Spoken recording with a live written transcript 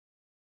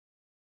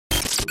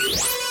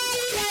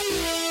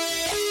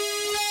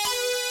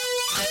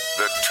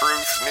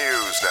Truth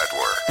News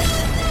Network.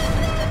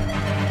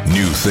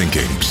 New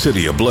thinking,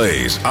 city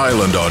ablaze,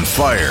 island on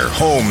fire,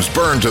 homes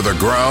burned to the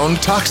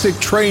ground, toxic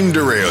train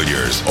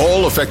derailures,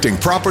 all affecting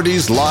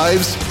properties,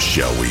 lives.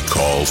 Shall we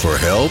call for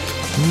help?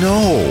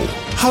 No.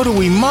 How do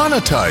we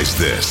monetize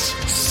this?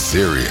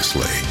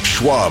 Seriously.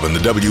 Schwab and the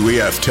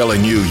WEF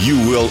telling you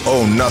will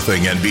own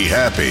nothing and be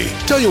happy.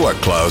 Tell you what,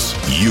 Klaus,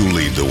 you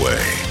lead the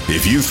way.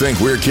 If you think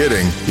we're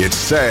kidding, it's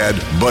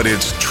sad, but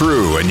it's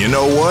true. And you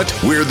know what?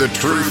 We're the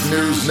Truth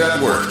News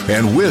Network.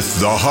 And with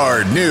the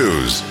hard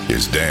news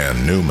is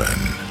Dan Newman.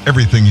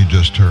 Everything you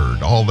just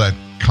heard, all that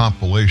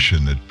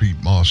compilation that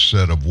Pete Moss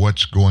said of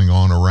what's going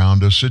on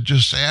around us, it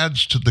just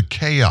adds to the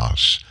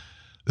chaos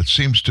that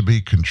seems to be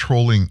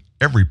controlling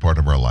every part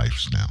of our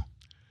lives now.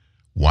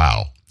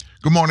 Wow.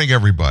 Good morning,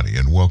 everybody,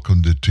 and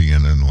welcome to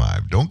TNN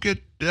Live. Don't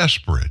get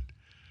desperate.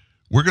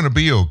 We're going to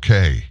be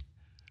okay.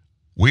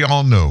 We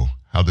all know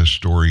how this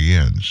story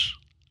ends.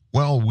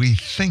 Well, we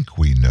think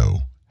we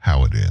know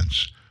how it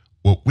ends.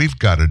 What we've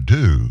got to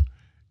do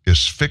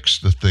is fix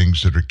the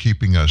things that are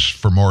keeping us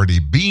from already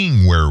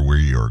being where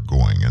we are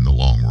going in the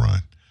long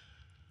run.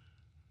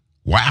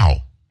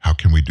 Wow. How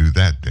can we do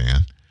that,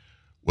 Dan?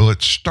 Well,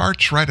 it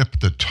starts right up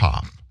at the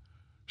top,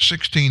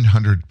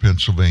 1600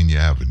 Pennsylvania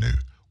Avenue,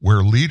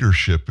 where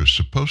leadership is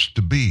supposed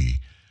to be.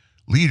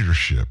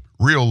 Leadership,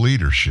 real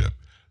leadership,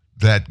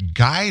 that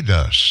guide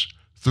us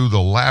through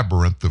the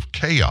labyrinth of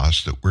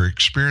chaos that we're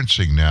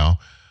experiencing now.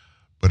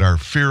 But our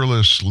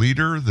fearless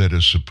leader that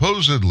is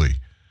supposedly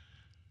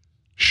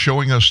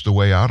showing us the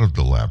way out of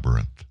the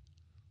labyrinth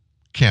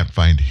can't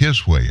find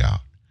his way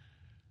out.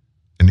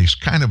 And he's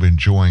kind of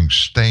enjoying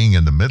staying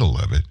in the middle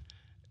of it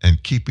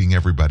and keeping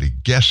everybody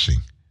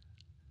guessing.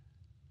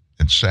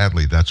 And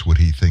sadly, that's what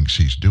he thinks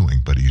he's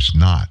doing, but he's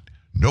not.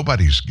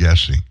 Nobody's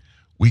guessing.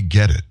 We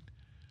get it.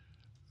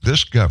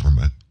 This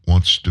government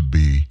wants to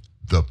be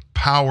the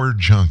power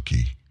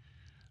junkie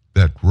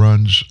that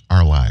runs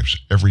our lives,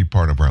 every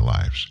part of our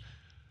lives.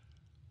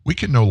 We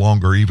can no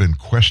longer even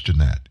question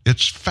that.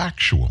 It's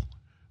factual.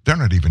 They're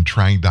not even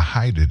trying to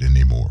hide it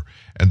anymore.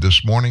 And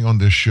this morning on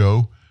this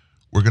show,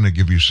 we're going to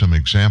give you some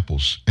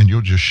examples, and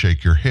you'll just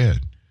shake your head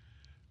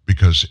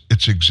because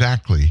it's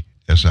exactly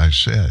as I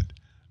said.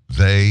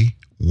 They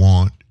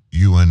want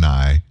you and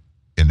I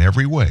in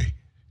every way,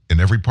 in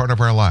every part of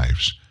our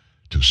lives,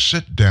 to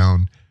sit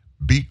down,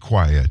 be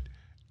quiet,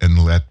 and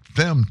let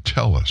them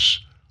tell us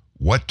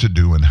what to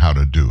do and how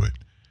to do it.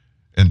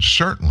 And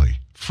certainly,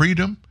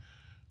 freedom,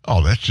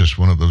 that's just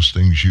one of those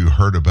things you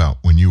heard about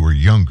when you were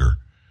younger.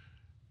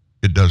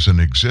 It doesn't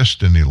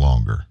exist any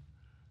longer.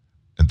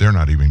 And they're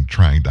not even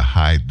trying to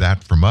hide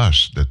that from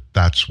us,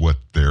 that's what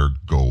their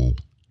goal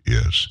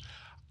is.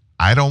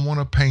 I don't want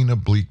to paint a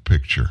bleak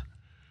picture.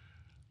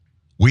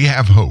 We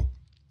have hope.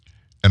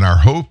 And our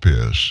hope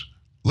is,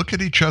 look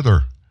at each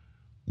other.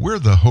 We're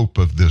the hope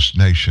of this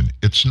nation.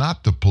 It's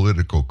not the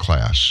political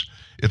class.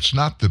 It's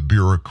not the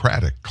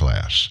bureaucratic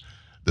class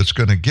that's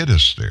going to get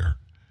us there.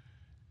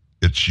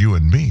 It's you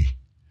and me.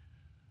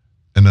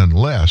 And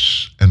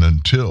unless and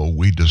until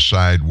we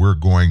decide we're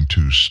going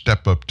to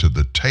step up to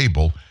the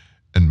table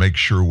and make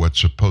sure what's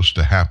supposed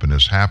to happen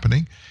is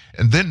happening,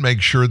 and then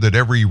make sure that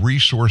every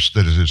resource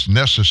that is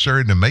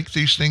necessary to make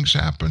these things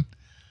happen,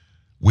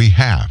 we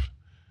have.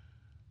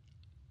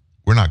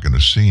 We're not going to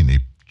see any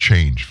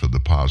change for the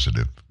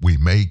positive. We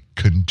may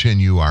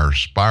continue our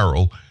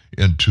spiral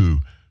into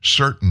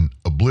certain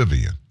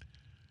oblivion.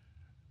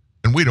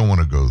 And we don't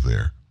want to go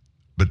there.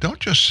 But don't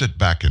just sit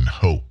back and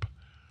hope.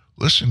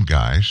 Listen,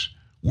 guys,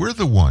 we're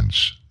the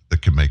ones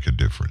that can make a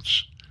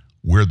difference.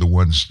 We're the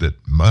ones that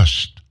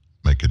must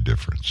make a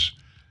difference.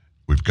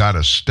 We've got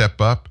to step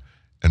up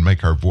and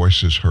make our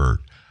voices heard.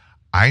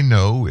 I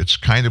know it's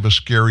kind of a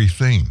scary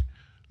thing.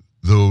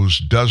 Those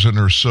dozen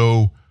or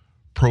so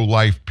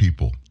pro-life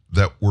people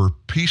that were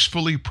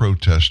peacefully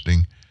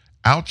protesting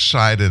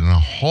outside in a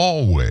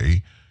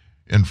hallway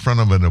in front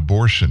of an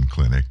abortion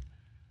clinic,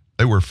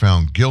 they were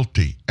found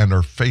guilty and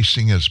are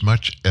facing as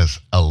much as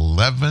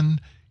 11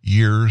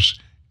 years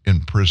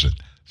in prison.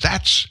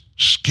 That's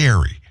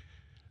scary.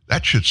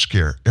 That should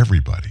scare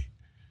everybody.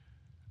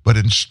 But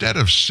instead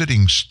of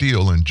sitting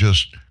still and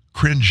just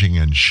cringing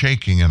and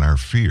shaking in our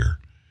fear,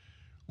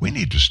 we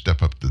need to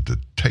step up to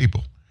the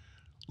table,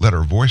 let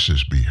our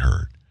voices be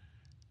heard,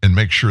 and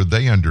make sure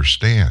they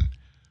understand.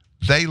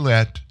 They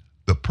let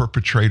the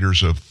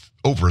perpetrators of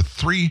over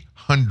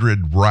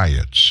 300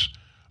 riots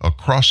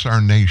across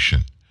our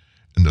nation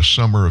in the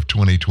summer of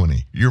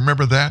 2020. You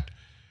remember that?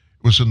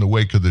 It was in the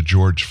wake of the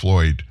George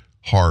Floyd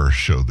horror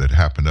show that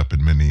happened up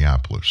in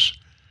Minneapolis.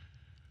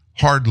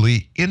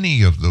 Hardly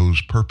any of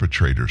those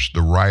perpetrators,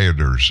 the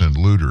rioters and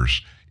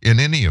looters in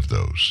any of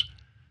those,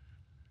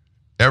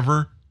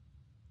 ever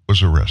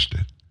was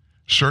arrested.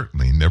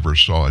 Certainly never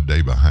saw a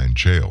day behind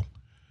jail.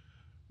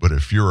 But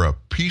if you're a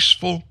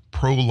peaceful,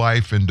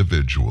 pro-life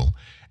individual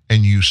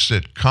and you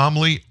sit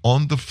calmly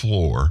on the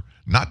floor,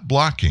 not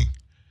blocking,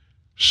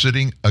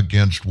 sitting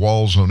against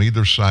walls on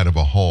either side of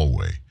a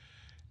hallway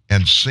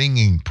and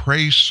singing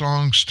praise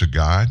songs to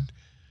God,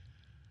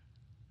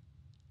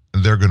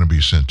 they're going to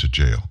be sent to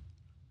jail.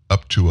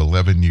 up to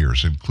 11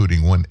 years,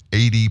 including one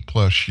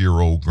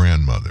 80-plus-year-old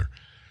grandmother.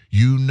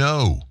 You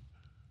know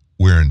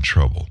we're in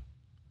trouble.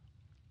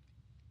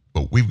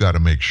 But we've got to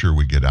make sure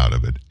we get out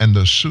of it, and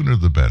the sooner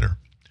the better.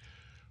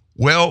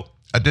 Well,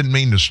 I didn't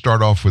mean to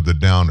start off with a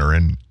downer,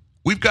 and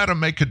we've got to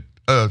make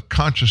a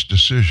conscious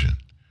decision.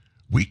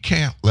 We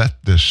can't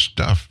let this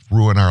stuff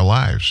ruin our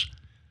lives.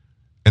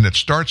 And it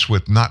starts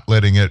with not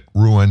letting it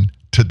ruin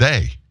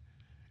today.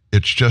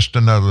 It's just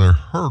another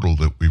hurdle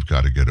that we've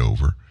got to get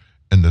over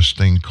in this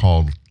thing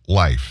called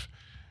life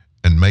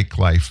and make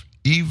life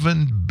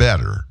even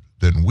better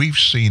than we've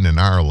seen in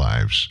our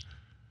lives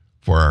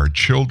for our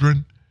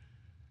children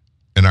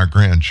and our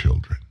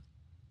grandchildren.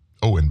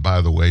 Oh, and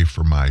by the way,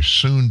 for my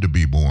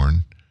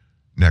soon-to-be-born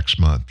next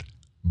month,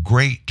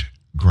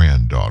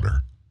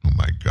 great-granddaughter. Oh,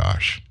 my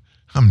gosh.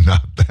 I'm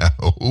not that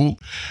old.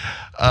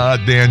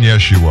 Dan,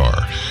 yes, you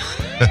are.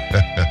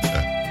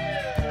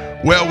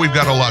 Well, we've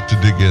got a lot to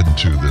dig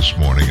into this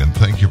morning, and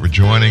thank you for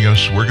joining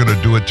us. We're going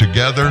to do it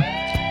together,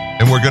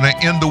 and we're going to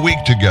end the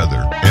week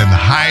together in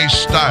high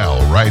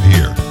style right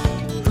here.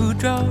 Who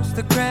draws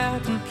the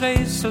crowd and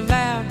plays so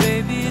loud,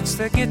 baby? It's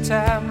the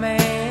guitar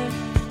man.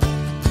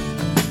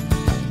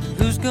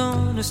 Who's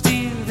gonna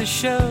steal the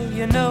show?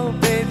 You know,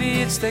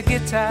 baby, it's the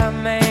guitar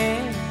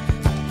man.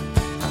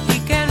 He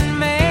can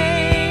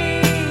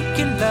make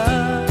you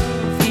love,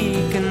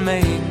 he can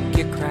make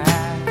you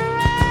cry.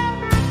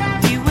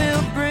 He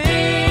will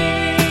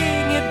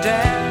bring you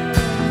down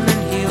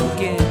and he'll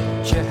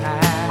get you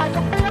high.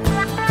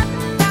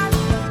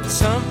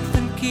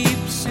 Something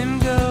keeps him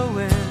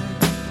going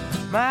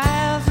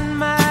miles and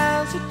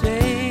miles a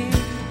day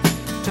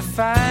to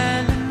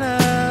find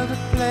another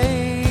place.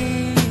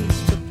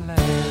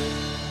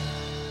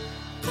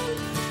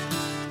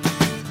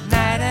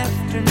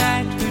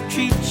 Night who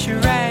treats you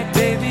right,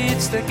 baby,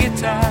 it's the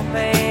guitar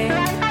man.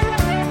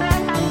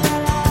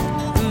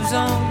 Who's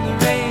on the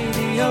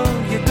radio?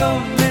 You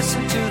go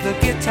listen to the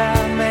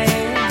guitar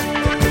man.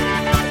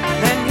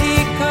 Then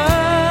he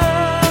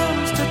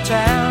comes to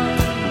town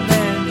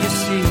and you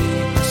see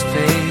his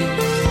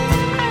face,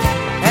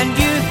 and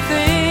you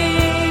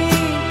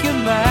think you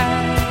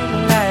might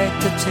like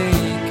to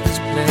take his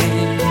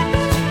place.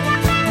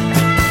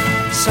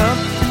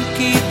 Something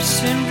keeps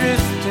him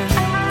drifting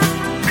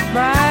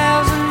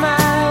miles and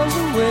miles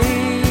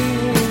away,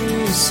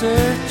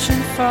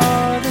 searching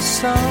for the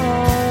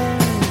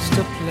songs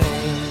to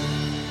play.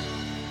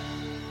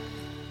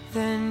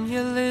 Then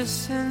you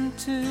listen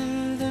to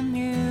the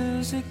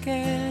music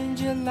and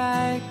you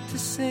like to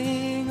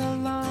sing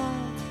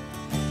along.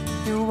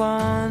 You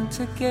want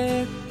to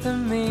get the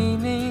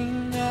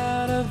meaning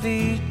out of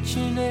each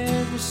and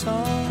every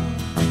song.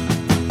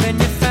 Then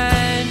you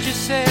find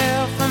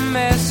yourself a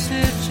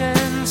message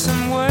and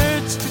some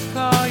words to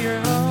call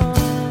your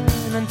own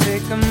and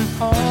take them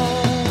home.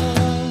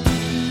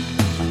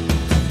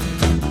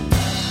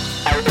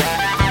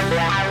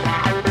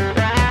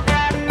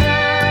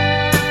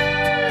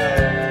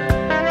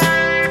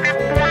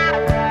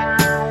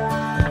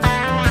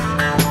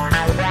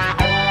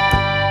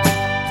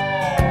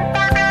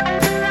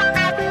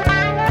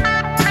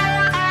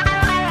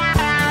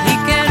 He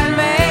can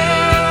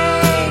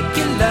make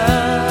you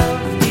love,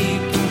 he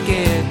can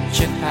get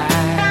you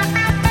high.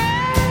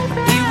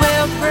 He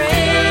will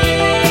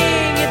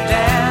bring you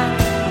down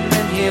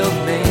and he'll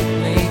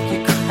make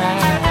you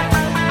cry.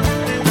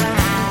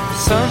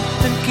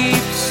 Something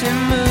keeps him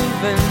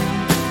moving,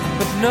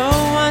 but no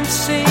one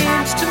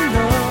seems to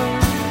know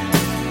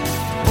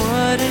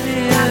what it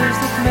is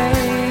that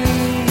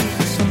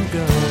makes him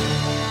go.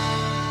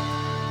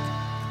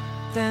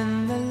 Then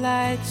the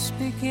lights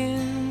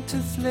begin to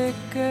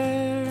flicker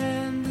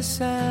and the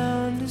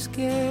sound is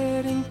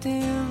getting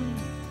dim.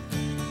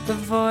 The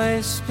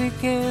voice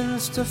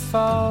begins to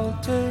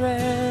falter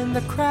and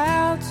the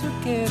crowds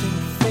are getting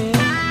thin.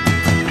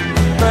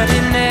 But he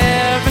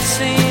never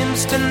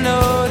seems to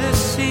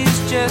notice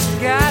he's just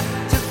got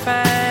to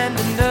find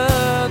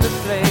another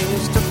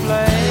place to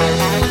play.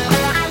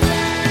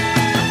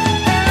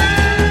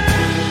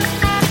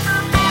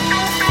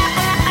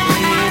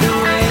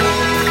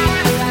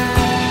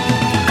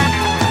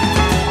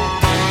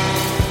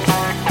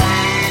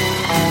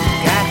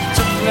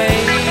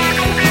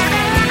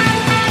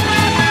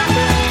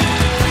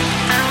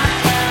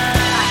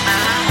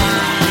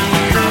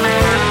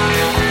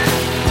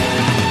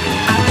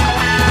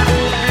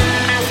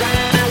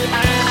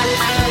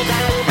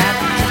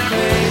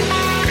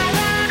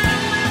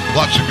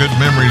 Lots of good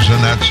memories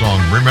in that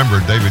song. Remember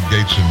David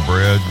Gates and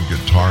Bread,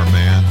 Guitar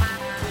Man?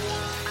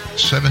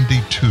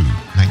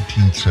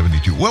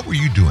 1972. What were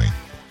you doing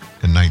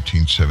in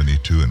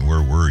 1972 and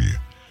where were you?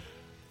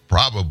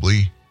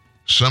 Probably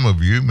some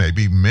of you,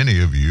 maybe many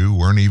of you,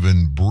 weren't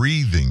even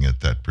breathing at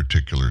that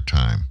particular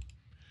time.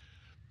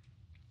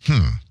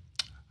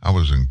 I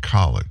was in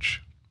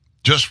college.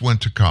 Just went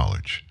to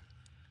college.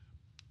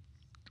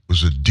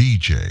 Was a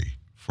DJ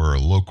for a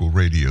local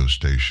radio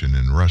station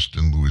in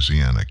Ruston,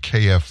 Louisiana.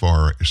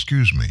 KFRA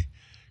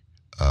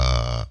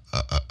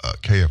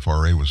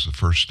was the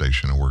first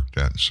station I worked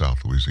at in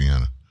South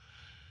Louisiana.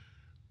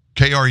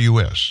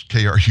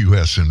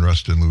 KRUS in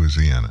Ruston,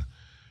 Louisiana.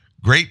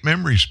 Great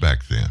memories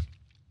back then.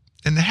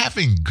 And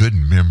having good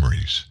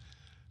memories,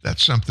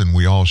 that's something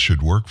we all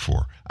should work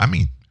for. I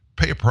mean,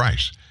 pay a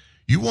price.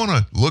 You want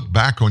to look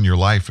back on your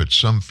life at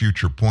some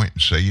future point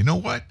and say, you know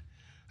what?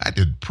 I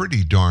did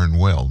pretty darn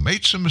well.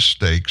 Made some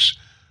mistakes,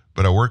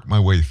 but I worked my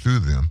way through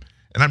them.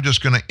 And I'm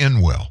just going to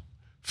end well,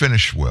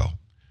 finish well.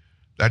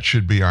 That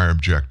should be our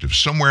objective.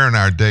 Somewhere in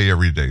our day,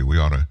 every day, we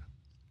ought to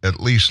at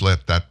least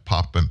let that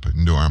pop up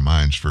into our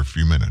minds for a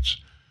few minutes,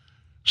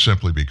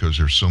 simply because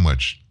there's so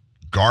much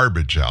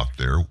garbage out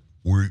there.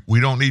 We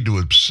don't need to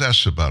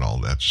obsess about all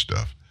that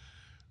stuff.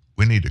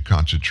 We need to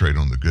concentrate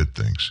on the good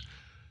things.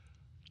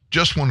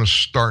 Just want to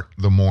start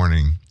the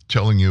morning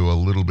telling you a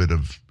little bit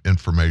of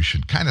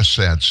information, kind of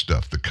sad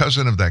stuff. The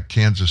cousin of that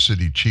Kansas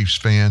City Chiefs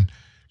fan,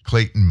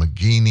 Clayton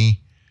McGeeney,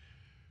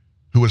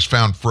 who was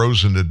found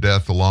frozen to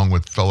death along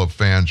with fellow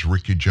fans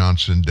Ricky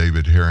Johnson,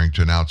 David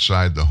Harrington,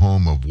 outside the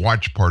home of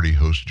watch party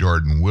host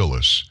Jordan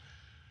Willis,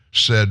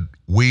 said,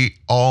 "We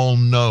all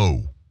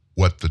know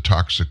what the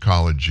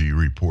toxicology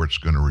report's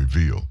going to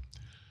reveal."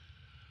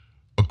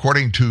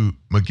 According to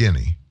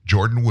McGinney,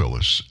 Jordan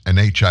Willis, an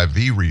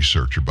HIV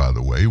researcher, by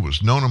the way,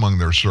 was known among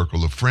their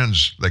circle of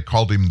friends. They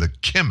called him the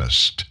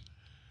chemist,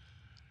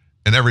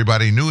 and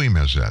everybody knew him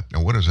as that.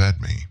 Now, what does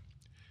that mean?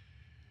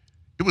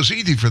 It was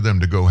easy for them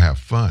to go have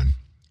fun,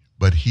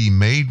 but he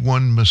made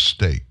one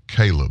mistake,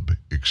 Caleb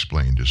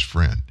explained his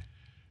friend.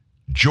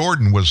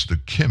 Jordan was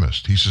the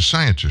chemist. He's a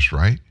scientist,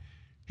 right?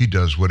 He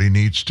does what he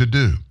needs to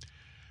do.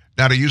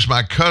 Now, to use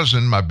my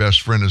cousin, my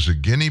best friend, as a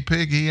guinea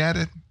pig, he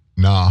added?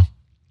 Nah,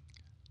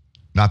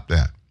 not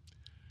that.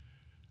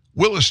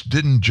 Willis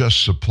didn't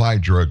just supply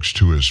drugs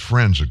to his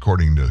friends,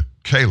 according to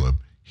Caleb.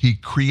 He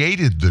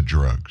created the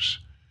drugs.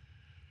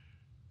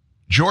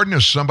 Jordan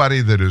is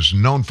somebody that is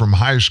known from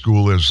high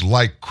school as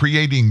like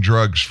creating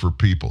drugs for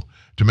people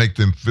to make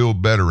them feel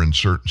better in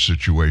certain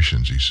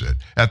situations, he said.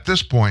 At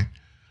this point,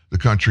 the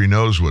country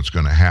knows what's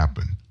going to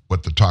happen,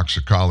 what the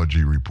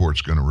toxicology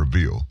report's going to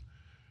reveal.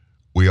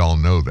 We all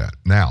know that.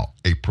 Now,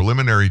 a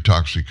preliminary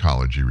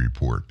toxicology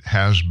report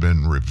has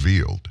been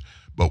revealed,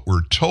 but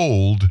we're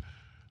told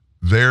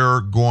they're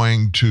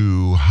going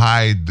to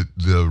hide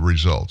the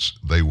results.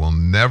 They will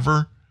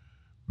never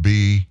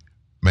be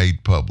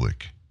made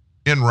public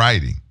in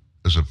writing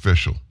as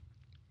official.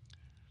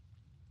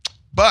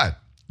 But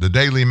the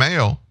Daily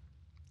Mail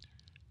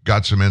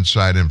got some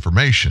inside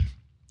information.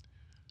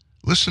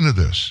 Listen to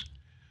this.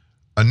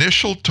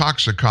 Initial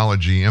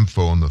toxicology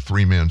info on the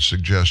three men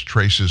suggests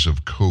traces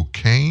of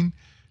cocaine,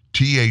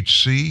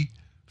 THC,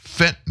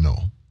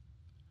 fentanyl.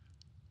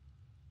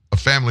 A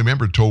family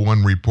member told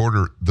one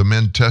reporter the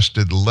men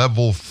tested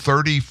level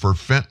 30 for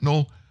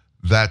fentanyl.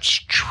 That's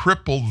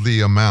triple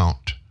the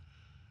amount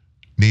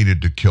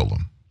needed to kill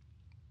them.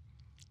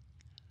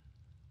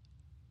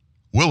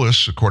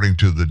 Willis, according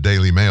to the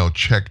Daily Mail,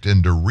 checked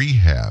into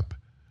rehab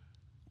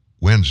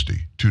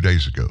Wednesday, 2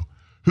 days ago.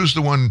 Who's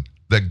the one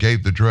that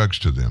gave the drugs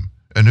to them?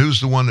 And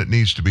who's the one that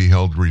needs to be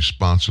held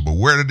responsible?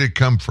 Where did it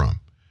come from?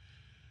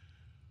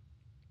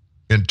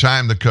 In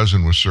time, the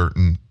cousin was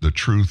certain the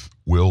truth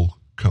will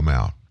come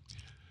out.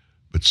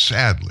 But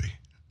sadly,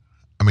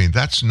 I mean,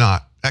 that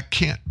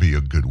can't be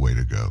a good way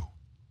to go.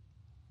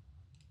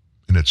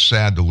 And it's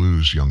sad to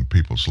lose young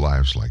people's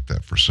lives like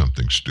that for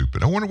something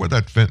stupid. I wonder where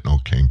that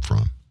fentanyl came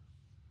from.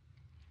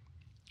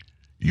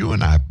 You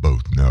and I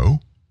both know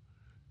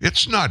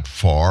it's not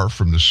far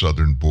from the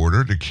southern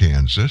border to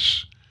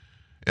Kansas.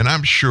 And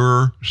I'm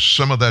sure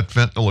some of that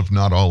fentanyl, if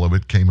not all of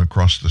it, came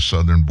across the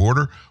southern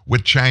border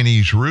with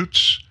Chinese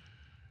roots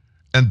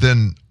and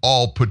then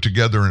all put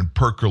together and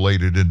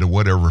percolated into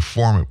whatever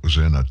form it was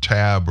in, a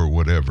tab or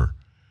whatever,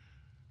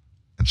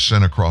 and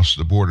sent across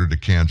the border to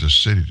Kansas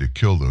City to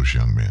kill those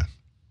young men.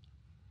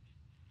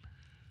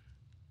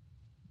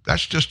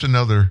 That's just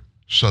another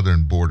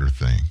southern border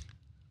thing,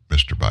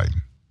 Mr.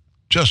 Biden.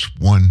 Just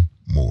one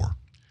more.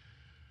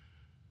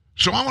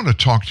 So I want to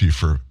talk to you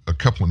for a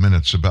couple of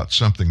minutes about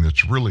something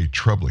that's really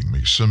troubling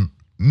me. Some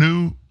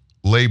new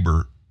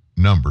labor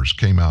numbers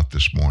came out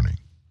this morning,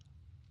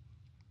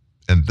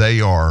 and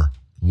they are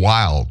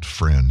wild,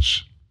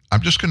 friends.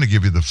 I'm just going to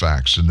give you the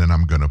facts, and then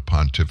I'm going to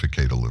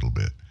pontificate a little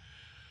bit.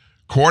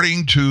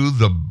 According to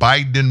the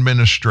Biden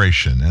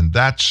administration, and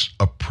that's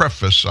a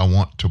preface I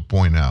want to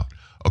point out,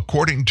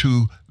 according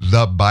to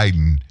the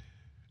Biden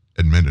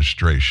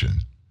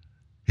administration,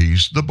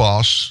 he's the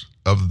boss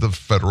of the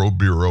Federal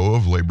Bureau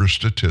of Labor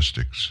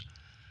Statistics.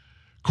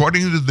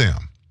 According to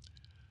them,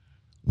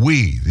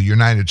 we, the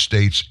United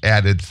States,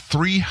 added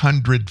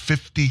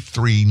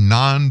 353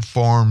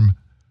 non-farm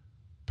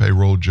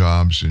payroll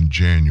jobs in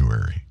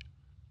January,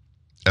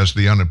 as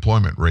the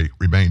unemployment rate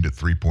remained at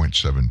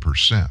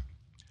 3.7%.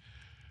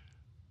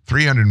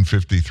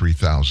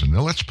 353,000.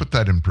 Now let's put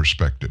that in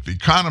perspective.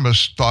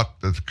 Economists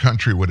thought that the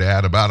country would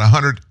add about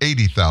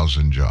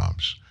 180,000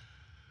 jobs,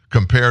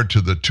 compared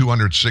to the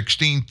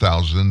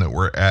 216,000 that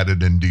were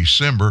added in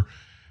December,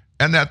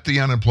 and that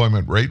the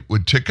unemployment rate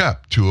would tick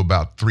up to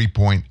about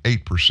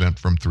 3.8%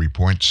 from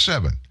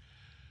 3.7%.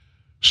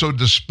 So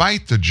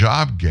despite the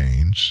job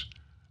gains,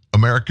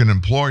 American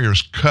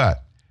employers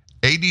cut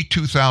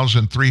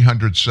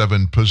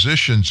 82,307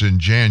 positions in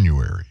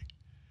January.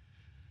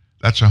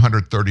 That's a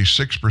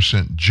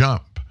 136%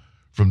 jump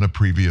from the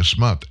previous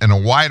month, and a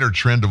wider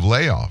trend of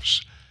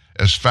layoffs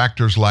as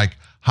factors like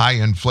high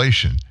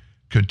inflation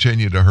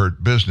continue to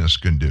hurt business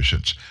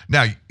conditions.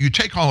 Now, you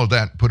take all of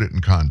that and put it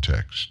in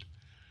context.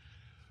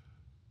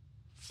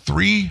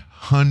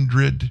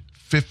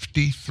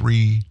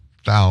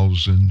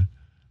 353,000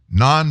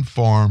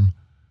 non-farm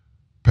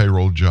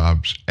payroll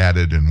jobs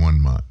added in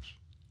 1 month.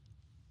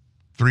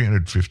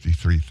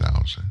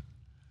 353,000.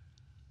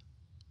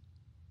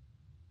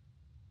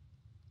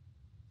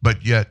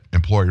 But yet,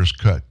 employers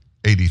cut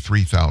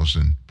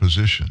 83,000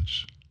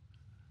 positions.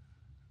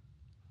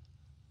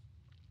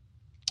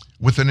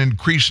 With an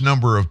increased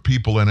number of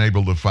people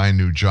unable to find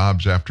new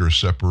jobs after a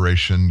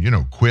separation,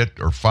 quit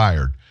or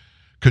fired,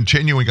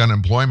 continuing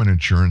unemployment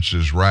insurance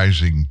is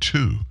rising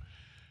too.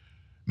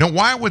 Now,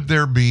 why would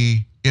there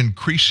be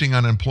increasing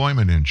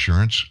unemployment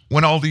insurance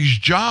when all these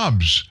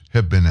jobs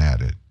have been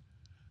added?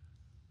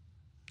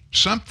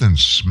 Something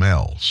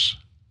smells,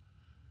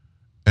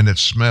 and it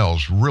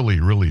smells really,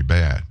 really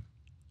bad.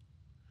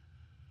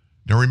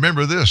 Now,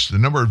 remember this, the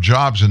number of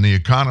jobs in the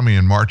economy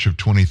in March of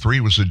 23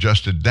 was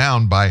adjusted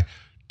down by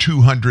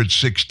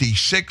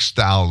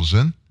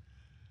 266,000.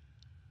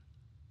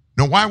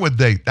 Now, why would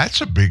they?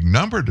 That's a big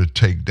number to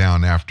take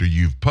down after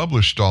you've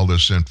published all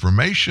this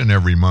information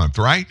every month,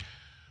 right?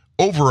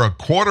 Over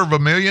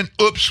 250,000.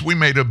 Oops, we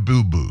made a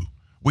boo-boo.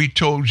 We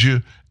told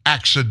you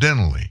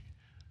accidentally.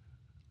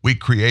 We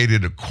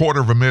created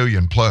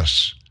 250,000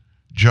 plus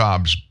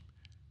jobs,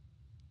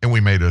 and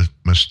we made a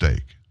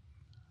mistake.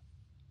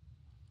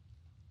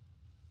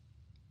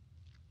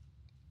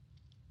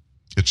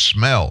 It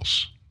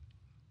smells.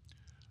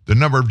 The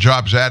number of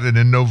jobs added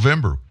in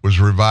November was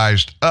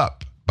revised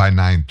up by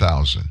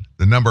 9,000.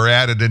 The number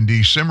added in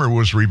December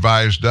was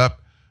revised up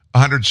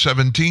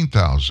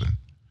 117,000.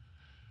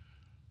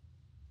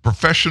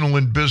 Professional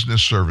and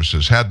business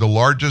services had the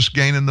largest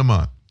gain in the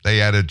month. They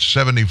added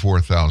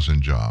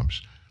 74,000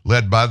 jobs,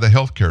 led by the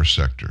healthcare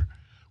sector,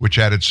 which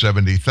added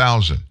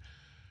 70,000.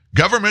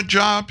 Government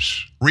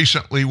jobs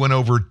recently went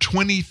over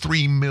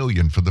 23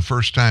 million for the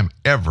first time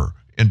ever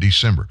in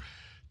December.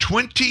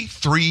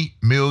 23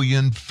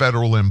 million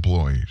federal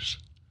employees.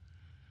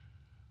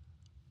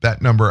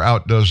 That number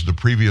outdoes the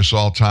previous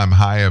all-time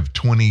high of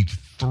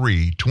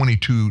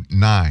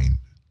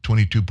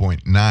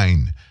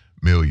 22.9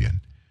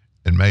 million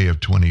in May of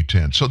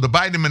 2010. So the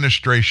Biden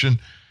administration,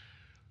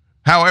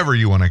 however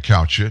you want to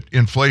couch it,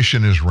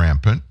 inflation is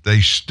rampant. They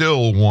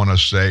still want to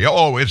say,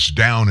 oh, it's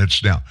down, it's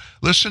down.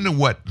 Listen to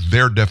what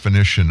their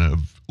definition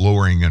of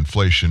lowering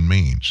inflation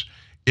means.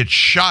 It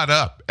shot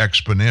up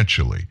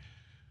exponentially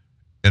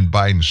in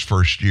Biden's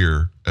first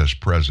year as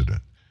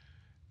president.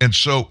 And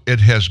so it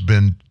has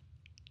been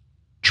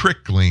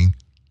trickling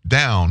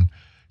down,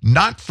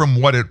 not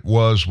from what it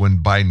was when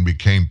Biden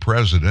became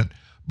president,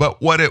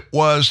 but what it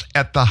was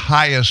at the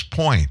highest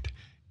point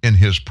in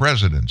his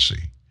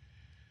presidency.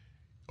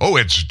 Oh,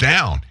 it's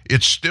down.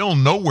 It's still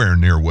nowhere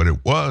near what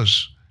it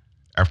was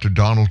after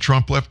Donald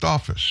Trump left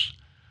office.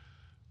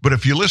 But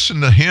if you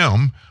listen to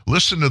him,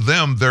 listen to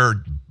them,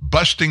 they're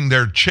busting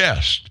their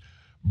chest,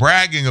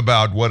 bragging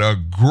about what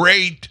a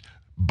great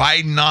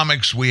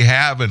Bidenomics we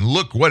have, and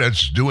look what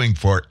it's doing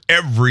for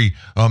every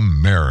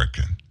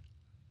American.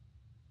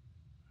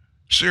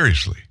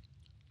 Seriously.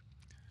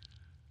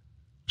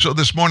 So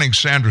this morning,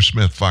 Sandra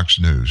Smith, Fox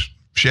News,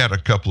 she had a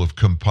couple of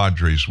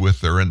compadres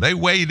with her, and they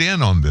weighed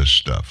in on this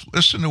stuff.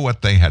 Listen to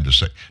what they had to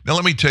say. Now,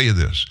 let me tell you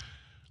this.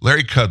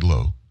 Larry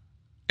Kudlow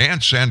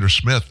and Sandra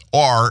Smith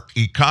are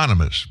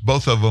economists,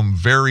 both of them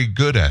very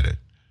good at it.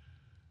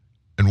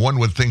 And one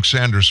would think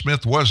Sandra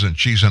Smith wasn't.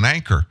 She's an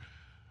anchor,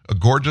 a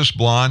gorgeous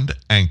blonde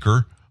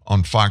anchor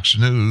on Fox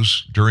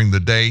News during the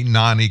day,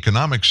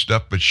 non-economic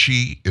stuff, but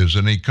she is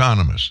an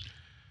economist.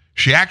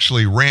 She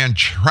actually ran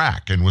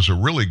track and was a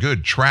really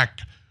good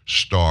track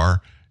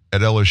star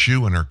at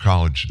LSU in her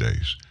college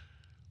days.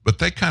 But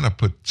they kind of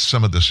put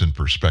some of this in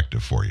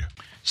perspective for you.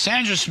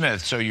 Sandra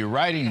Smith, so you're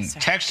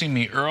texting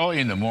me early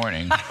in the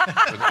morning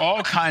with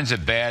all kinds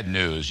of bad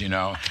news,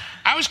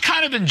 I was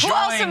kind of enjoying... Who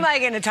else am I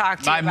going to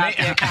talk to about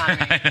the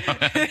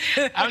economy?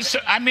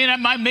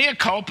 My mea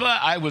culpa,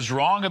 I was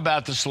wrong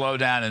about the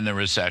slowdown in the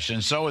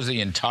recession. So was the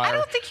entire... I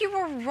don't think you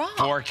were wrong.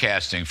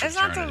 ...forecasting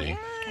fraternity.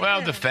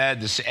 Well, the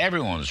Fed,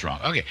 everyone was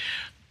wrong. Okay,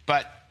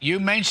 but you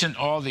mentioned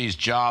all these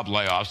job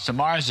layoffs.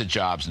 Tomorrow's the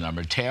jobs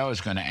number. Taylor's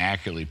going to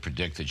accurately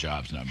predict the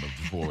jobs number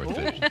before we're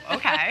finished.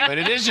 Okay. But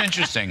it is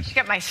interesting. You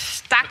got my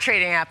stock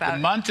trading app out. The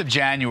month of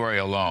January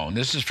alone,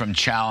 this is from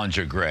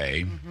Challenger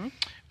Gray,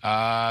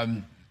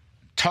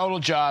 total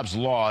jobs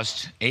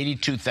lost,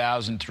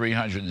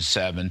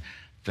 82,307.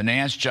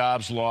 Finance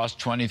jobs lost,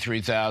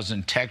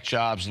 23,000. Tech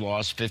jobs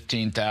lost,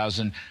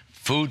 15,000.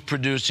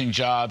 Food-producing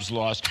jobs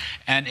lost.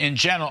 And in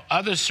general,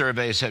 other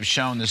surveys have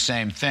shown the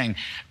same thing.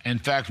 In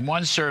fact,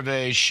 one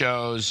survey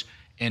shows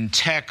in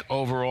tech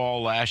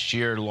overall last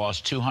year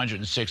lost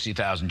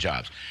 260,000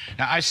 jobs.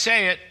 Now, I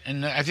say it,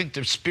 and I think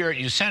the spirit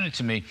you sent it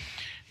to me,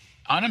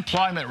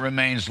 unemployment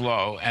remains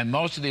low, and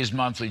most of these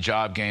monthly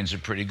job gains are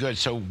pretty good.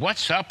 So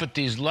what's up with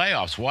these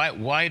layoffs?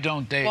 Why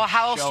don't they Well,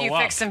 how else do you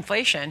up? fix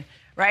inflation,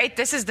 right?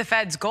 This is the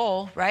Fed's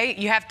goal, right?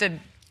 You have to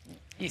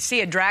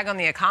see a drag on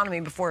the economy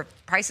before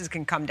prices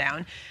can come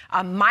down.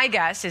 My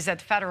guess is that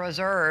the Federal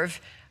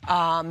Reserve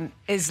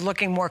is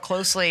looking more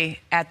closely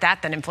at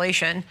that than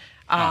inflation.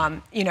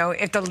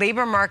 If the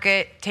labor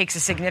market takes a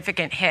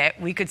significant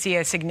hit, we could see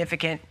a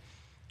significant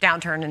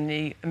downturn in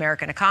the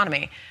American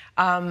economy.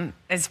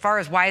 As far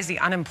as why is the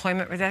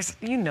unemployment,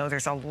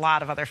 there's a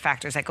lot of other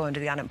factors that go into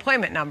the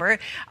unemployment number.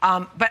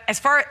 But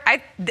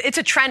it's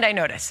a trend I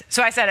notice.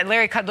 So I said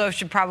Larry Kudlow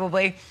should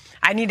probably,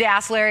 I need to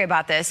ask Larry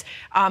about this.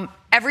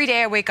 Every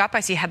day I wake up, I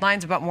see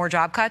headlines about more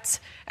job cuts.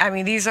 I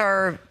mean, these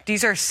are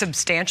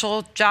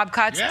substantial job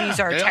cuts. Yeah,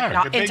 these are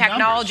in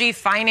technology,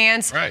 numbers.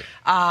 Finance.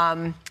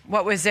 Right.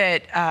 What was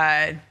it?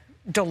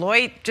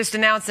 Deloitte just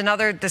announced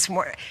another this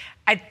morning.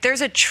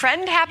 There's a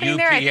trend happening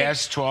there.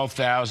 UPS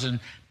 12,000,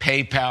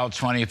 PayPal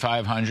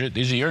 2,500.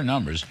 These are your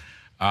numbers.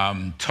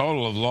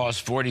 Total have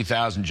lost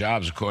 40,000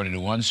 jobs according to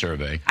one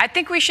survey. I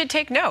think we should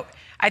take note.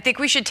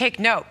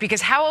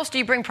 Because how else do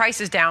you bring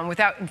prices down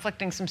without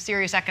inflicting some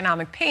serious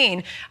economic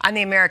pain on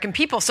the American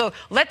people? So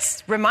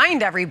let's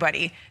remind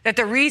everybody that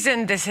the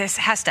reason this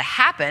has to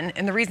happen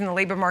and the reason the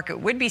labor market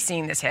would be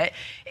seeing this hit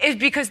is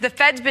because the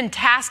Fed's been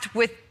tasked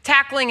with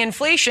tackling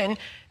inflation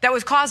that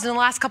was caused in the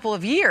last couple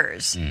of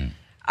years.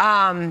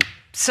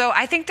 So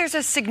I think there's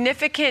a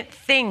significant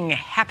thing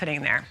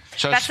happening there.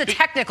 So that's the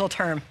technical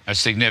term. A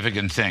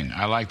significant thing.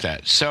 I like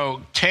that.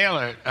 So,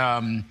 Taylor,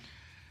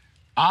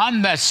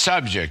 on the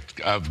subject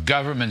of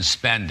government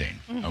spending,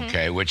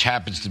 okay, which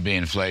happens to be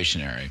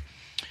inflationary,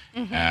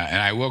 and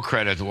I will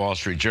credit the Wall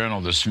Street Journal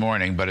this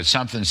morning, but it's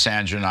something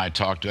Sandra and I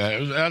talked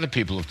about. Other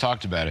people have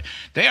talked about it.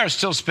 They are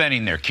still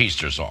spending their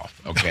keisters off,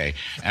 okay?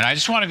 And I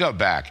just want to go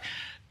back.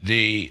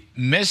 The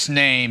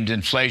misnamed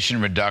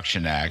Inflation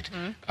Reduction Act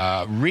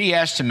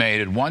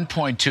re-estimated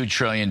 $1.2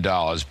 trillion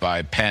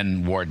by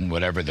Penn, Wharton,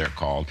 whatever they're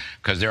called,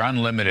 because they're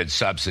unlimited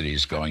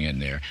subsidies going in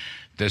there.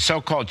 The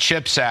so-called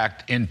CHIPS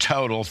Act in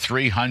total,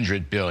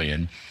 $300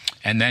 billion.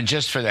 And then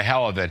just for the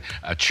hell of it,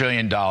 $1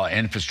 trillion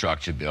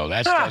infrastructure bill.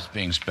 That's just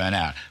being spent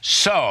out.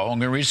 So I'm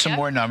going to read some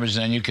more numbers,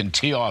 and then you can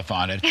tee off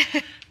on it.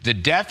 The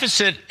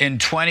deficit in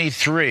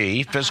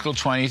fiscal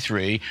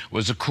 23,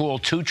 was a cool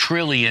 $2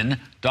 trillion.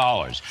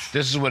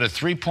 This is with a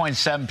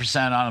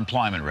 3.7%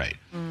 unemployment rate.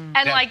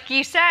 And like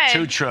you said,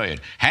 $2 trillion.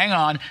 Hang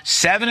on,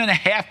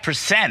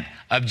 7.5%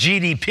 of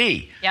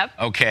GDP. Yep.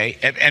 Okay,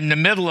 in the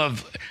middle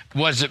of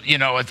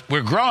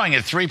we're growing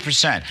at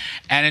 3%,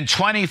 and in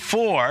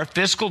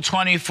fiscal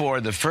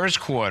 24, the first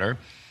quarter,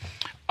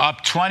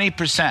 up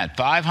 20%,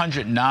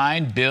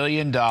 $509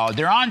 billion.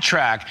 They're on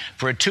track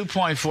for a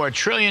 $2.4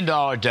 trillion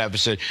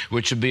deficit,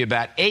 which would be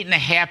about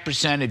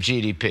 8.5% of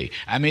GDP.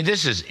 I mean,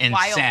 this is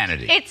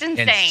insanity. Wild. It's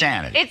insane.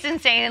 Insanity. It's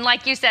insane. And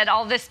like you said,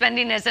 all this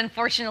spending is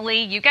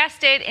unfortunately, you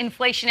guessed it,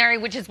 inflationary,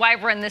 which is why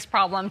we're in this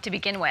problem to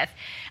begin with.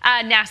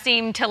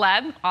 Nassim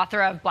Taleb,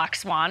 author of Black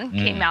Swan,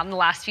 came out in the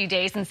last few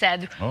days and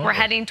said, we're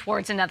heading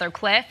towards another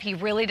cliff. He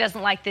really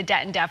doesn't like the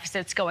debt and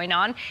deficits going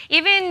on.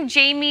 Even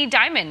Jamie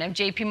Dimon of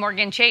JP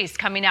Morgan Chase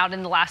coming out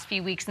in the last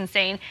few weeks and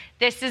saying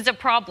this is a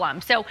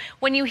problem. So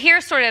when you hear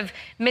sort of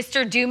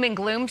Mr. Doom and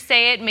Gloom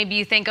say it, maybe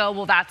you think, oh,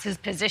 well, that's his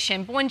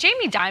position. But when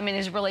Jamie Dimon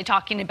is really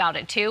talking about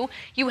it too,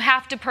 you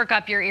have to perk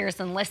up your ears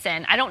and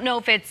listen. I don't know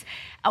if it's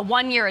a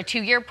 1 year, a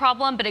 2 year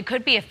problem, but it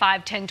could be a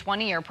 5, 10,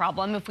 20 year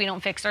problem if we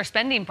don't fix our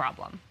spending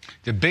problem.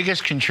 The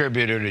biggest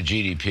contributor to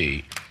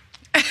GDP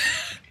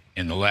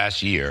in the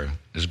last year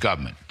is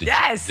government.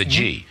 The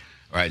G.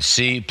 Right,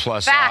 C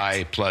plus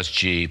I plus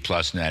G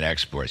plus net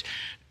exports.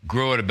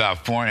 Grew at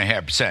about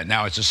 4.5%.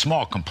 Now, it's a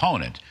small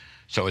component,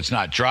 so it's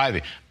not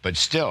driving. But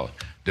still,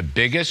 the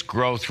biggest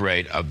growth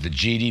rate of the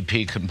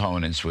GDP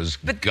components was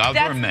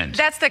government.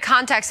 That's the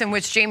context in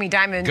which Jamie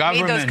Dimon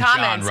made those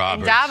comments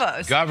in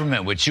Davos.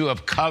 Government, which you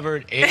have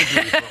covered,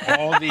 Adrian, for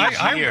all these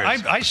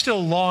years. I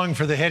still long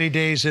for the heady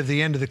days of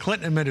the end of the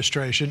Clinton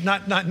administration,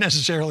 not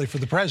necessarily for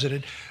the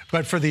president,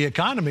 but for the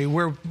economy,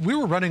 where we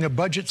were running a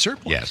budget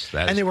surplus. Yes,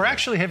 and they were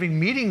actually having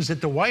meetings at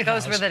the White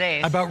House were the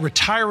days. about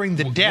retiring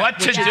the debt. What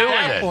to which do at with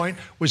that it? point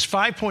was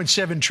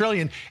 $5.7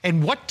 trillion,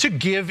 and what to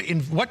give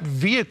in what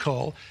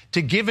vehicle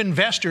to give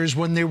investors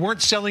when they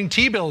weren't selling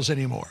T-bills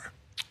anymore.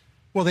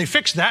 Well, they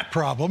fixed that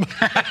problem.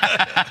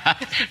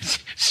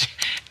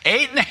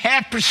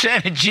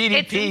 8.5% of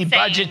GDP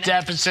budget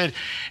deficit,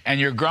 and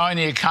you're growing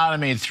the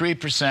economy at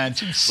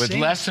 3% with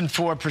less than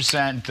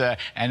 4%,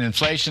 and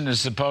inflation is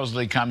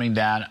supposedly coming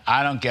down.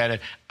 I don't get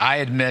it. I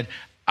admit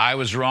I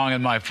was wrong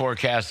in my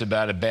forecast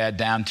about a bad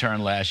downturn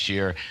last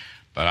year.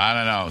 But I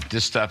don't know.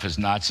 This stuff is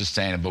not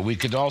sustainable. We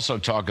could also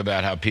talk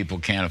about how people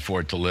can't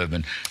afford to live,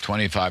 and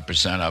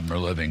 25% of them are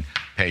living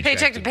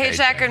paycheck to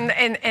paycheck.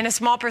 And a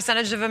small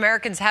percentage of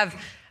Americans have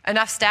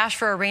enough stash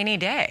for a rainy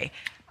day.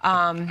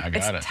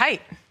 It's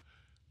tight.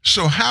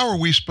 So how are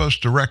we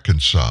supposed to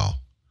reconcile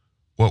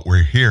what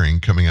we're hearing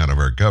coming out of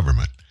our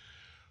government.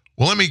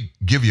 Well, let me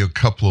give you a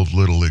couple of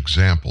little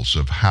examples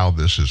of how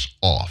this is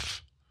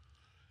off.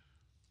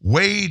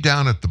 Way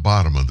down at the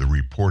bottom of the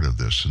report of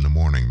this in the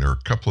morning, there are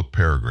a couple of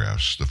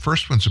paragraphs. The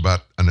first one's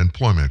about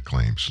unemployment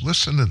claims.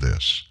 Listen to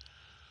this.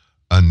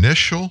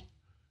 Initial,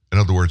 in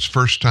other words,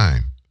 first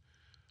time,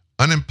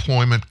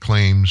 unemployment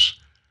claims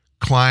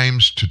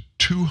climbs to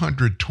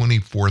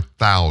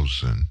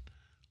 224,000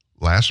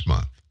 last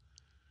month,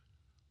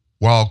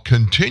 while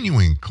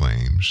continuing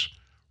claims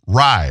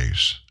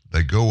rise.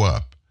 They go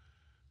up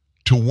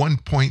to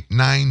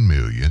 1.9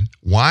 million.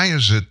 Why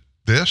is it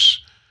this?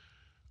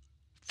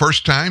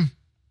 First time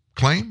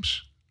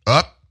claims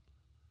up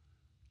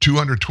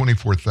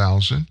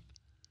 224,000.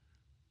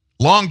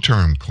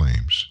 Long-term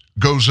claims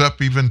goes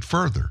up even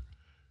further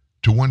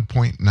to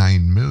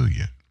 1.9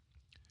 million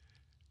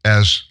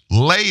as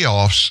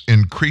layoffs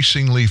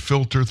increasingly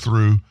filter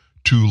through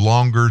to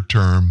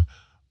longer-term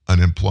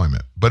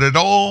unemployment. But it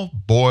all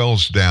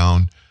boils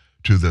down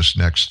to this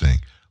next thing.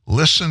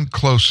 Listen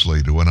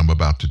closely to what I'm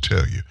about to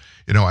tell you.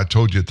 You know, I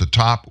told you at the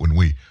top when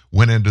we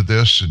went into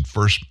this and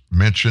first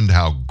mentioned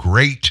how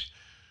great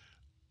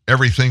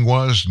everything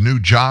was. New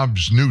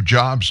jobs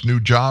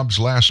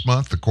last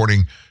month,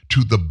 according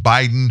to the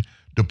Biden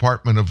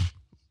Department of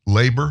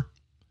Labor.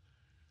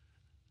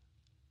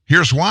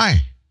 Here's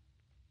why.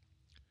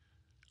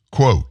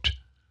 Quote,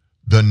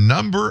 the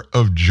number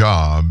of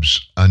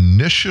jobs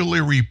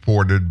initially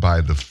reported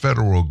by the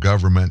federal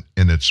government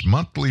in its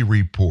monthly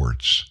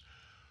reports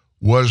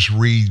was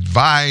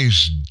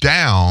revised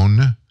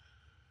down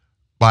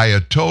by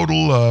a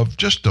total of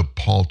just a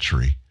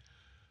paltry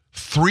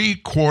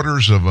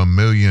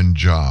 750,000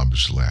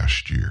 jobs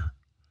last year.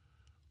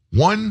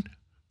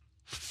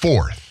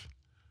 1/4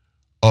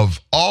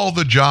 of all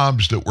the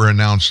jobs that were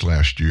announced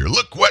last year.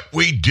 Look what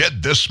we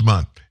did this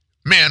month.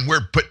 Man,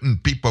 we're putting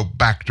people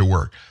back to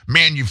work.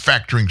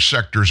 Manufacturing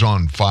sector's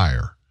on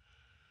fire.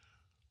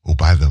 Oh,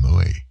 by the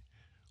way,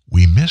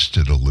 we missed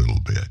it a little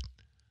bit.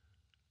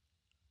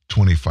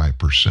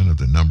 25% of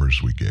the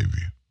numbers we gave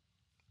you.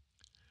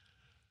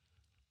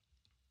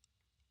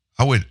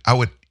 I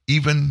would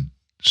even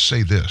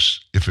say this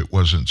if it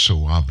wasn't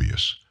so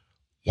obvious.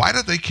 Why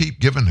do they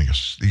keep giving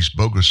us these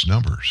bogus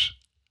numbers?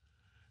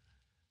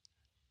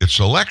 It's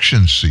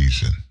election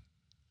season.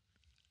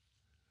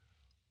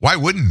 Why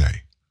wouldn't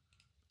they?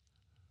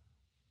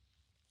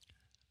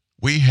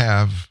 We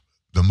have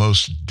the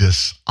most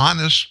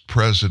dishonest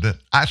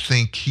president. I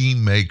think he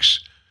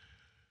makes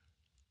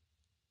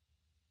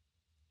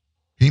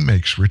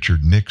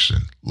Richard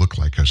Nixon look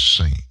like a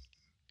saint,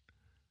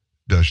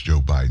 does Joe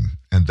Biden.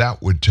 And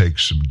that would take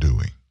some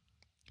doing,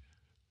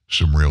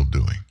 some real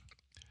doing.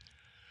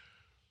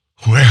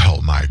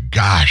 Well, my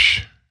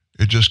gosh,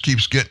 it just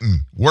keeps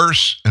getting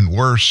worse and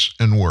worse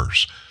and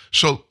worse.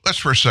 So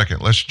let's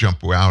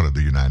jump out of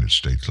the United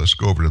States. Let's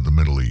go over to the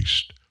Middle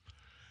East.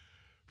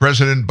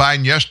 President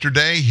Biden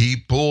yesterday, he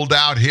pulled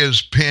out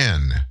his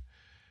pen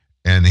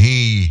and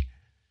he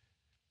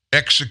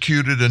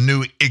executed a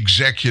new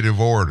executive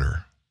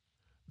order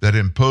that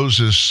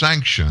imposes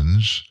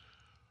sanctions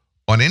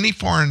on any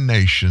foreign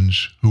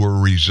nations who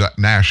are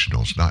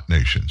nationals, not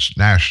nations,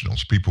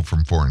 nationals, people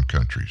from foreign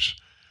countries,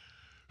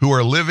 who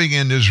are living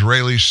in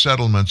Israeli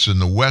settlements in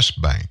the West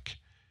Bank,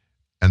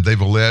 and they've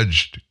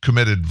alleged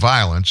committed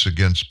violence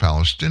against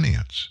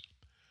Palestinians.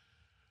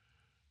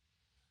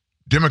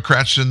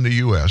 Democrats in the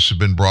U.S. have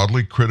been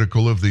broadly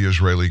critical of the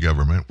Israeli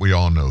government. We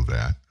all know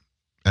that.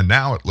 And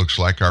now it looks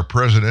like our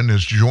president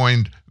has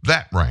joined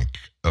that rank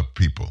of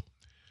people.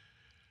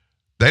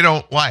 They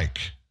don't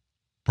like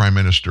Prime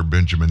Minister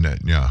Benjamin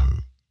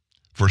Netanyahu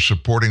for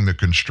supporting the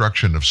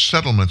construction of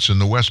settlements in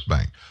the West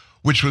Bank,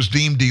 which was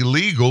deemed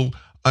illegal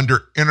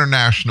under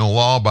international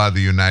law by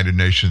the United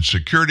Nations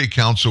Security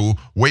Council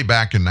way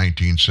back in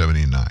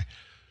 1979.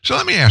 So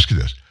let me ask you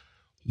this.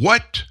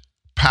 What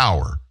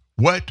power,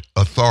 what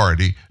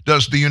authority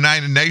does the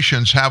United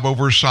Nations have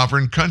over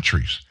sovereign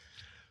countries?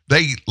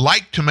 They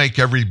like to make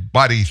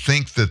everybody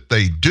think that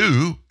they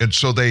do, and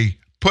so they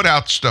put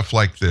out stuff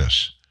like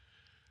this.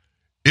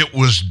 It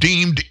was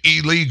deemed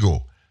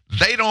illegal.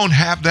 They don't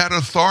have that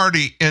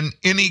authority in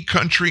any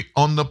country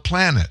on the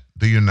planet,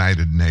 the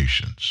United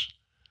Nations.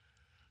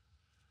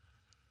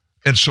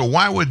 And so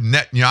why would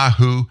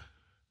Netanyahu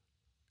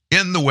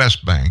in the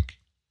West Bank,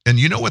 and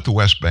you know what the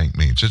West Bank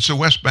means. It's the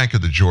West Bank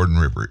of the Jordan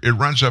River. It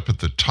runs up at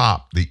the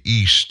top, the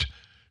east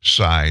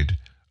side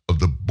of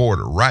the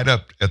border, right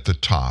up at the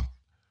top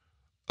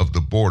of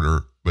the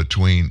border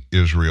between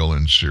Israel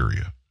and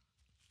Syria.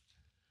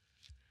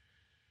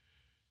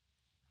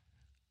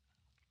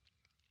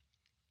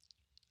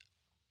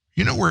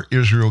 You know where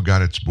Israel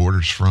got its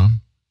borders from?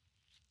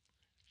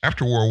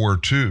 After World War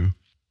II,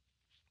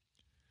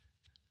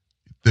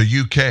 the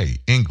UK,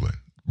 England,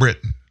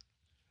 Britain,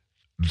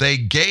 they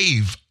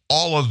gave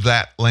all of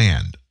that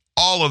land.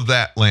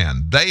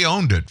 They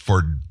owned it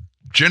for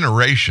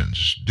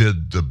generations,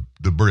 did the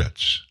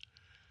Brits.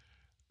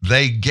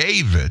 They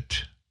gave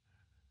it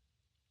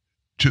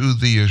to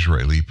the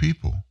Israeli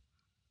people.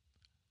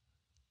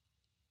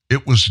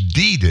 It was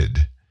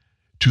deeded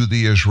to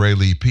the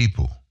Israeli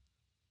people.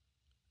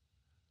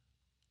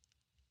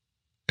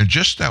 And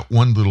just that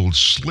one little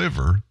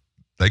sliver,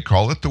 they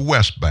call it the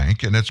West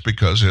Bank, and it's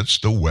because it's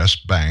the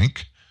West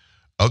Bank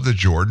of the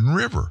Jordan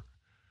River.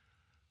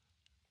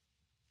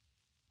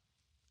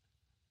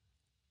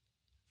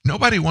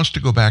 Nobody wants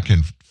to go back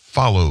and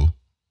follow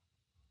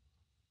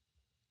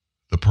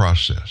the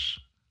process.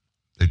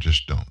 They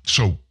just don't.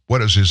 So what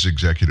does his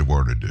executive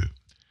order do?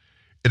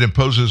 It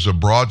imposes a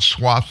broad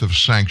swath of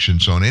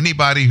sanctions on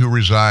anybody who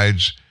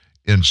resides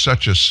in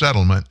such a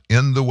settlement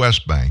in the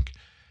West Bank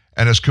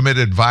and has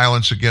committed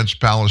violence against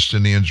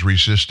Palestinians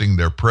resisting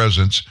their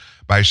presence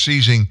by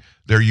seizing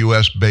their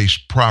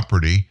U.S.-based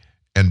property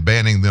and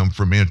banning them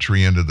from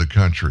entry into the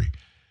country.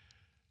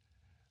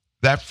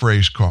 That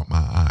phrase caught my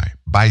eye.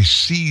 By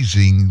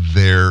seizing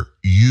their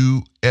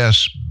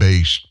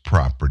U.S.-based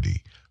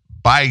property.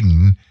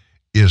 Biden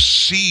is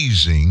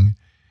seizing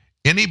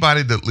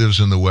anybody that lives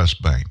in the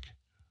West Bank.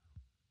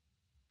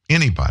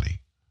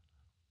 Anybody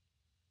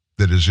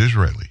that is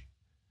Israeli.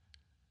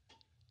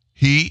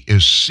 He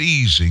is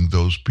seizing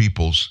those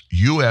people's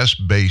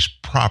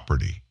U.S.-based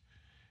property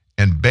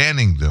and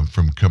banning them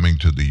from coming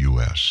to the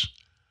U.S.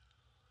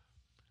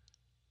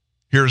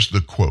 Here's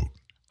the quote.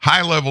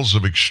 High levels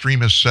of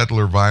extremist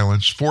settler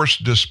violence,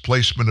 forced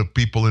displacement of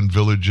people in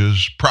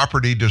villages,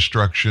 property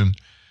destruction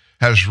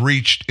has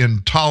reached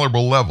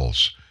intolerable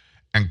levels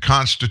and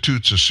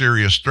constitutes a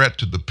serious threat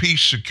to the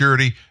peace,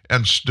 security,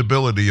 and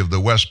stability of the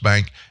West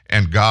Bank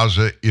and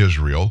Gaza,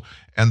 Israel,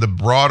 and the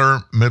broader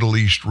Middle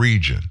East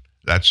region.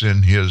 That's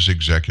in his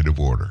executive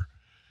order.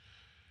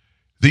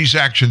 These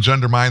actions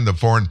undermine the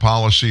foreign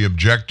policy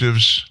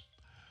objectives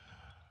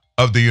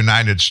of the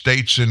United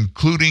States,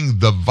 including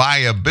the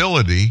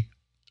viability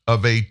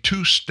of a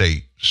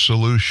two-state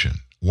solution.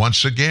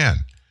 Once again,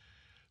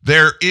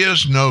 there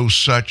is no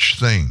such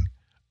thing,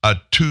 a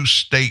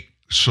two-state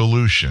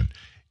solution.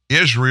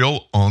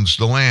 Israel owns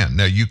the land.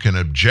 Now, you can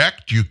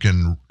object, you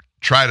can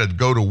try to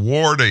go to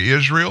war to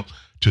Israel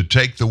to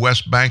take the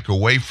West Bank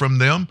away from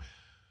them,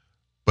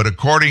 but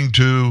according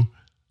to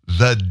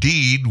the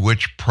deed,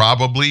 which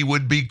probably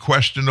would be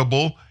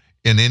questionable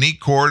in any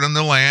court in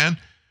the land,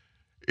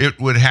 it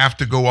would have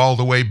to go all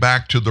the way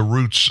back to the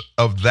roots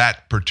of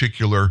that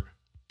particular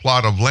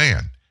plot of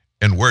land.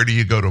 And where do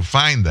you go to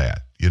find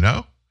that, you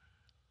know?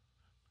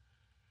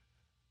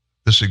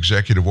 This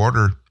executive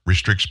order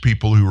restricts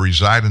people who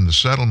reside in the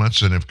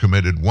settlements and have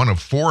committed one of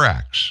four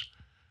acts.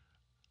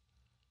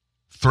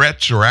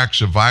 Threats or acts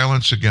of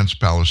violence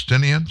against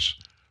Palestinians,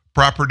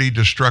 property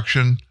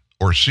destruction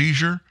or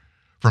seizure,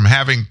 from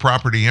having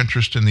property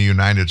interest in the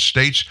United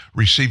States,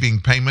 receiving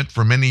payment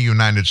from any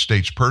United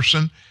States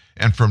person,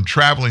 and from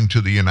traveling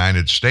to the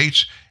United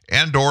States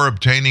and or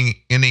obtaining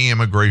any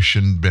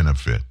immigration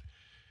benefit.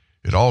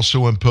 It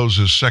also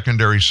imposes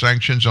secondary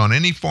sanctions on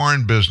any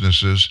foreign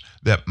businesses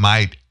that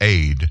might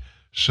aid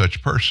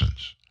such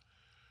persons.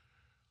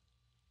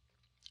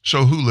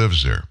 So who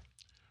lives there?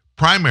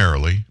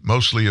 Primarily,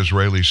 mostly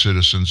Israeli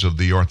citizens of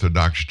the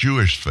Orthodox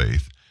Jewish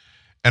faith,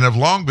 and have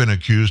long been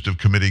accused of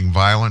committing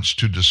violence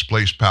to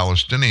displaced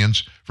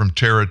Palestinians from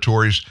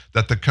territories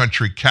that the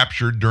country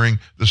captured during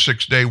the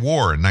Six-Day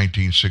War in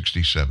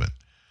 1967.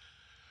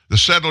 The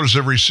settlers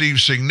have received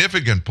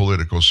significant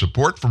political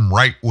support from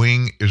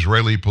right-wing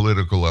Israeli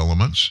political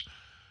elements,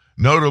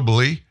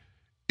 notably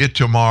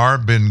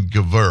Itamar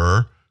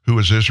Ben-Gvir, who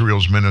is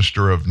Israel's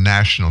Minister of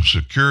National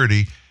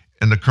Security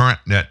in the current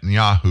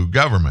Netanyahu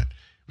government.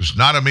 It was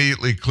not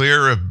immediately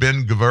clear if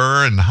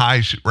Ben-Gvir and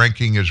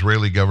high-ranking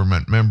Israeli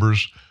government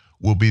members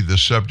will be the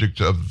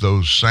subject of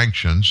those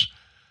sanctions.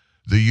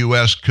 The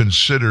U.S.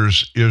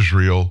 considers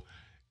Israel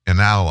an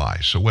ally.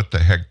 So what the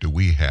heck do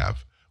we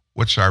have?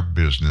 What's our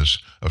business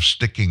of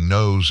sticking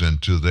nose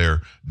into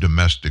their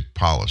domestic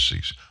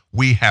policies?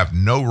 We have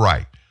no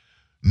right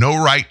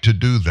to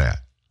do that.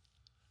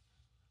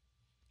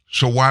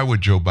 So why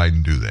would Joe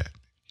Biden do that?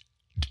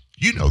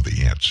 You know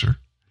the answer.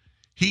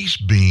 He's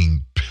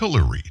being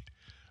pilloried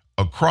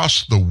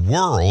across the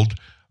world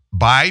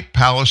by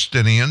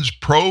Palestinians,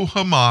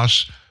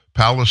 pro-Hamas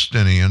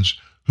Palestinians,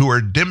 who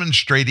are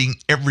demonstrating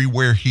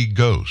everywhere he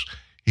goes.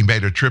 He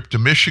made a trip to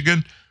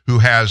Michigan, who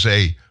has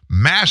a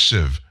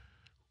massive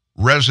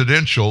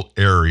residential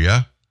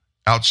area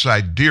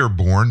outside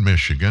Dearborn,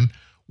 Michigan,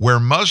 where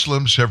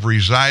Muslims have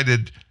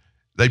resided.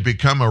 They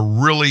become a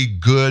really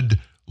good,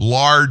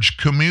 large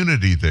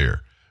community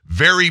there.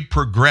 Very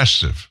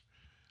progressive.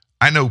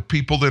 I know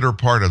people that are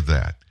part of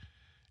that.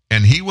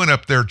 And he went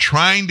up there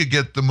trying to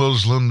get the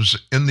Muslims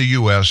in the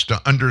U.S.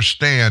 to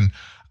understand,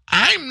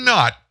 I'm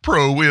not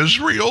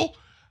pro-Israel.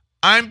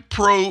 I'm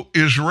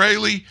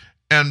pro-Israeli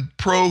and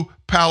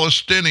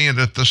pro-Palestinian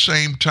at the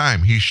same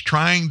time. He's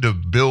trying to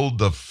build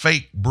the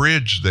fake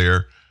bridge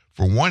there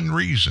for one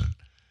reason,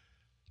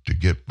 to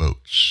get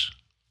votes.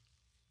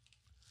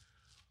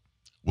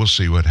 We'll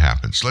see what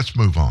happens. Let's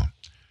move on.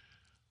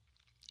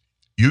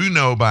 You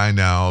know by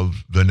now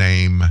the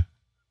name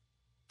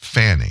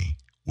Fani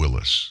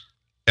Willis.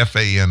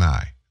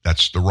 F-A-N-I.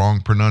 That's the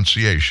wrong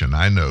pronunciation.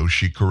 I know.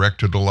 She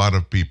corrected a lot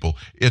of people.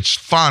 It's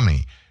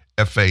Fani.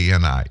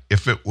 F-A-N-I.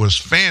 If it was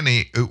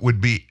Fanny, it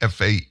would be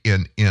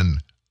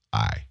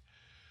F-A-N-N-I.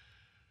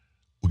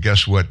 Well,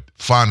 guess what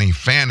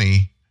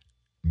Fanny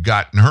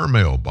got in her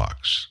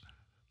mailbox?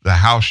 The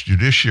House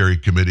Judiciary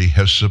Committee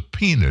has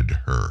subpoenaed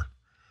her.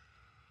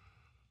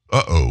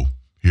 Uh-oh,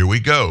 here we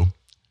go.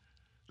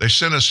 They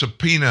sent a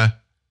subpoena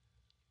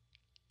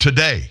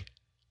today,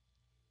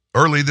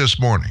 early this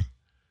morning,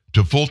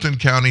 to Fulton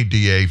County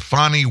DA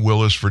Fani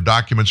Willis for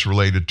documents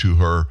related to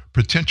her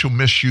potential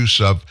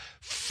misuse of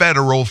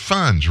federal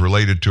funds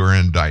related to her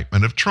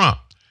indictment of Trump.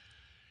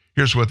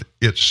 Here's what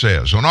it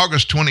says. On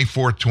August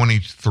 24,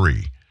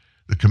 23,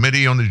 the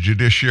Committee on the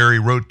Judiciary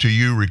wrote to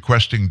you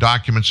requesting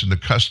documents in the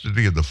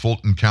custody of the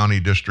Fulton County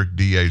District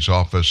DA's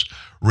office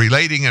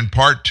relating in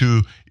part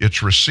to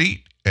its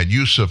receipt and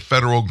use of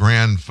federal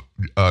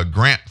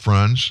grant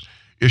funds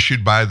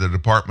issued by the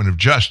Department of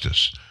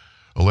Justice.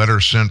 A letter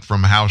sent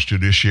from House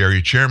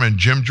Judiciary Chairman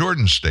Jim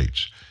Jordan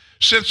states,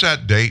 since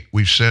that date,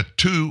 we've sent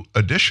 2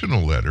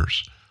 additional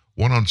letters,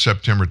 one on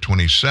September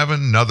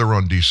 27, another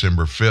on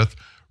December 5th,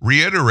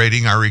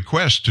 reiterating our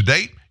request. To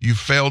date, you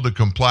failed to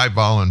comply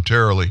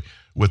voluntarily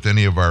with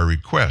any of our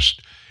requests.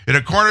 In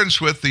accordance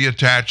with the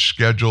attached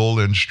schedule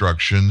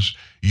instructions,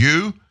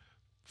 you,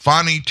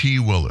 Fani T.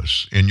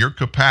 Willis, in your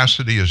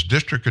capacity as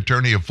District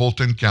Attorney of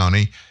Fulton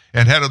County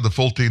and head of the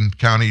Fulton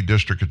County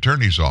District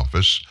Attorney's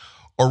Office,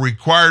 are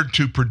required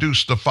to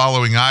produce the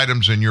following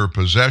items in your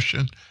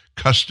possession,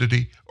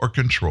 custody, or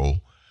control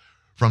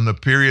from the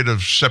period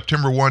of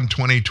September 1,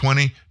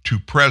 2020 to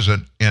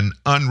present in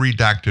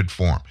unredacted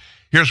form.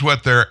 Here's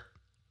what they're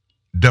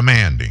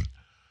demanding.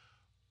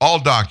 All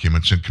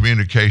documents and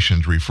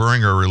communications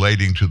referring or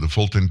relating to the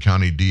Fulton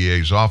County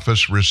DA's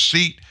office,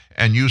 receipt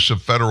and use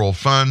of federal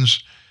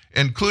funds,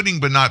 including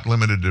but not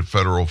limited to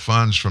federal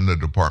funds from the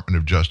Department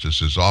of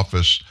Justice's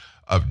Office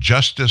of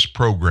Justice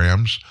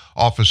Programs,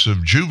 Office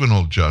of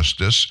Juvenile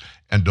Justice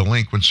and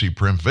Delinquency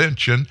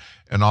Prevention,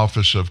 and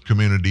Office of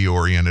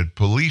Community-Oriented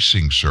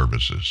Policing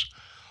Services.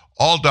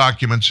 All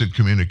documents and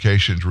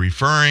communications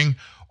referring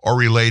or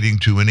relating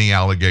to any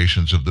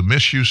allegations of the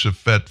misuse of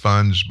Fed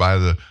funds by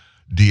the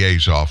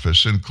DA's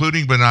office,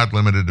 including but not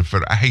limited to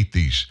federal. I hate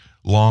these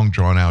long,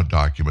 drawn-out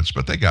documents,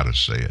 but they got to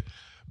say it.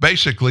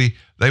 Basically,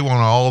 they want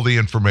all the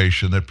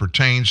information that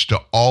pertains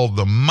to all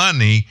the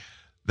money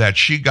that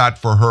she got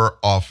for her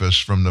office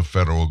from the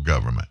federal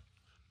government.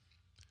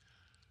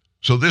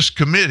 So this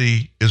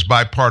committee is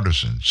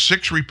bipartisan,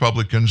 6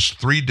 Republicans,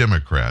 3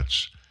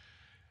 Democrats,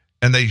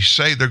 and they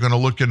say they're going to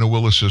look into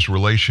Willis's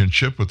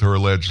relationship with her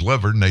alleged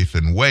lover,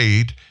 Nathan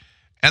Wade,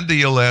 and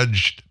the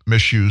alleged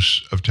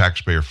misuse of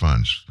taxpayer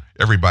funds.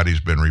 Everybody's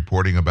been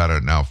reporting about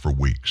it now for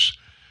weeks.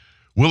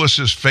 Willis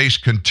has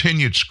faced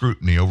continued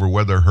scrutiny over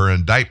whether her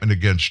indictment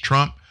against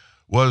Trump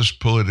was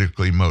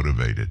politically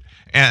motivated.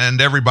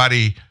 And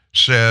everybody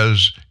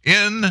says,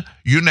 in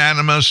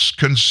unanimous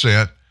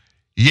consent,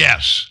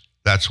 yes,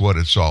 that's what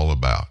it's all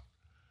about.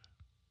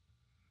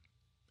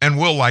 And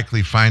we'll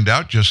likely find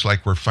out, just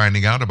like we're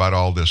finding out about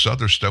all this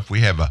other stuff. We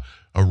have a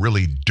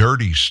really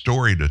dirty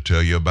story to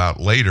tell you about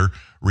later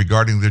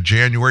regarding the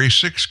January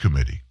 6th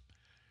committee.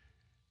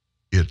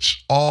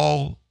 It's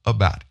all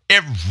about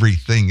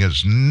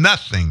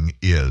nothing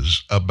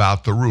is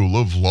about the rule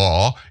of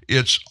law.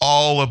 It's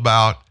all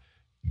about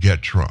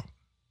get Trump.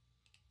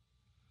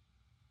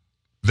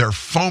 They're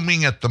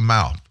foaming at the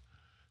mouth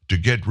to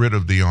get rid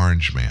of the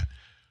orange man.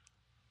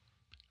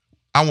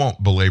 I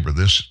won't belabor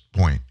this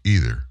point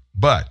either,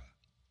 but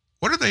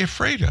what are they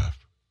afraid of?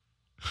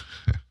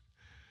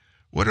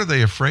 What are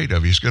they afraid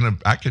of?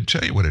 I can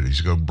tell you what it is.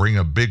 He's going to bring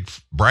a big,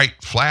 bright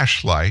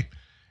flashlight,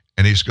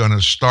 and he's going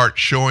to start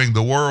showing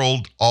the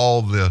world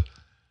all the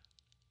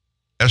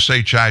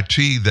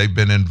SHIT they've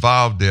been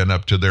involved in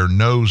up to their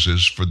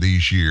noses for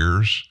these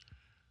years,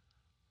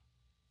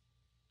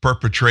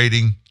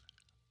 perpetrating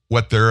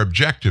what their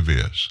objective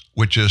is,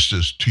 which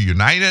is to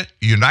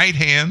unite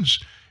hands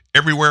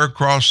everywhere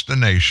across the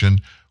nation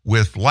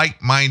with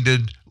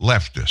like-minded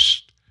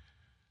leftists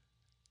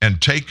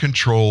and take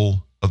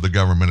control of the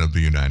government of the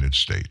United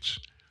States.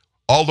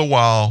 All the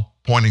while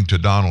pointing to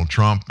Donald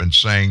Trump and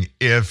saying,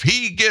 if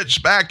he gets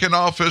back in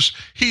office,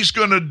 he's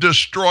going to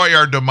destroy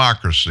our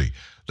democracy.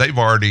 They've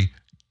already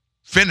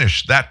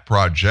finished that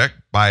project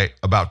by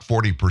about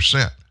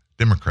 40%.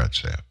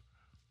 Democrats have.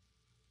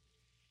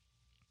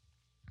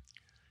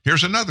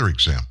 Here's another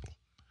example.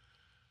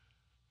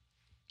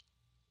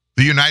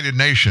 The United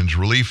Nations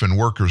Relief and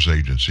Workers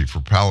Agency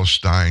for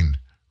Palestine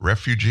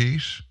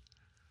Refugees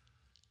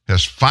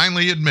has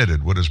finally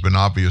admitted what has been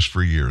obvious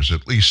for years.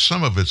 At least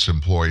some of its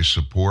employees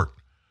support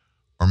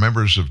are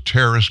members of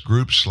terrorist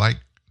groups like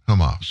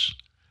Hamas.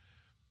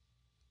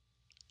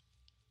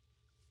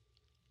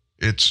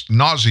 It's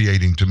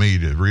nauseating to me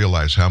to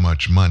realize how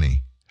much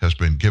money has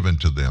been given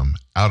to them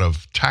out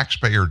of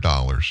taxpayer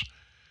dollars.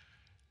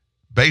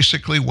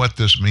 Basically, what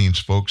this means,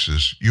 folks,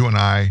 is you and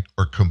I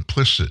are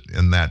complicit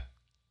in that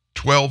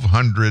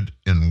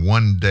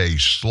 1,201-day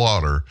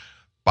slaughter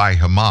by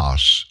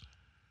Hamas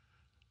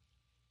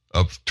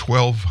of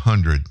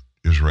 1,200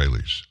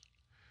 Israelis.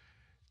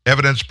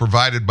 Evidence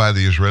provided by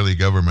the Israeli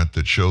government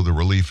that show the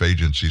relief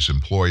agency's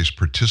employees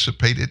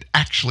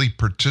actually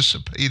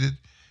participated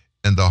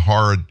in the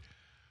hard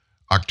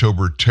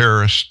October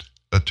terrorist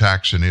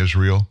attacks in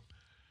Israel,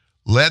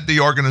 led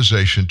the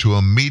organization to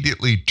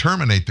immediately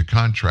terminate the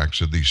contracts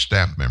of these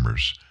staff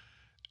members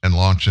and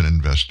launch an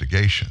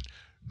investigation.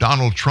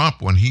 Donald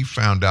Trump, when he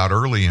found out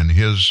early in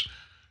his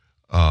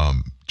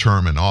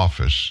term in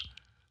office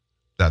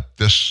that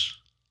this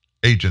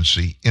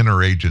agency,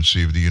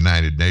 interagency of the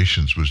United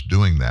Nations, was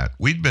doing that,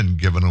 we'd been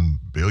giving them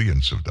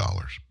billions of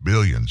dollars.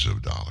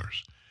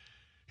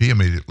 He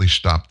immediately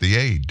stopped the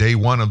aid. Day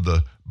one of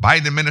the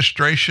Biden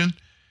administration,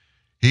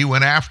 he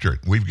went after it.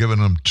 We've given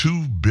them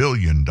 $2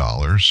 billion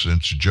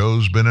since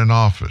Joe's been in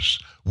office.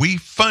 We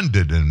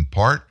funded, in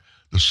part,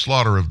 the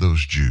slaughter of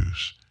those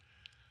Jews.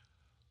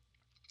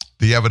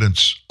 The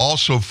evidence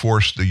also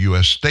forced the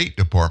U.S. State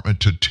Department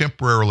to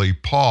temporarily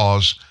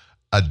pause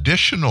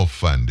additional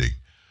funding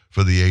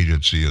for the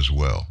agency as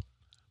well.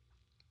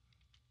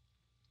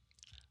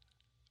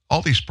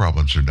 All these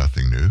problems are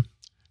nothing new.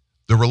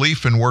 The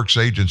Relief and Works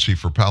Agency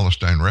for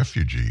Palestine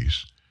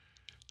Refugees,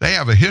 they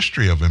have a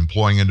history of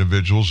employing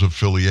individuals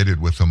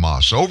affiliated with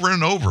Hamas over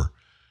and over.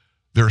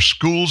 Their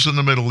schools in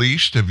the Middle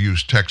East have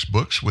used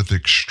textbooks with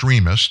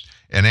extremist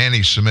and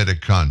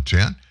anti-Semitic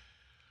content.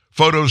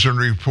 Photos and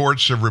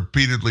reports have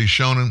repeatedly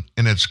shown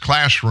in its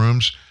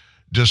classrooms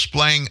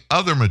displaying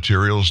other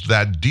materials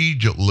that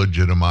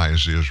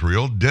delegitimize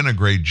Israel,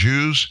 denigrate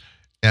Jews,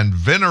 and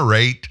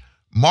venerate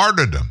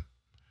martyrdom.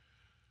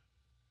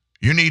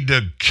 You need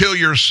to kill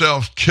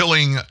yourself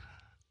killing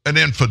an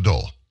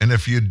infidel. And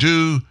if you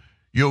do,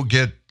 you'll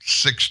get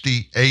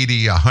 60,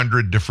 80,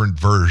 100 different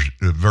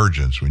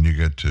virgins when you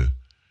get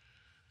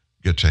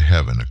to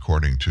heaven,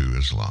 according to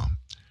Islam.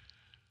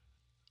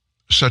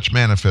 Such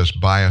manifest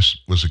bias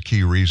was a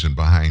key reason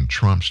behind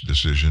Trump's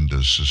decision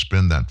to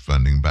suspend that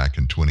funding back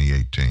in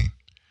 2018.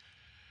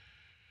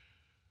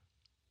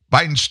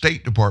 Biden's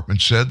State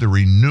Department said the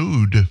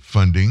renewed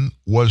funding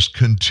was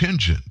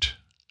contingent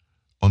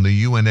on the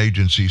UN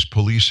agencies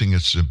policing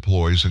its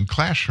employees in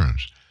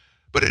classrooms,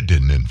 but it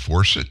didn't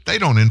enforce it. They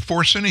don't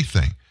enforce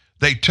anything.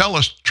 They tell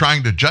us,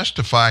 trying to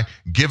justify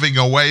giving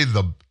away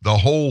the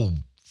whole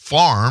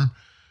farm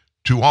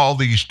to all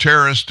these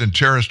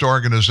terrorist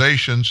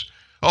organizations.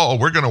 Oh,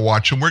 we're going to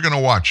watch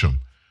them.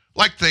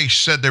 Like they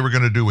said they were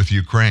going to do with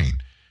Ukraine.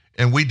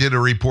 And we did a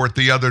report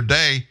the other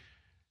day,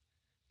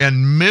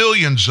 and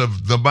millions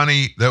of the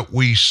money that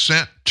we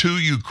sent to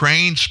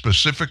Ukraine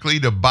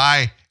specifically to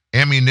buy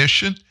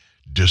ammunition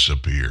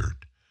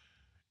disappeared.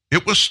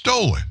 It was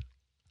stolen.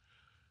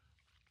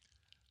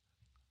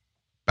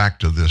 Back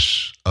to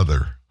this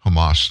other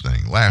Hamas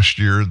thing. Last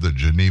year, the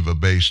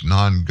Geneva-based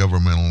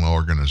non-governmental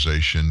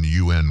organization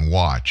UN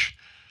Watch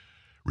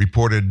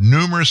reported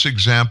numerous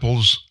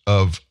examples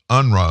of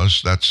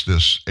UNRWA's, that's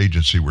this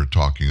agency we're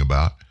talking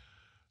about,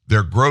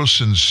 their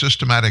gross and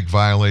systematic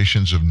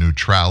violations of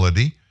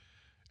neutrality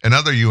and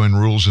other UN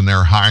rules in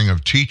their hiring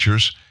of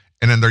teachers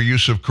and in their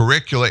use of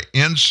curricula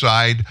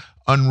inside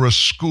UNRWA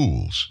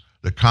schools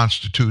that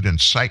constitute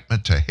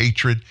incitement to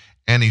hatred,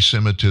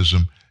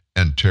 anti-Semitism,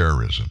 and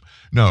terrorism.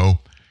 No,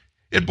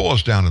 it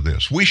boils down to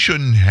this. We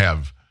shouldn't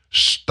have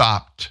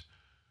stopped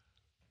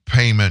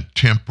payment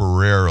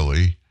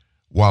temporarily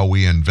while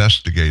we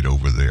investigate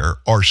over there,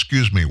 or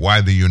why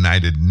the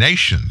United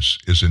Nations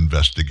is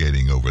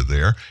investigating over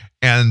there,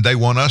 and they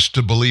want us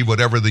to believe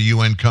whatever the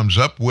UN comes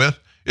up with,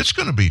 it's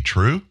going to be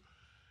true.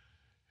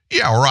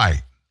 Yeah,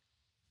 right.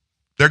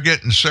 They're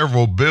getting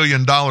several $1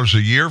 billion a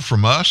year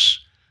from us.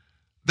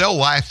 They'll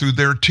lie through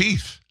their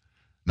teeth,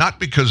 not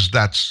because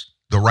that's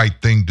the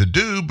right thing to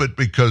do, but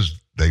because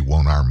they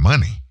want our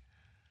money.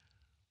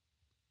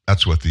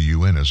 That's what the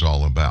UN is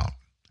all about.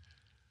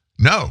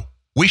 No.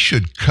 We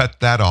should cut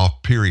that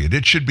off, period.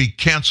 It should be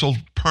canceled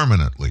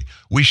permanently.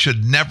 We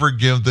should never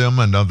give them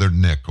another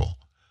nickel.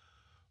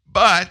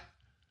 But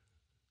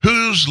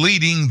who's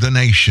leading the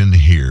nation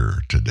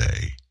here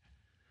today?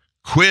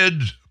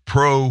 Quid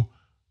pro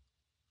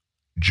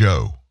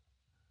Joe.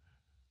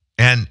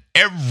 And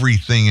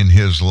everything in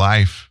his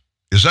life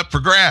is up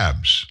for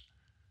grabs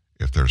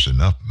if there's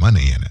enough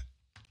money in it.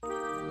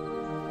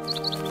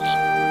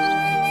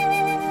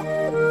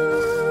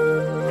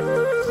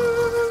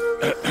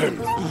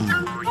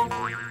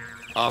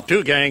 Off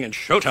to, gang, and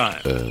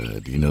showtime.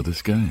 Do you know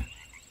this guy?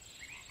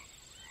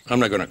 I'm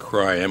not gonna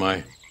cry, am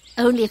I?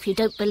 Only if you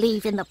don't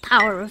believe in the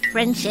power of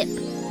friendship.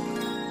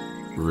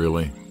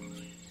 Really?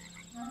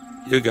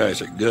 You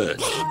guys are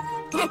good.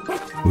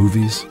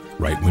 Movies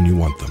right when you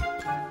want them.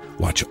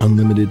 Watch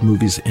unlimited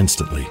movies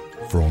instantly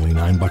for only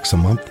 $9 a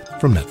month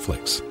from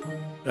Netflix.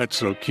 That's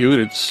so cute,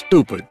 it's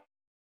stupid.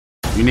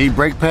 You need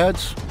brake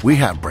pads? We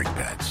have brake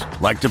pads.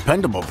 Like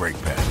dependable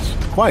brake pads,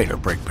 quieter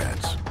brake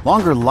pads,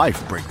 longer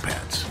life brake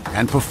pads,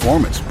 and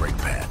performance brake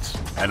pads.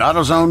 At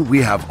AutoZone, we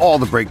have all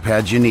the brake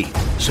pads you need,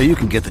 so you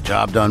can get the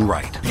job done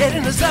right. Get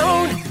in the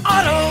zone,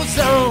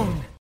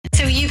 AutoZone.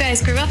 So you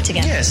guys grew up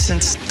together? Yeah,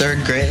 since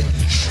 3rd grade.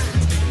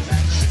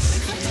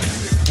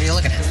 What are you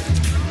looking at?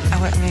 I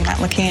I'm not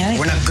looking at it.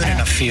 We're not good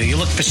enough for you. You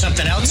look for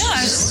something else? No,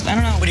 I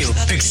don't know. What are you,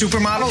 big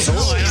supermodels?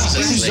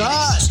 This is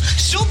us.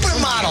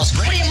 Supermodels.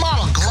 What do you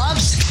model,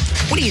 gloves?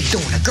 What are you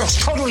doing? A girl's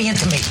totally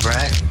into me.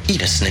 Brad,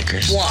 eat a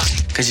Snickers. Why?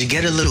 Because you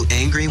get a little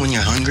angry when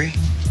you're hungry.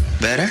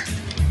 Better?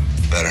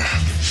 Better.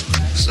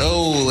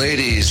 So,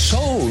 ladies.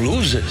 So,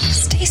 losers.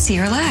 Stacy,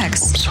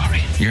 relax. I'm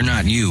sorry. You're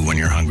not you when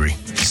you're hungry.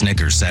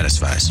 Snickers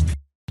satisfies.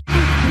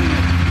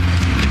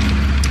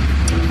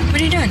 What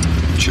are you doing?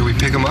 Should we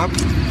pick him up?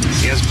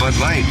 He has Bud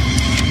Light.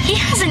 He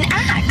has an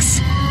axe.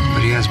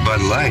 But he has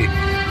Bud Light.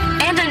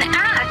 And an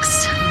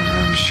axe.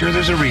 I'm sure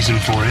there's a reason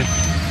for it.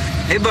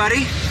 Hey,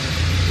 buddy.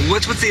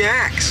 What's with the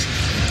axe?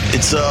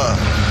 It's a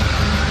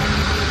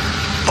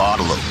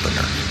bottle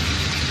opener.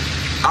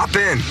 Hop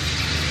in.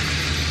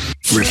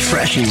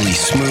 Refreshingly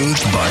smooth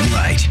Bud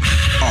Light.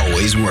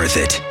 Always worth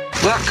it.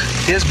 Look,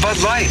 here's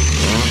Bud Light.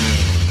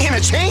 And a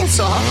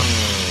chainsaw.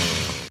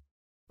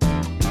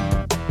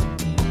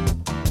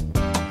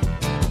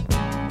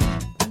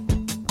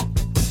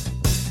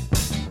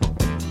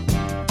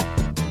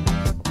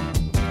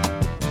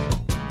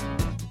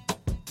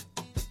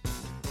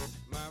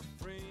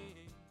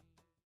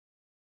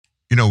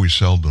 You know, we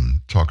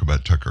seldom talk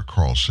about Tucker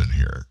Carlson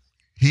here.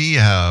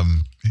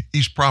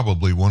 He's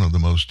probably one of the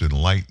most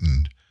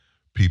enlightened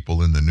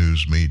people in the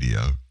news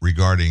media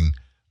regarding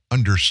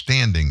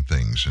understanding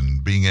things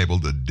and being able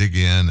to dig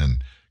in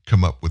and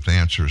come up with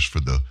answers for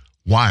the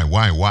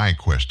why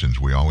questions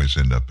we always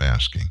end up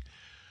asking.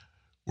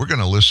 We're going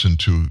to listen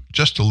to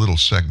just a little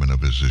segment of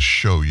his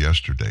show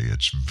yesterday.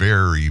 It's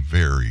very,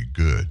 very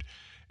good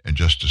in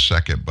just a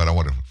second, but I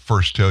want to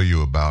first tell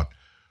you about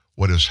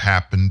what has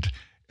happened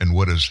and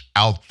what is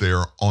out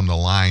there on the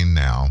line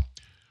now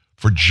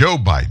for Joe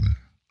Biden,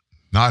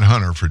 not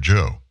Hunter, for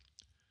Joe.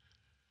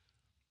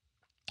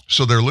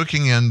 So they're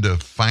looking into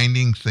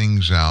finding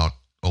things out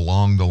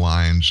along the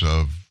lines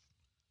of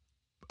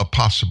a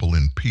possible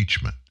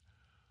impeachment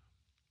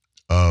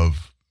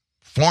of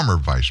former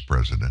Vice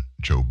President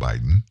Joe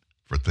Biden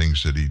for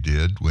things that he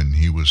did when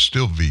he was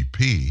still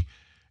VP,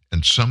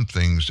 and some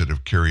things that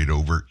have carried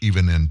over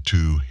even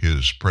into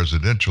his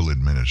presidential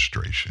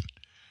administration.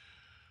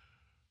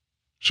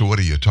 So what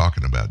are you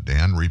talking about,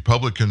 Dan?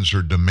 Republicans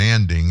are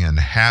demanding, and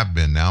have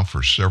been now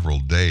for several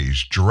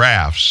days,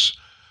 drafts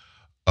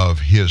of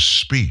his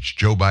speech,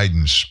 Joe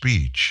Biden's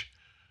speech,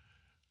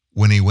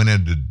 when he went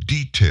into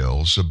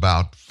details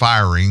about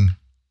firing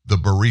the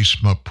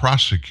Burisma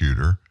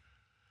prosecutor.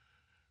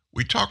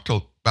 We talked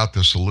about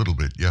this a little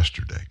bit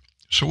yesterday.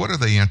 So what are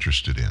they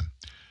interested in?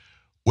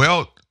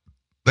 Well,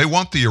 they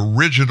want the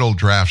original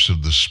drafts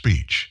of the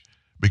speech,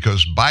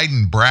 because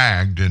Biden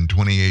bragged in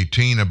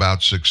 2018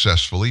 about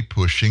successfully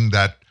pushing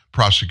that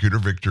prosecutor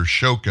Victor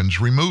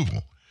Shokin's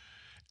removal.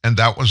 And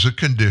that was a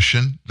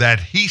condition that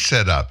he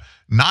set up,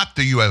 not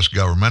the U.S.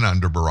 government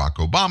under Barack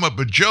Obama,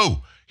 but Joe.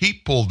 He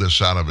pulled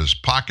this out of his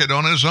pocket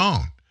on his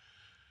own.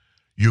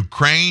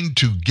 Ukraine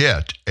to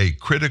get a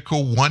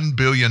critical $1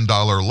 billion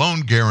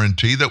loan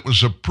guarantee that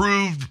was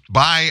approved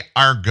by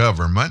our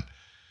government.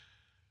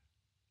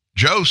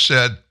 Joe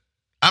said,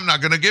 I'm not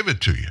going to give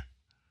it to you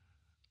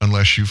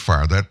unless you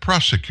fire that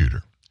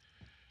prosecutor.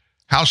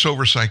 House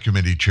Oversight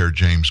Committee Chair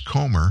James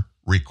Comer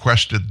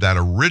requested that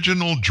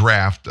original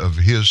draft of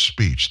his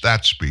speech,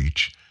 that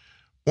speech,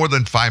 more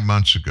than 5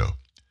 months ago.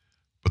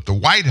 But the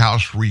White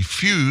House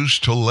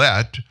refused to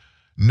let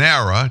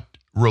NARA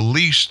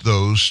release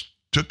those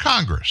to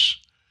Congress.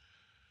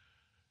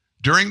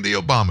 During the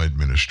Obama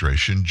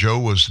administration, Joe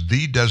was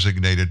the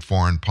designated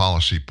foreign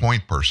policy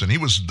point person. He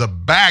was the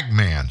bag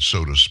man,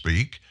 so to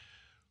speak,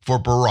 for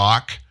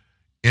Barack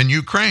in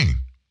Ukraine.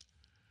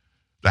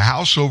 The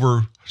House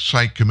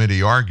Oversight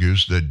Committee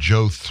argues that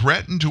Joe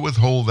threatened to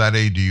withhold that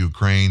aid to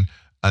Ukraine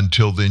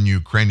until then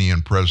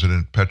Ukrainian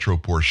President Petro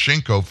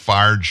Poroshenko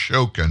fired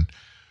Shokin,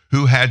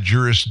 who had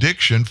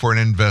jurisdiction for an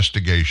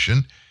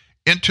investigation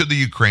into the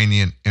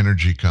Ukrainian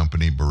energy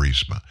company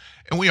Burisma.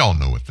 And we all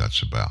know what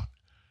that's about.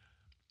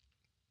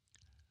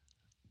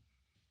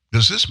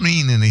 Does this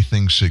mean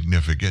anything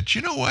significant?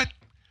 You know what?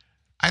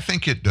 I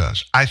think it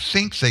does. I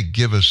think they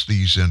give us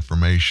these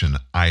information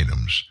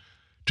items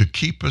to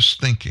keep us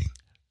thinking.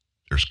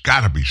 There's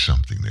got to be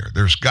something there.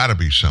 There's got to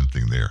be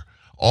something there.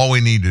 All we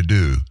need to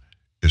do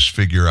is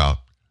figure out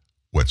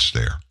what's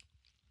there.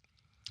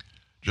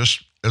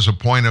 Just as a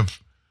point of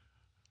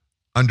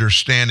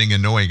understanding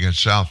and knowing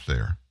it's out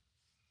there,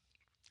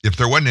 if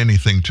there wasn't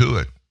anything to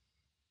it,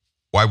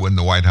 why wouldn't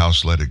the White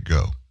House let it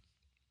go?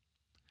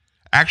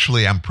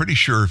 Actually, I'm pretty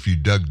sure if you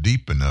dug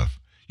deep enough,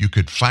 you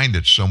could find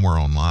it somewhere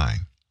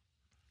online.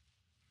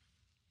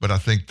 But I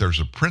think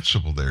there's a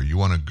principle there. You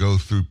want to go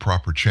through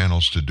proper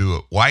channels to do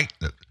it.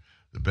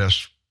 The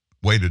best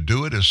way to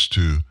do it is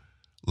to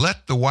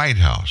let the White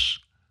House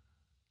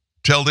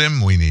tell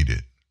them we need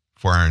it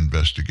for our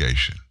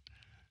investigation,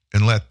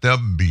 and let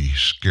them be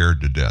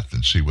scared to death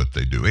and see what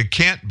they do. It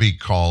can't be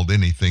called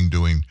anything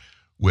doing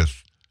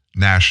with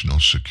national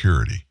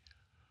security.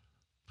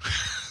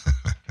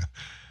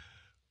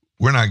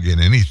 We're not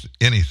getting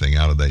anything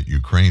out of that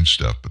Ukraine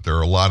stuff, but there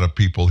are a lot of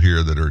people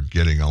here that are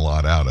getting a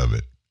lot out of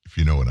it. if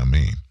you know what I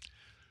mean.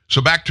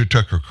 So back to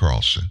Tucker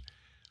Carlson.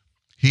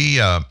 He's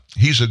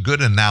a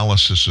good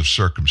analysis of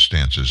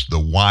circumstances, the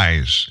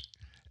whys,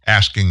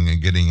 asking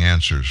and getting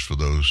answers for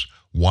those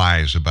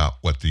whys about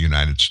what the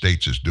United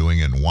States is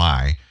doing and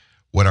why,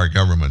 what our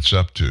government's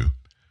up to.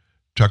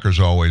 Tucker's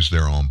always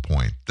there on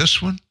point.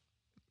 This one,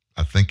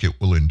 I think it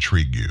will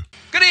intrigue you.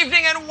 Good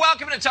evening and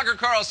welcome to Tucker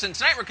Carlson.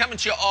 Tonight we're coming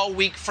to you all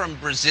week from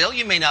Brazil.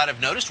 You may not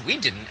have noticed, we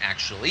didn't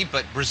actually,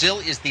 but Brazil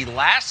is the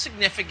last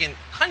significant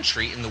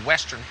country in the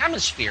Western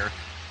Hemisphere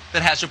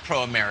that has a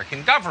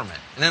pro-American government.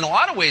 And in a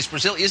lot of ways,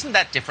 Brazil isn't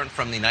that different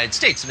from the United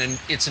States. And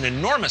it's an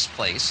enormous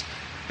place,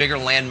 bigger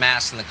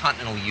landmass than the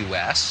continental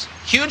U.S.,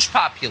 huge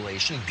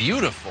population,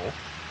 beautiful,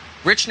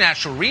 rich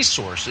natural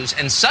resources,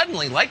 and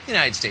suddenly, like the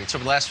United States,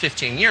 over the last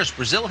 15 years,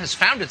 Brazil has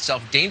found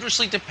itself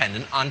dangerously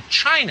dependent on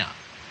China.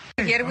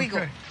 Here we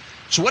go.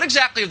 So what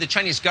exactly are the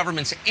Chinese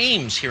government's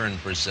aims here in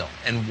Brazil?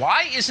 And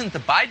why isn't the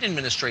Biden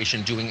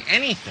administration doing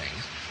anything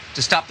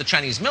to stop the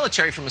Chinese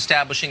military from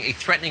establishing a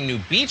threatening new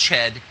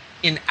beachhead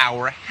in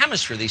our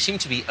hemisphere? They seem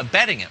to be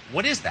abetting it.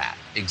 What is that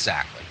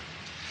exactly?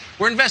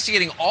 We're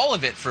investigating all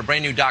of it for a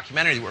brand new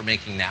documentary that we're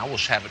making now. We'll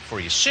have it for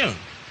you soon.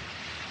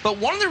 But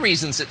one of the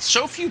reasons that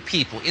so few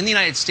people in the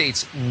United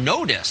States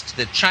noticed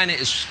that China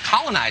is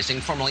colonizing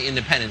formerly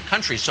independent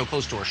countries so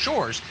close to our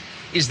shores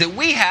is that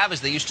we have,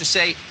 as they used to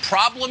say,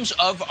 problems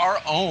of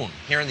our own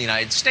here in the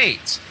United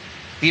States.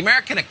 The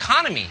American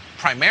economy,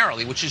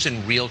 primarily, which is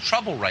in real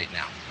trouble right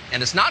now.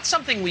 And it's not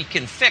something we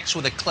can fix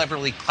with a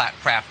cleverly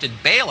crafted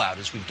bailout,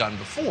 as we've done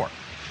before.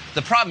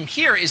 The problem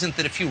here isn't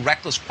that a few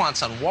reckless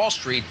quants on Wall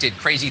Street did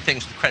crazy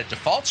things with credit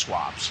default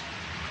swaps.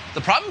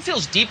 The problem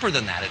feels deeper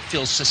than that. It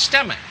feels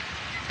systemic.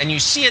 And you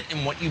see it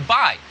in what you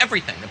buy.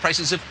 Everything. The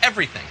prices of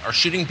everything are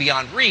shooting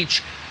beyond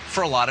reach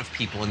for a lot of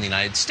people in the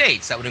United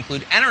States. That would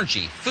include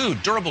energy,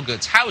 food, durable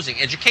goods,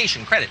 housing,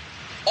 education, credit.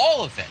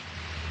 All of it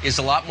is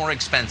a lot more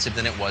expensive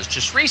than it was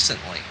just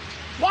recently.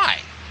 Why?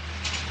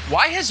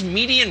 Why has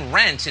median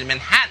rent in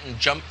Manhattan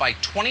jumped by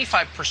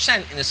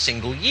 25% in a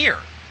single year?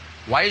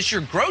 Why has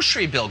your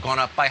grocery bill gone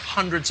up by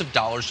hundreds of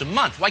dollars a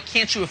month? Why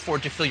can't you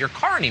afford to fill your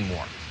car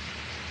anymore?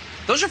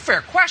 Those are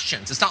fair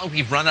questions. It's not like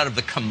we've run out of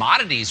the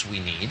commodities we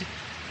need.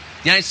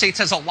 The United States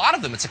has a lot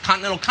of them. It's a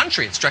continental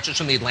country. It stretches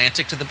from the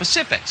Atlantic to the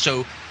Pacific.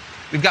 So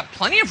we've got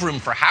plenty of room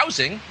for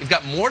housing. We've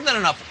got more than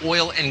enough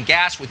oil and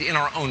gas within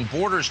our own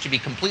borders to be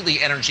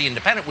completely energy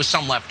independent with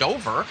some left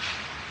over.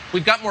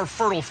 We've got more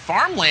fertile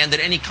farmland than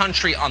any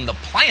country on the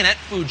planet.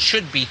 Food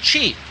should be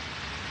cheap.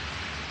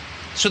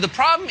 So the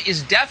problem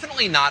is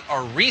definitely not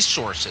our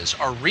resources.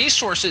 Our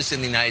resources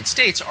in the United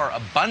States are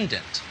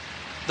abundant.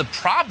 The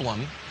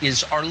problem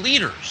is our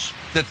leaders.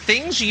 The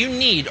things you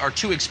need are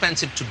too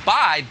expensive to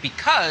buy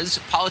because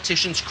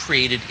politicians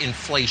created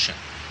inflation.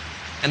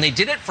 And they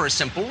did it for a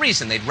simple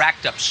reason. They'd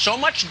racked up so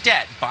much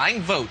debt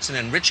buying votes and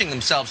enriching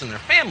themselves and their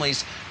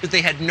families that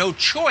they had no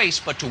choice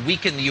but to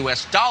weaken the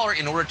U.S. dollar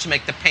in order to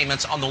make the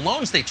payments on the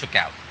loans they took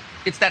out.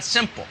 It's that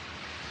simple.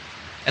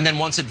 And then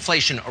once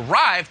inflation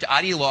arrived,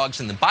 ideologues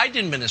in the Biden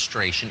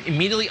administration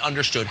immediately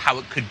understood how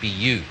it could be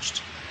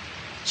used.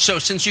 So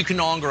since you can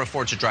no longer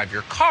afford to drive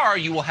your car,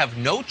 you will have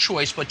no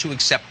choice but to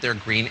accept their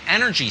green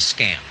energy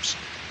scams.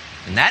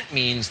 And that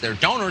means their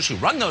donors who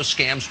run those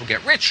scams will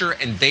get richer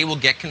and they will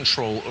get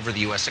control over the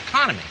U.S.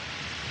 economy.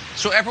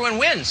 So everyone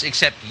wins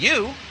except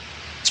you.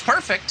 It's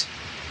perfect.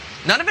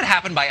 None of it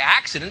happened by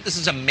accident. This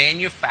is a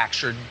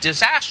manufactured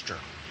disaster.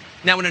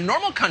 Now, in a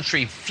normal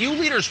country, few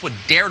leaders would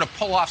dare to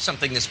pull off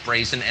something this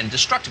brazen and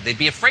destructive. They'd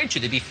be afraid to.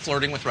 They'd be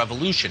flirting with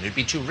revolution. It'd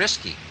be too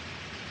risky.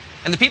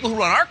 And the people who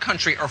run our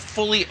country are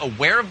fully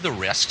aware of the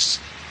risks,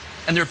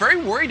 and they're very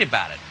worried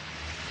about it.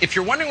 If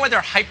you're wondering why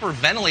they're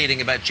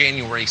hyperventilating about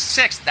January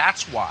 6th,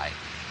 that's why.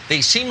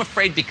 They seem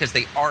afraid because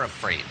they are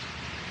afraid.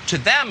 To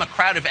them, a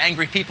crowd of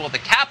angry people at the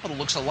Capitol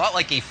looks a lot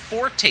like a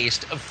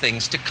foretaste of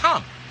things to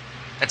come.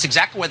 That's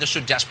exactly why they're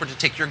so desperate to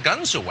take your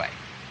guns away.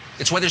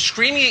 It's why they're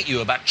screaming at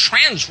you about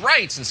trans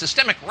rights and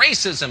systemic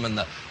racism and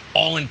the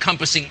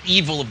all-encompassing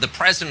evil of the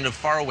president of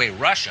faraway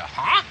Russia.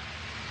 Huh?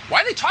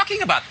 Why are they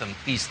talking about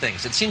these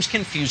things? It seems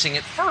confusing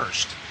at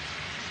first.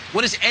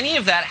 What does any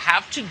of that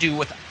have to do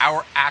with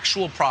our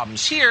actual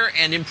problems here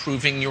and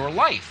improving your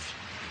life?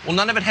 Well,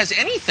 none of it has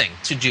anything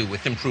to do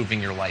with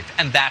improving your life,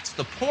 and that's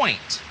the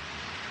point.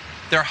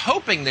 They're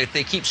hoping that if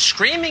they keep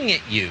screaming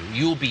at you,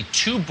 you'll be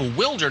too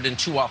bewildered and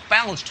too off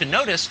balance to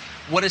notice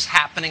what is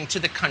happening to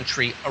the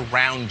country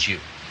around you,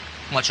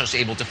 much less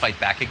able to fight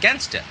back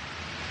against it.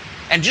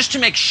 And just to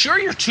make sure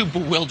you're too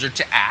bewildered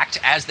to act,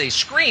 as they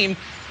scream,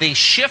 they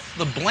shift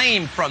the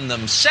blame from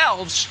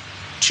themselves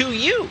to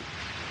you.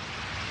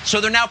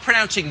 So they're now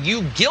pronouncing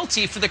you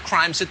guilty for the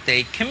crimes that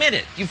they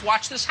committed. You've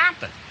watched this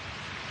happen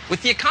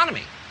with the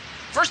economy.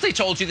 First, they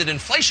told you that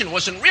inflation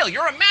wasn't real.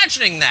 You're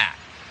imagining that.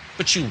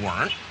 But you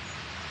weren't.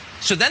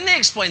 So then they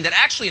explained that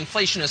actually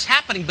inflation is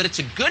happening, but it's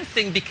a good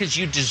thing because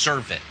you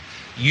deserve it.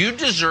 You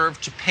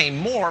deserve to pay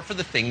more for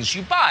the things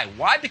you buy.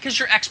 Why? Because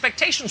your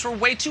expectations were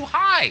way too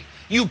high.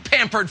 You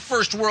pampered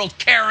first world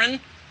Karen.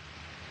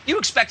 You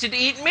expected to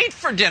eat meat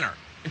for dinner.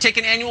 and take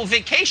an annual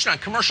vacation on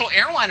commercial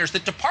airliners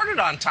that departed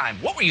on time.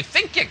 What were you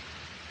thinking?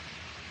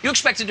 You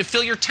expected to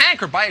fill your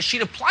tank or buy a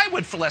sheet of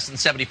plywood for less than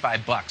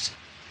 $75.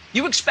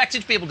 You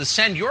expected to be able to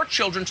send your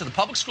children to the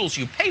public schools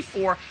you pay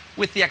for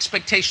with the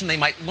expectation they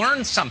might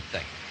learn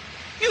something.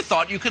 You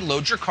thought you could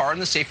load your car in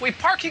the Safeway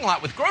parking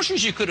lot with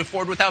groceries you could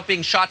afford without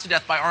being shot to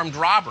death by armed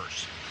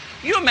robbers.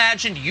 You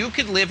imagined you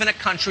could live in a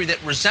country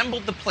that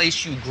resembled the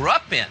place you grew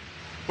up in,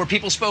 where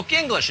people spoke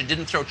English and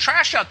didn't throw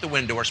trash out the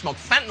window or smoke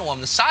fentanyl on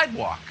the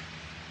sidewalk.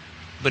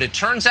 But it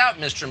turns out,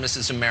 Mr. and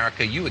Mrs.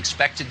 America, you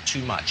expected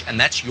too much, and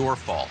that's your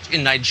fault.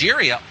 In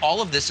Nigeria,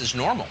 all of this is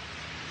normal.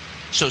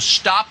 So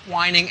stop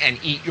whining and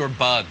eat your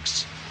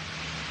bugs.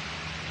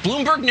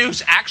 Bloomberg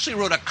News actually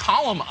wrote a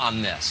column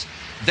on this.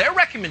 Their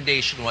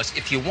recommendation was,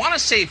 if you want to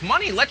save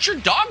money, let your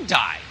dog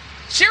die.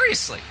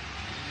 Seriously.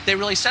 They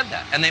really said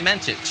that, and they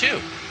meant it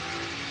too.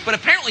 But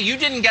apparently you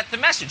didn't get the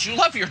message. You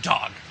love your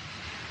dog.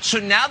 So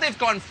now they've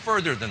gone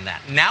further than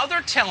that. Now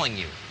they're telling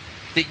you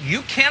that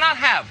you cannot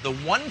have the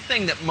one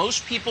thing that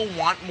most people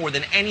want more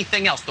than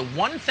anything else, the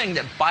one thing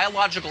that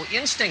biological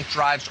instinct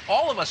drives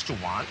all of us to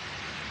want,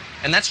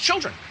 and that's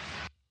children.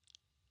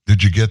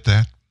 Did you get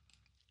that?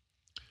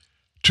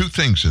 Two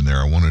things in there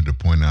I wanted to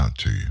point out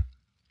to you.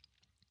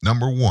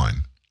 Number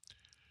one,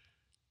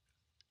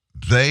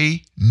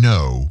 they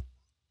know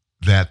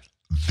that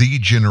the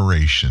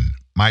generation,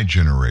 my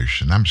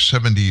generation, I'm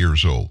 70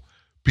 years old,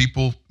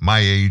 people my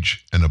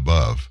age and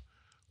above,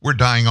 we're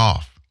dying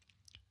off.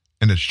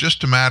 And it's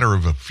just a matter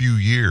of a few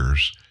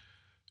years,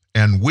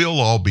 and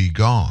we'll all be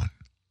gone.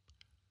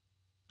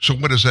 So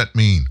what does that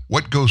mean?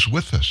 What goes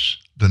with us?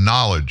 The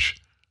knowledge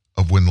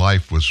of when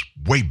life was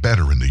way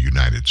better in the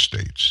United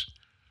States.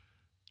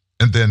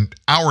 And then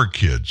our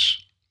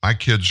kids, my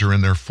kids are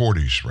in their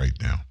 40s right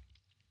now.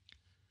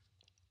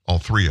 All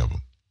three of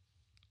them.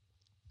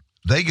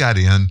 They got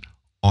in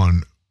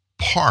on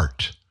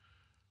part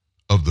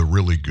of the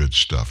really good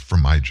stuff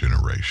from my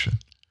generation.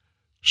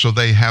 So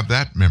they have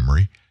that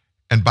memory.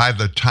 And by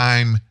the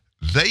time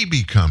they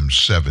become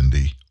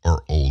 70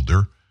 or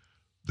older,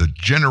 the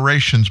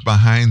generations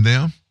behind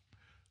them,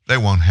 they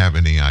won't have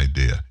any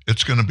idea.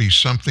 It's going to be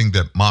something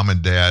that mom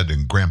and dad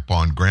and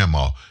grandpa and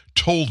grandma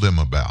told them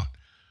about.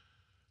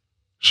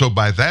 So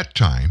by that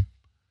time,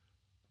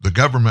 the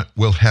government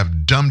will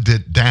have dumbed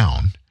it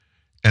down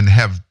and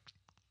have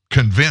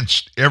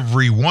convinced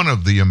every one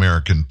of the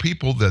American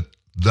people that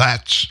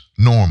that's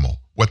normal.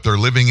 What they're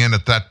living in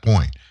at that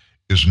point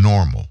is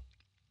normal.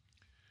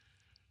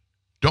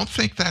 Don't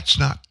think that's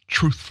not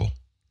truthful.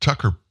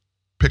 Tucker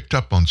picked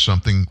up on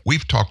something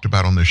we've talked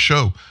about on this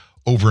show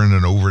over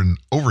and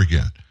over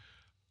again.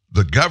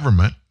 The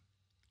government,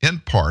 in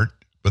part,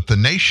 but the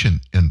nation,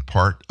 in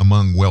part,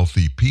 among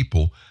wealthy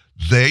people,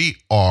 they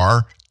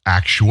are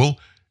actual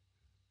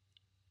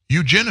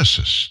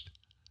eugenicists.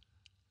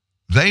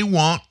 They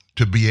want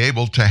to be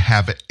able to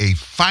have a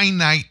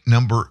finite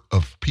number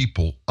of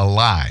people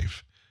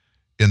alive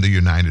in the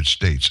United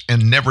States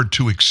and never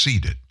to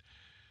exceed it.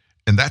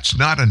 And that's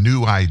not a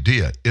new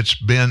idea. It's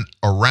been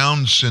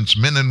around since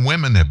men and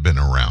women have been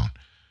around.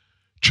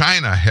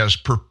 China has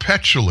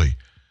perpetually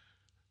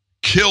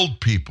killed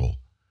people.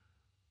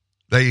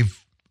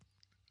 They've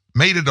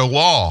made it a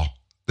law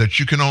that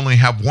you can only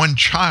have one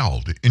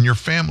child in your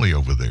family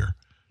over there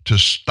to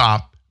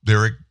stop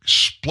their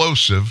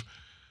explosive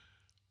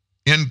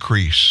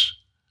increase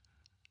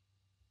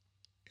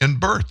in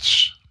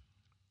births.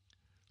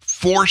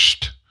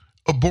 Forced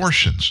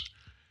abortions.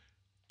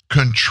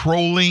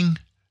 Controlling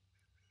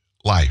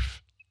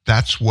life.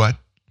 That's what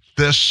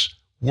this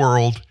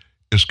world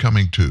is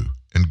coming to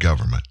in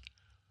government.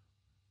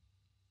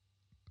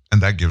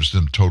 And that gives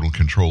them total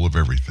control of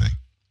everything.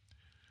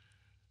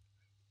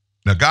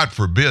 Now, God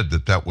forbid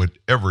that would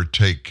ever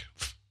take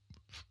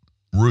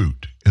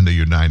root in the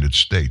United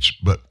States,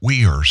 but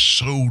we are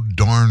so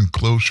darn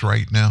close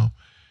right now.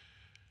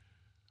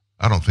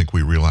 I don't think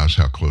we realize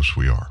how close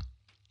we are.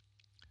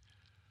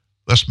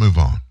 Let's move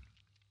on.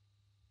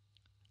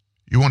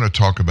 You want to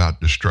talk about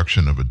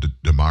destruction of a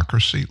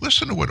democracy?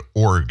 Listen to what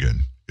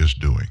Oregon is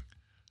doing.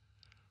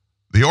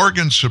 The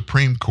Oregon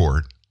Supreme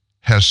Court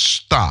has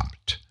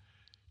stopped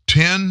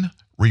 10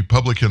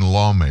 Republican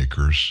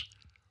lawmakers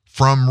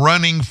from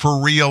running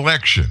for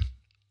re-election.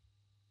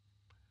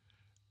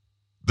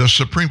 The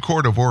Supreme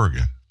Court of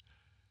Oregon.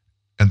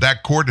 And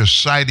that court is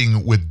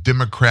siding with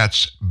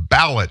Democrats'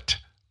 ballot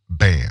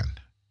ban.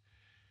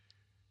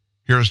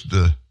 Here's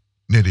the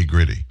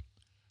nitty-gritty.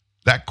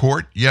 That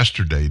court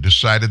yesterday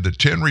decided that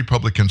 10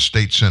 Republican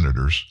state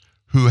senators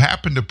who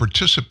happened to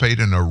participate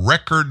in a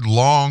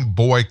record-long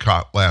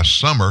boycott last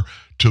summer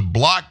to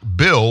block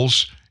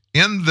bills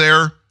in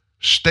their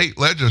state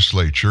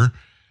legislature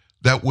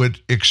that would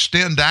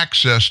extend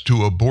access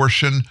to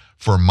abortion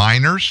for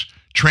minors,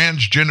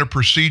 transgender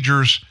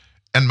procedures,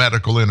 and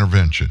medical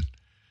intervention,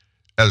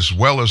 as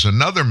well as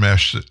another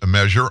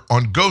measure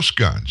on ghost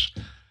guns.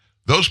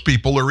 Those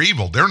people are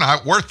evil. They're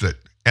not worth it.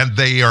 And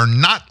they are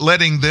not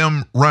letting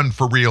them run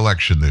for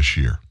re-election this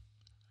year.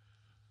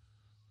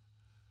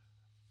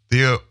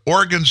 The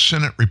Oregon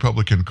Senate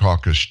Republican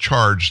caucus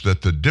charged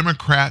that the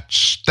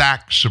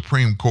Democrat-stacked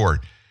Supreme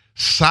Court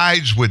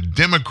sides with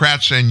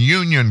Democrats and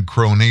union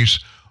cronies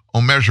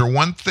on Measure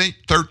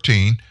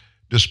 113,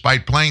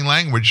 despite plain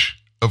language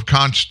of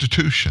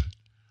Constitution.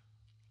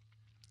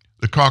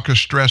 The caucus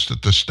stressed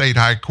that the state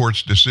high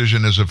court's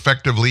decision is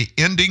effectively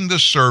ending the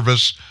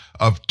service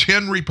of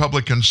 10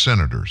 Republican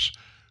senators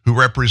who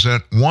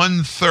represent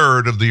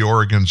 1/3 of the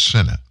Oregon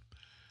Senate.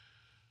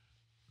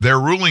 Their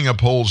ruling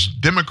upholds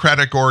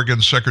Democratic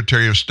Oregon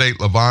Secretary of State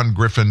LaVon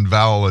Griffin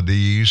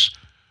Valadi's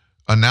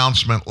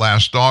announcement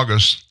last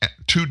August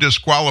to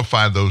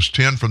disqualify those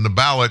 10 from the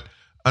ballot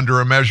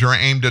under a measure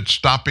aimed at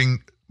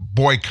stopping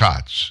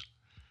boycotts.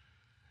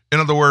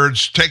 In other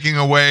words, taking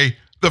away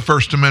the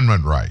First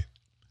Amendment right.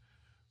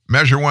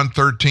 Measure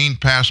 113,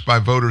 passed by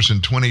voters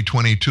in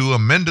 2022,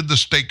 amended the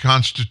state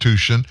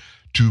constitution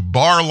to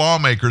bar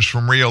lawmakers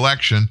from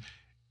re-election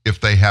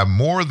if they have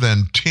more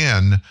than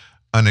 10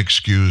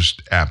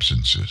 unexcused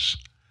absences.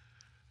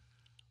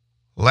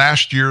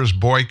 Last year's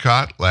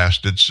boycott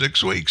lasted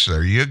 6 weeks.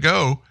 There you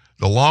go.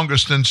 The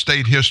longest in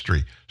state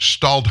history.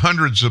 Stalled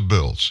hundreds of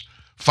bills.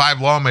 5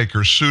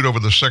 lawmakers sued over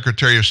the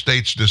Secretary of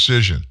State's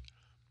decision.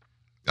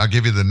 I'll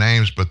give you the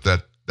names, but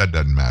that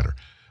doesn't matter.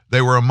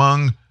 They were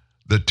among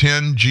the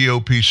 10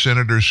 GOP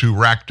senators who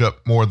racked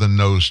up more than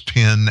those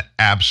 10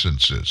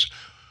 absences.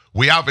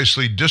 We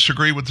obviously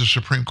disagree with the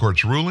Supreme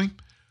Court's ruling,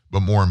 but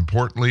more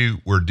importantly,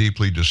 we're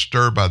deeply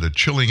disturbed by the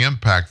chilling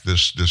impact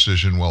this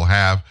decision will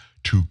have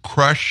to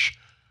crush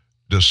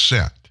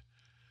dissent.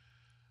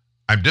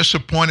 I'm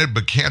disappointed,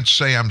 but can't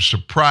say I'm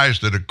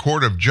surprised that a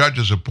court of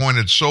judges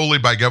appointed solely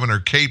by Governor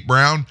Kate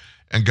Brown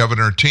and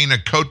Governor Tina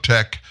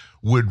Kotek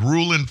would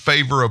rule in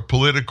favor of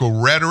political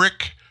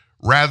rhetoric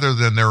rather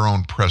than their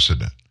own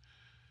precedent.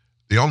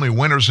 The only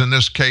winners in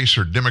this case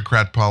are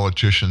Democrat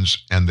politicians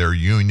and their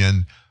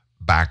union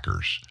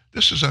backers.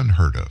 This is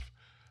unheard of.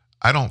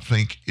 I don't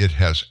think it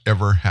has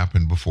ever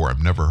happened before. I've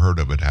never heard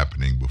of it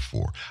happening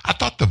before. I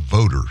thought the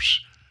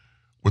voters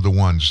were the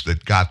ones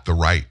that got the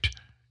right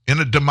in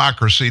a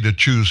democracy to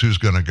choose who's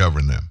going to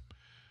govern them.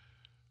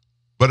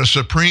 But a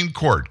Supreme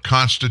Court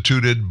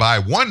constituted by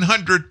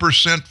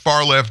 100%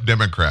 far-left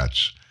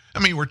Democrats. I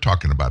mean, we're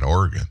talking about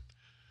Oregon.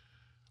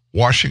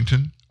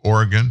 Washington,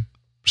 Oregon,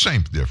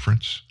 same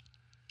difference.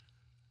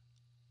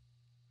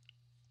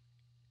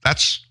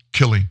 That's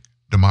killing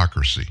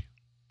democracy.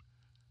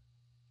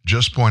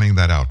 Just pointing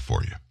that out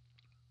for you.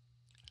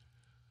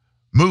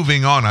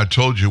 Moving on, I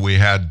told you we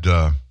had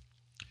a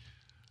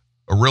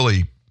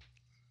really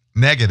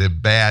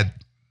negative, bad,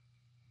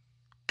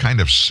 kind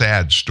of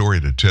sad story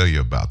to tell you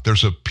about.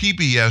 There's a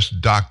PBS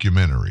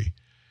documentary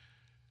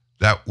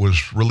that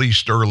was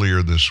released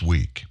earlier this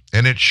week,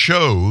 and it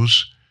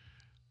shows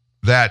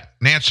that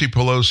Nancy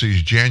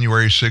Pelosi's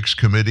January 6th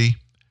committee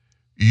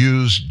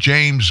used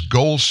James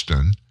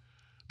Golston,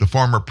 the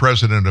former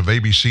president of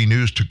ABC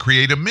News, to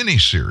create a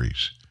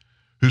miniseries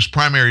whose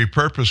primary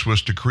purpose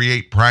was to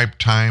create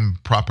primetime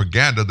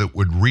propaganda that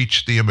would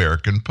reach the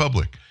American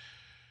public.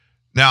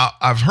 Now,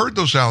 I've heard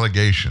those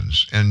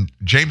allegations, and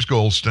James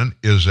Golston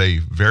is a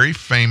very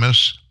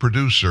famous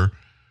producer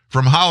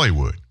from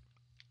Hollywood,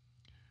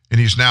 and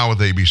he's now with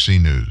ABC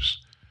News.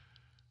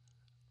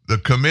 The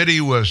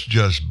committee was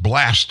just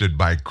blasted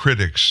by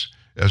critics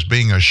as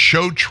being a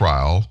show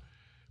trial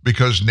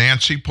because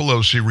Nancy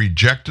Pelosi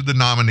rejected the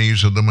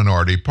nominees of the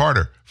minority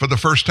party. For the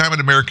first time in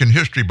American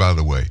history, by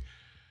the way.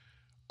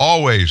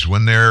 Always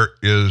when there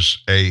is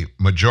a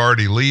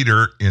majority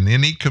leader in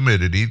any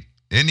committee,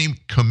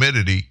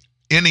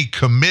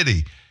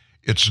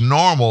 it's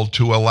normal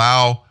to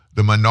allow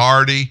the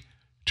minority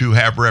to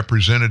have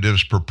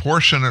representatives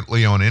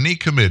proportionately on any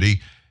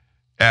committee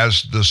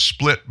as the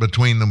split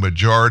between the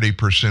majority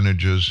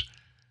percentages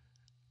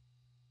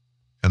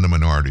and the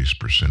minority's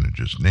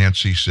percentages.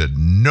 Nancy said,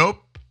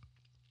 nope.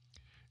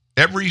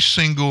 Every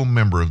single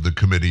member of the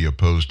committee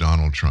opposed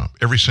Donald Trump.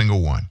 Every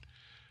single one.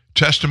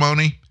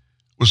 Testimony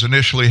was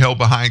initially held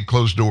behind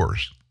closed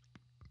doors,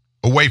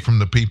 away from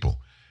the people,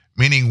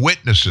 meaning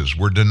witnesses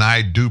were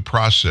denied due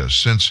process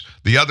since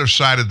the other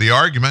side of the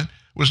argument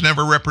was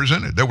never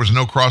represented. There was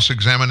no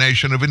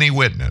cross-examination of any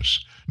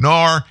witness,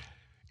 nor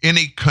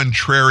any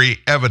contrary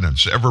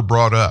evidence ever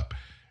brought up.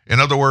 In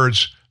other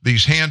words,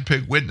 these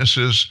hand-picked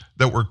witnesses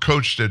that were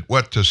coached at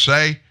what to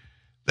say,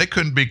 they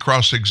couldn't be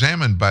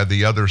cross-examined by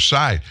the other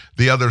side.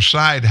 The other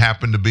side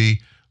happened to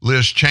be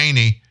Liz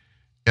Cheney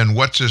and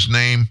what's his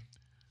name,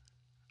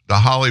 the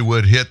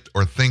Hollywood hit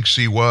or thinks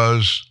he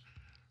was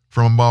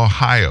from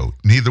Ohio.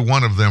 Neither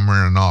one of them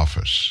were in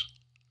office.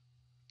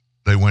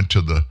 They went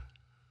to the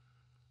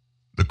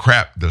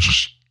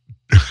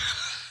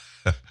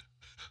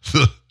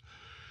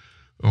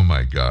oh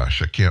my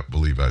gosh, I can't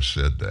believe I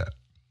said that.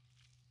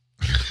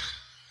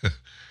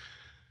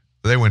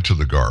 They went to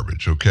the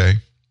garbage, okay?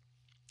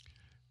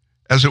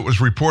 As it was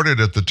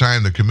reported at the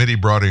time, the committee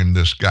brought in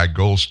this guy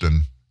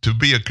Golston to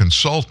be a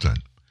consultant,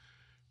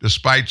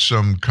 despite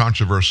some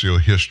controversial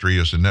history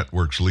as the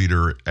network's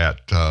leader at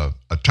a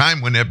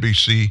time when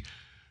ABC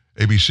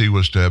ABC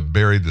was to have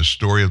buried the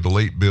story of the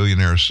late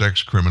billionaire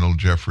sex criminal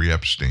Jeffrey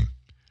Epstein.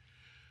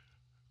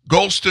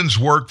 Goldston's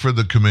work for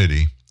the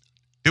committee,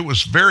 it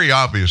was very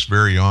obvious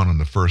very on in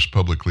the first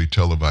publicly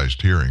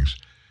televised hearings,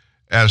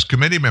 as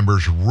committee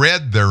members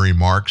read their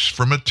remarks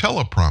from a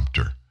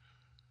teleprompter.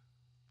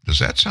 Does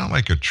that sound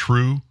like a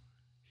true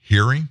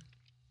hearing?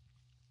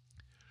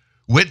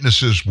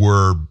 Witnesses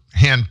were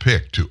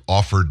handpicked to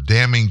offer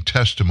damning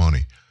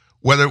testimony,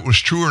 whether it was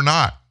true or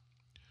not.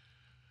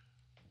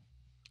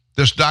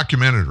 This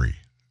documentary,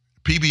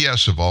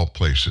 PBS of all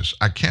places,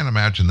 I can't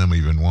imagine them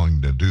even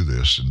wanting to do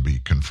this and be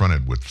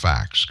confronted with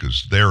facts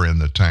because they're in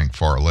the tank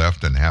far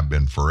left and have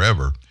been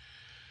forever.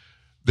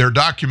 Their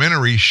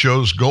documentary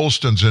shows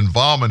Goldston's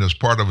involvement as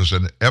part of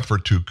an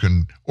effort to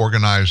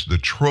organize the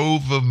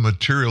trove of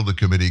material the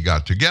committee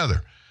got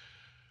together.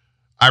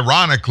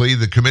 Ironically,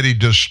 the committee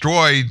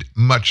destroyed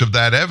much of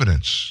that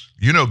evidence.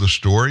 You know the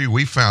story.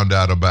 We found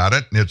out about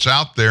it, and it's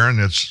out there, and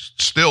it's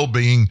still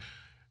being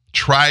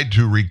tried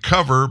to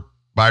recover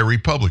by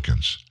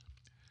Republicans,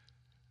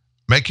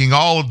 making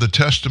all of the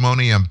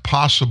testimony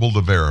impossible to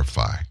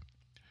verify.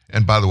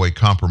 And by the way,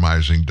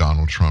 compromising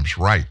Donald Trump's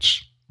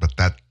rights. But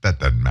that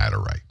doesn't matter,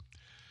 right?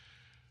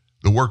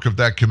 The work of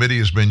that committee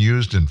has been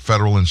used in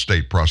federal and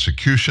state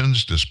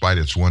prosecutions, despite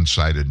its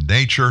one-sided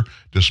nature,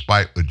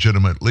 despite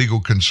legitimate legal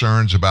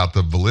concerns about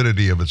the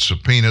validity of its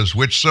subpoenas,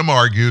 which some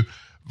argue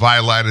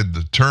violated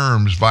the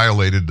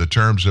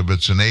terms of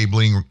its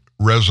enabling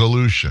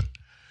resolution.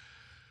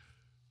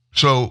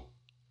 So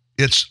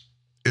it's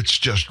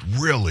just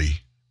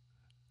really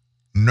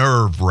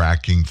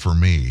nerve-wracking for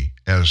me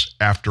as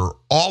after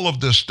all of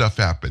this stuff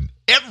happened,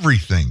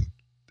 everything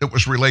that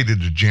was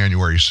related to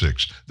January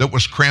 6th, that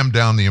was crammed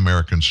down the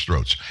Americans'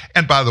 throats.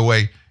 And by the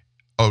way,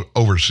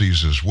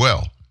 overseas as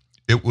well.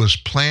 It was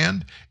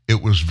planned.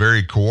 It was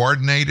very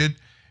coordinated.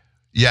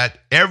 Yet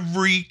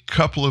every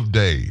couple of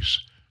days,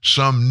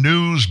 some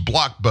news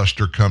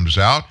blockbuster comes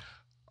out.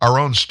 Our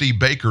own Steve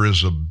Baker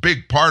is a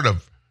big part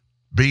of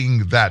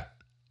being that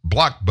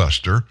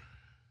blockbuster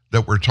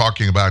that we're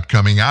talking about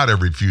coming out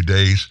every few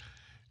days.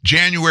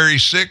 January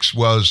 6th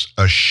was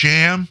a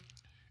sham.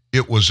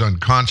 It was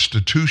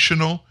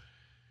unconstitutional.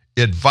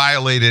 It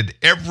violated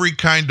every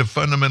kind of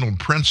fundamental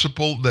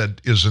principle that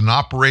is an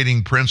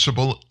operating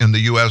principle in the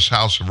U.S.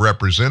 House of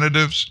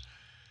Representatives.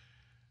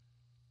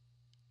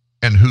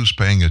 And who's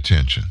paying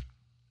attention?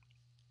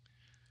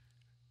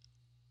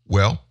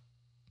 Well,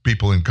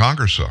 people in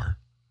Congress are.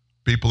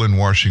 People in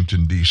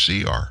Washington,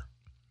 D.C. are.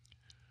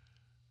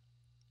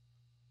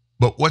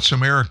 But what's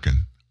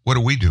American? What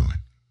are we doing?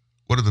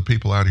 What are the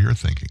people out here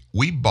thinking?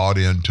 We bought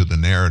into the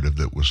narrative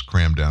that was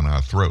crammed down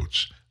our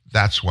throats.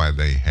 That's why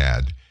they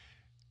had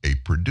a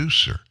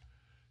producer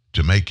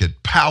to make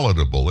it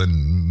palatable.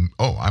 And,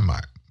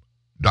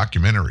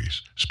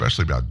 documentaries,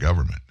 especially about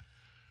government.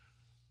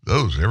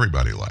 Those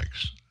everybody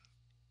likes.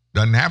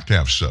 Doesn't have to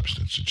have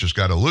substance. It's just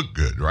got to look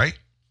good, right?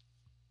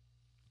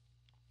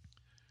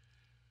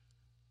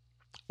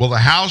 Well, the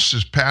House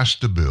has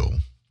passed a bill.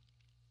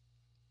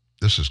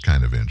 This is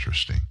kind of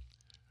interesting.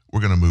 We're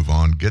going to move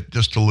on, get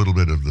just a little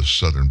bit of the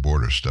southern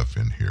border stuff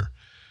in here.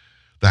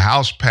 The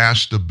House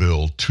passed a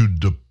bill to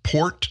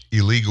deport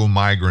illegal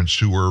migrants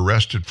who were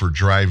arrested for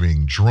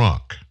driving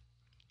drunk.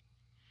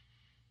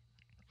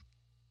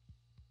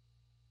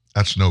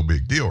 That's no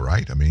big deal,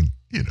 right? I mean,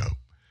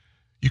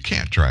 you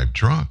can't drive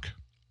drunk.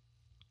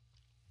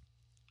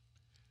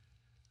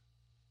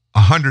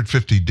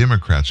 150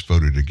 Democrats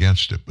voted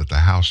against it, but the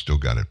House still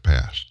got it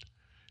passed.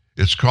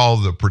 It's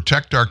called the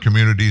Protect Our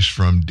Communities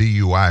from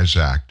DUIs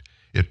Act.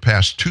 It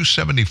passed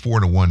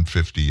 274 to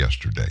 150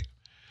 yesterday.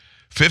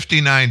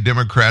 59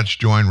 Democrats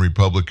joined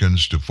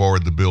Republicans to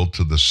forward the bill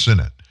to the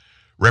Senate.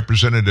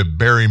 Representative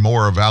Barry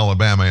Moore of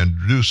Alabama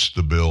introduced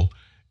the bill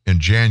in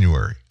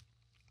January.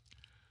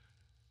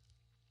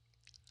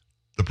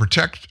 The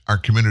Protect Our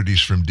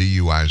Communities from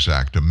DUIs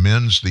Act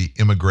amends the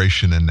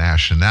Immigration and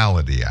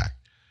Nationality Act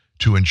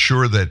to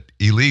ensure that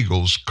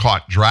illegals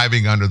caught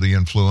driving under the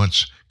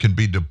influence can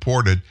be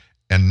deported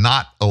and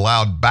not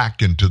allowed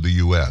back into the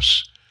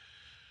U.S.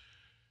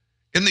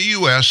 In the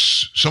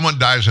U.S., someone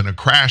dies in a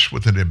crash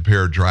with an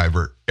impaired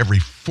driver every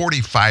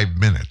 45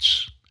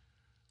 minutes.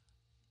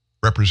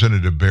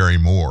 Representative Barry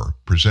Moore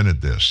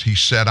presented this. He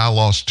said, "I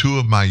lost two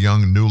of my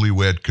young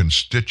newlywed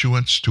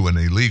constituents to an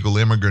illegal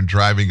immigrant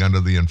driving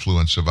under the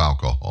influence of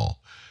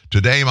alcohol.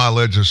 Today, my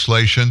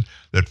legislation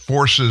that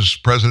forces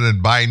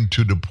President Biden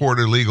to deport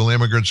illegal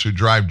immigrants who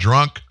drive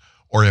drunk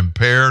or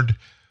impaired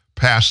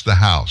passed the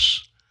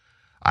House.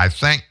 I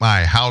thank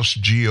my House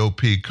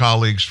GOP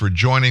colleagues for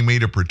joining me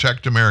to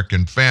protect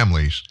American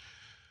families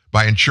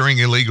by ensuring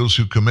illegals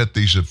who commit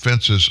these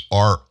offenses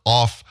are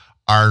off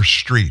our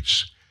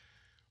streets."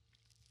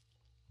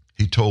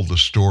 He told the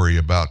story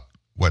about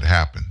what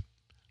happened.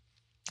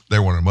 They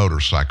were on a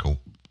motorcycle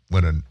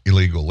when an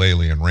illegal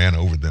alien ran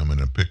over them in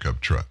a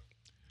pickup truck.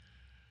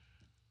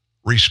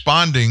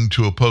 Responding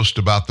to a post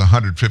about the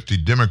 150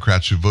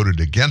 Democrats who voted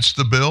against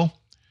the bill,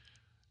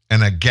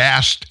 an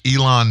aghast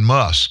Elon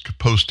Musk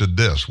posted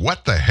this.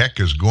 What the heck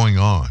is going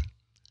on?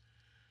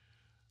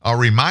 I'll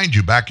remind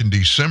you, back in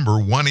December,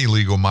 one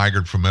illegal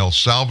migrant from El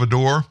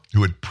Salvador,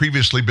 who had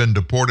previously been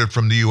deported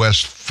from the U.S.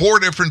 4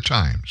 different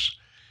times,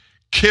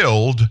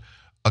 killed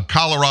a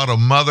Colorado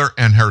mother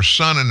and her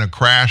son in a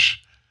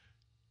crash.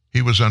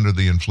 He was under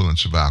the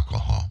influence of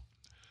alcohol.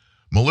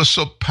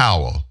 Melissa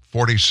Powell,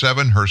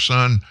 47, her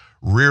son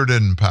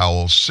Reardon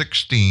Powell,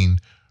 16,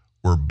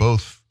 were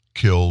both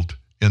killed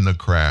in the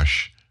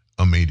crash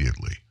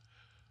immediately.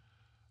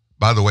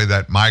 By the way,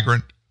 that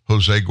migrant,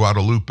 Jose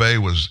Guadalupe,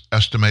 was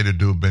estimated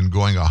to have been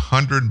going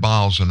 100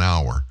 miles an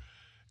hour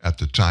at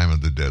the time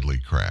of the deadly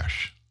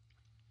crash.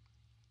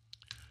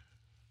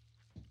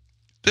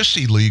 This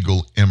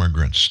illegal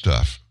immigrant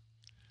stuff.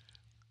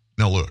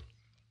 Now look,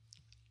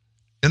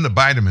 in the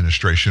Biden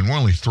administration, we're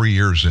only 3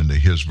 years into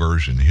his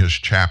version, his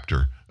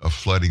chapter of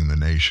flooding the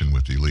nation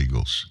with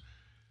illegals.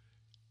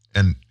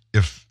 And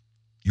if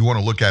you want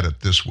to look at it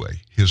this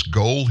way, his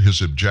goal,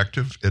 his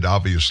objective, it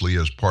obviously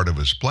is part of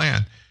his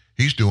plan.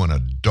 He's doing a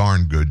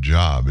darn good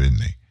job,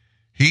 isn't he?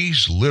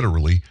 He's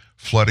literally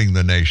flooding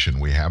the nation.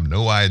 We have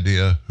no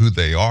idea who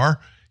they are.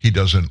 He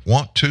doesn't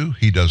want to.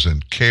 He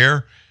doesn't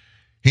care.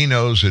 He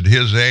knows at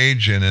his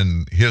age and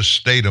in his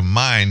state of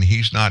mind,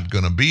 he's not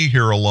going to be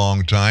here a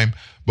long time.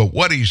 But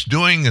what he's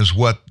doing is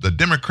what the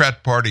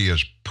Democrat Party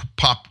has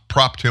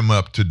propped him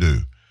up to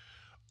do.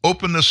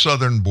 Open the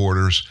southern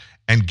borders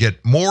and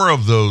get more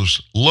of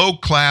those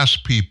low-class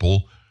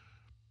people.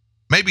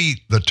 Maybe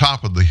the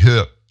top of the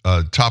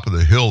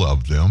hill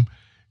of them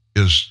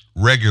is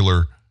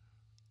regular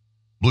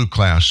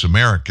blue-class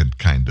American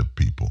kind of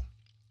people.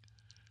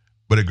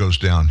 But it goes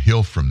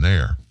downhill from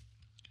there.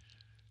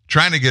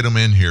 Trying to get them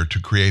in here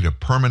to create a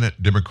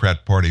permanent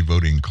Democrat Party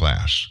voting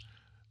class.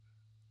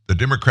 The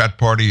Democrat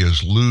Party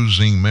is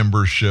losing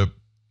membership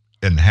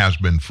and has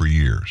been for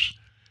years.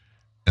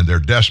 And they're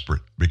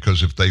desperate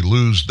because if they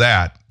lose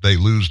that, they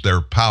lose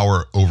their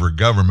power over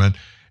government,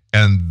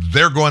 and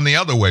they're going the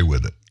other way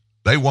with it.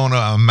 They want to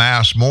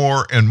amass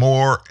more and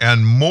more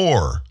and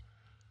more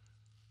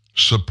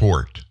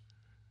support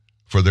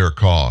for their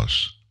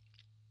cause,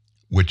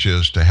 which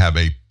is to have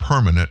a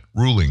permanent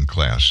ruling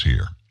class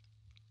here.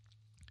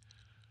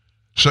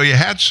 So you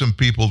had some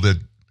people that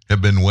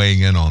have been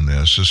weighing in on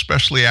this,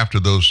 especially after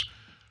those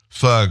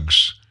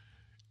thugs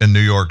in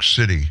New York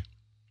City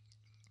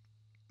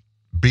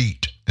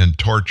beat and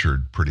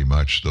tortured pretty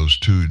much those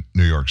 2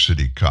 New York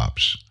City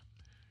cops.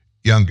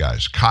 Young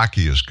guys,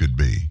 cocky as could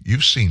be.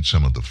 You've seen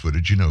some of the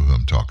footage. You know who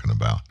I'm talking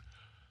about.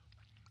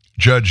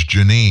 Judge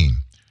Janine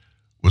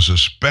was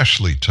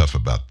especially tough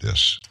about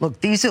this.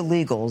 Look, these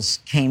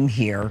illegals came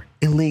here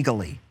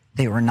illegally.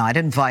 They were not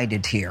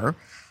invited here.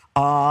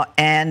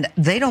 And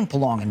they don't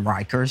belong in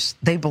Rikers.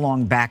 They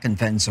belong back in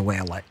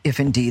Venezuela, if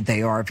indeed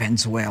they are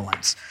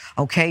Venezuelans.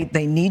 Okay?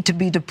 They need to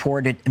be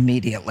deported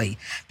immediately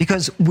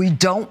because we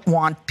don't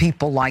want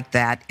people like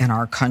that in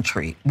our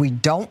country. We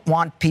don't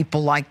want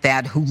people like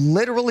that who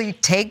literally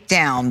take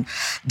down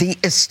the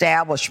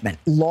establishment,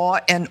 law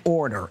and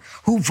order,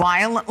 who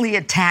violently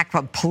attack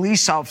a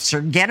police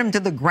officer, get him to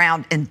the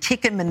ground and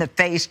kick him in the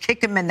face,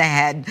 kick him in the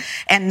head,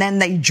 and then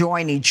they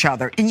join each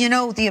other. And you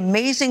know, the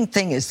amazing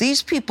thing is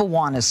these people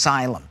want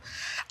asylum.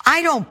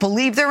 I don't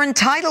believe they're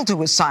entitled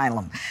to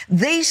asylum.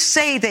 They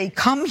say they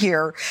come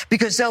here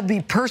because they'll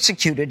be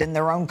persecuted in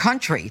their own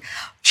country.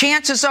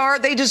 Chances are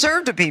they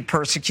deserve to be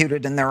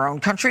persecuted in their own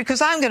country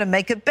because I'm going to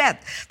make a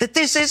bet that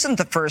this isn't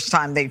the first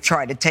time they've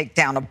tried to take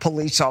down a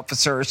police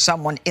officer or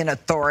someone in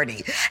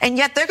authority. And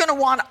yet they're going to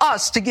want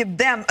us to give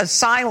them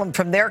asylum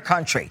from their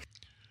country.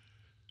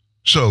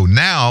 So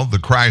now the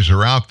cries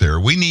are out there.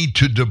 We need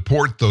to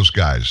deport those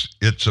guys.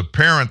 It's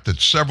apparent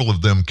that several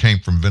of them came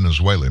from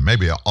Venezuela.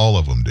 Maybe all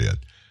of them did.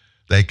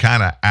 They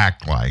kind of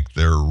act like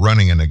they're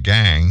running in a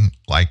gang,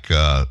 like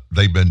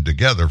they've been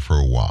together for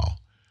a while.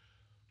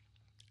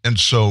 And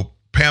so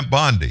Pam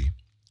Bondi,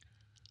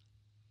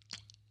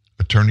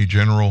 Attorney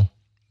General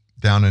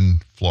down in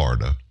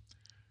Florida,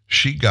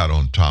 she got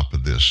on top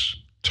of this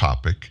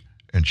topic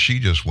and she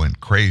just went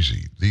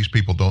crazy. These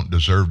people don't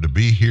deserve to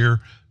be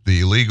here.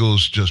 The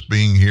illegals just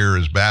being here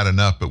is bad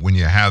enough, but when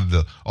you have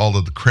all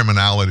of the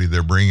criminality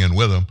they're bringing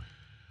with them,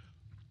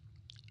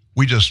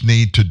 we just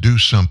need to do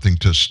something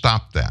to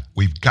stop that.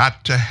 We've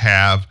got to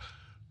have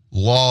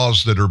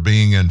laws that are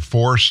being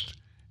enforced,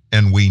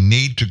 and we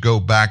need to go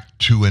back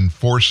to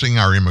enforcing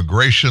our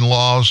immigration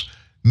laws.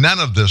 None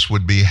of this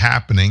would be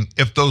happening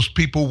if those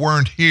people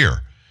weren't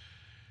here.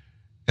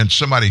 And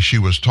somebody she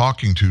was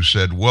talking to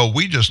said, well,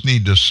 we just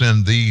need to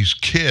send these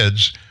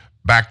kids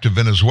back to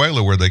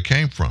Venezuela where they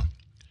came from.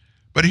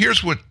 But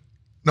here's what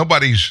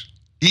nobody's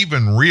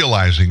even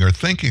realizing or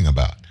thinking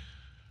about.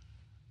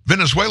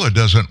 Venezuela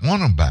doesn't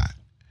want them back.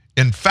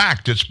 In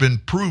fact, it's been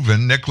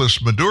proven Nicolas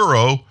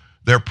Maduro,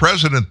 their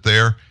president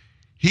there,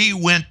 he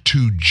went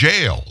to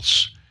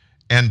jails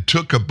and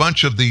took a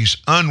bunch of these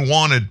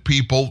unwanted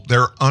people,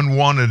 they're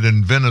unwanted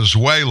in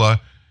Venezuela,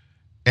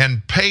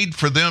 and paid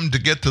for them to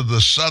get to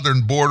the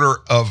southern border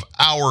of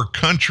our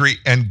country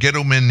and get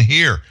them in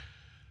here.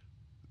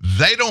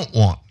 They don't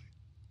want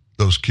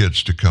those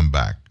kids to come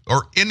back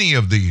or any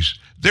of these.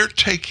 They're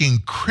taking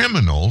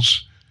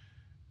criminals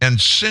and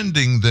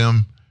sending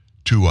them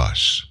to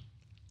us.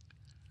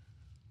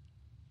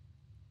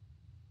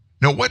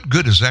 Now, what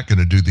good is that going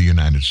to do the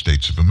United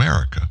States of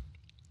America?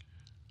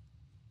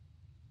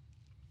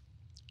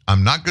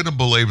 I'm not going to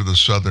belabor the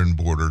southern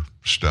border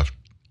stuff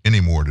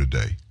anymore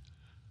today.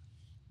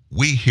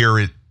 We hear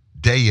it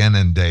day in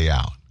and day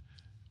out.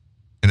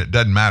 And it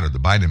doesn't matter. The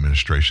Biden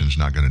administration is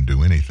not going to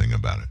do anything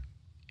about it.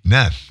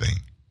 Nothing.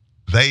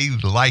 They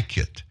like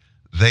it.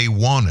 They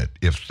want it.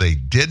 If they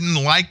didn't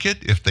like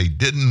it, if they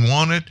didn't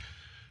want it,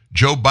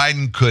 Joe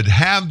Biden could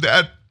have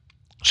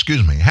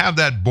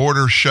that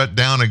border shut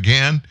down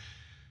again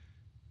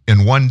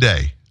in one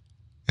day.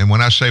 And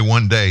when I say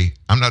one day,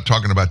 I'm not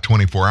talking about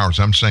 24 hours.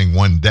 I'm saying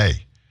one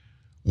day.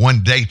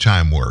 One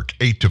daytime work,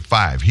 8 to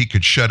 5. He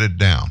could shut it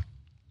down.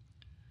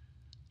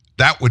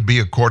 That would be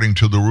according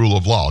to the rule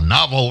of law.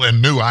 Novel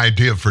and new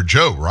idea for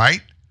Joe,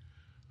 right?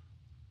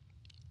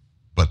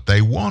 But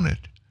they want it.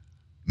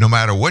 No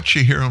matter what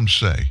you hear them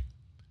say,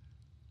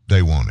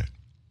 they want it.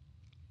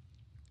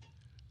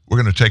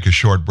 We're going to take a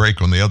short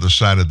break. On the other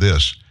side of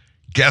this,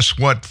 guess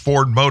what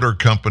Ford Motor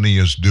Company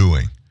is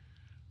doing?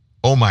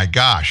 Oh my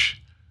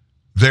gosh.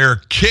 They're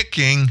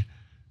kicking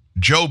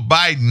Joe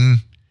Biden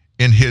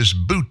in his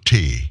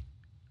booty.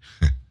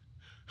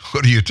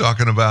 What are you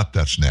talking about?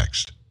 That's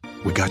next.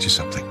 We got you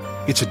something.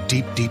 It's a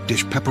deep, deep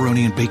dish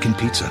pepperoni and bacon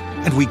pizza,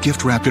 and we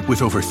gift wrapped it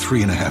with over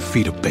 3.5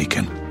 feet of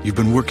bacon. You've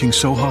been working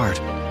so hard.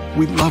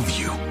 We love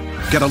you.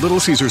 Get a Little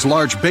Caesars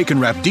large bacon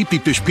wrapped deep,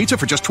 deep dish pizza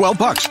for just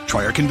 $12.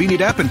 Try our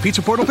convenient app and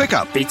Pizza Portal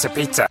pickup.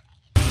 Pizza.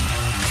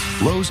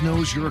 Lowe's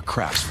knows you're a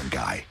craftsman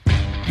guy.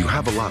 You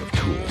have a lot of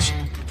tools.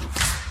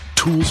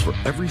 Tools for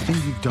everything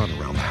you've done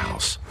around the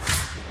house.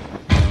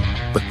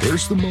 But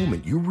there's the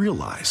moment you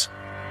realize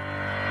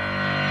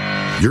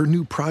your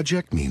new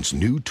project means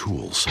new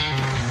tools.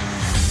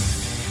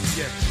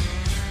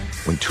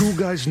 When tool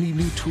guys need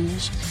new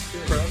tools,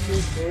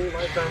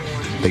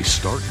 they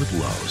start with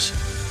Lowe's,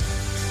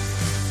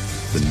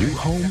 the new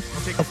home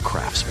of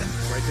craftsmen.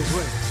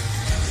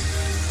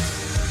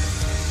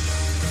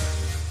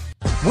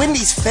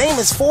 Wendy's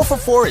famous 4 for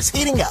 $4 is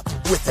heating up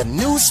with the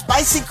new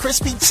spicy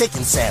crispy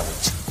chicken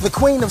sandwich. The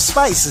queen of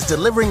spice is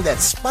delivering that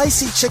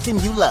spicy chicken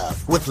you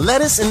love with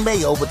lettuce and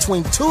mayo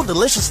between 2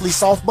 deliciously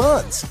soft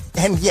buns.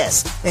 And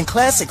yes, in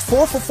classic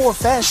 4 for $4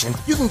 fashion,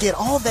 you can get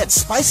all that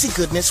spicy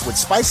goodness with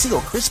spicy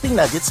or crispy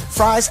nuggets,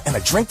 fries, and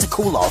a drink to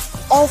cool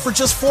off, all for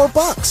just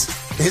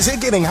 $4. Is it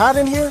getting hot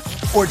in here?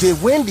 Or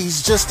did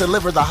Wendy's just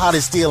deliver the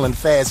hottest deal in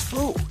fast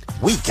food?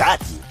 We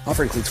got you.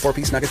 Offer includes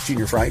 4-piece nuggets,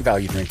 junior fry,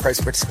 value drink. Price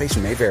of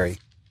participation may vary.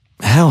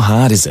 How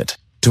hard is it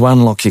to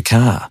unlock your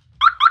car?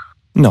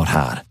 Not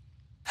hard.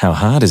 How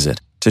hard is it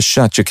to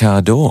shut your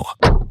car door?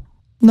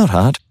 Not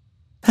hard.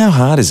 How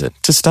hard is it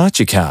to start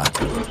your car?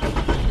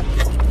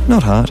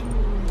 Not hard.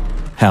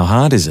 How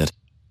hard is it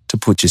to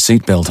put your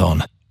seatbelt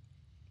on?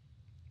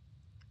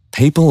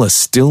 People are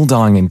still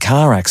dying in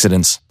car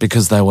accidents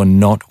because they were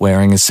not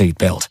wearing a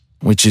seatbelt,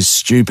 which is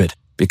stupid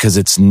because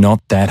it's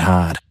not that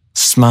hard.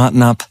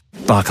 Smarten up,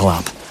 buckle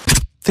up.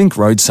 Think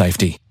road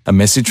safety. A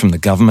message from the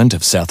government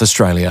of South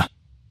Australia.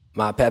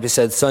 My pappy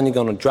said, son, you're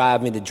going to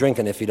drive me to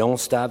drinking if you don't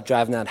stop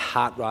driving that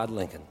hot rod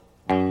Lincoln.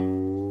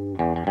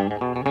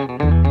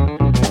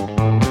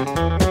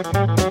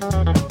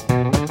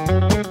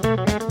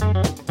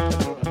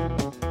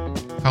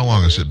 How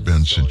long has it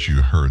been since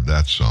you heard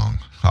that song,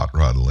 Hot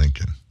Rod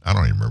Lincoln? I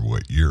don't even remember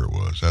what year it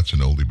was. That's an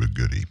oldie but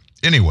goodie.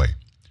 Anyway,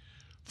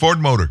 Ford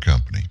Motor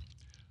Company.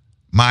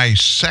 My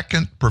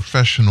second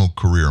professional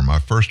career, my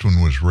first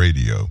one was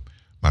radio.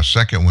 My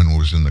second one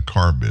was in the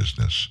car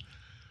business,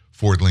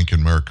 Ford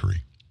Lincoln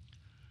Mercury.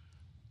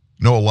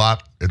 Know a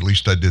lot, at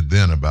least I did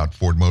then, about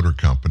Ford Motor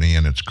Company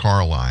and its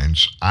car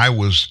lines. I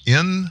was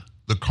in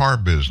the car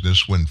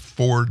business when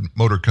Ford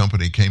Motor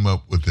Company came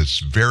up with its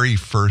very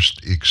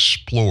first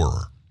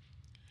Explorer.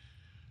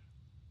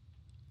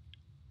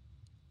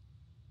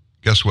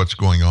 Guess what's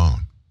going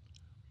on?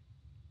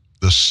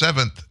 The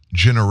 7th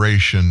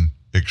generation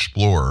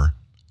Explorer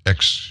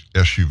X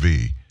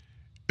SUV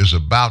is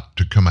about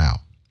to come out.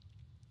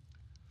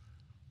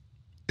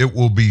 It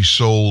will be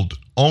sold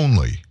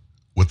only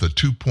with a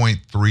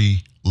 2.3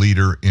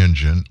 liter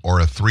engine or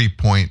a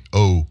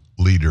 3.0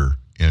 liter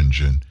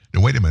engine.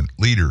 Now, wait a minute,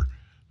 liter,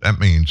 that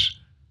means,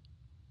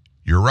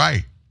 you're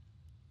right,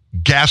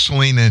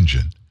 gasoline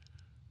engine.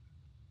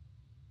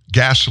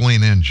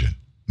 Gasoline engine,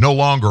 no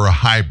longer a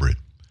hybrid.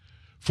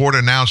 Ford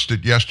announced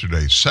it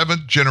yesterday,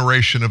 7th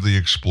generation of the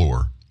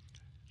Explorer.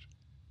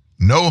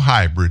 No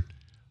hybrid,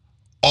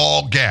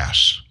 all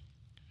gas.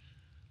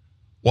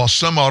 While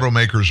some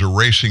automakers are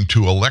racing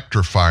to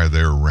electrify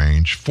their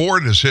range,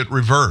 Ford has hit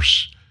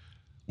reverse.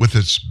 With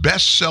its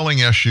best-selling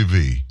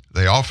SUV,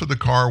 they offer the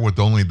car with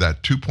only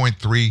that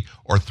 2.3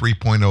 or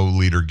 3.0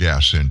 liter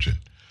gas engine.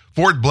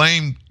 Ford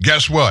blamed,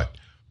 guess what?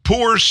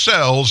 Poor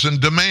sales and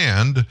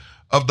demand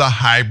of the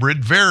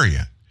hybrid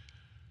variant.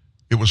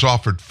 It was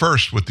offered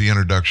first with the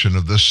introduction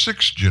of the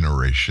 6th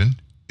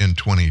generation in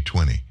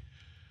 2020.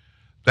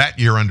 That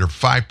year, under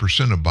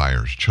 5% of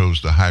buyers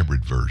chose the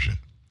hybrid version.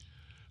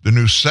 The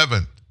new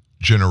 7th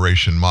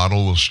generation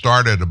model will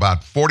start at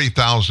about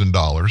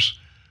 $40,000,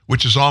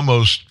 which is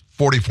almost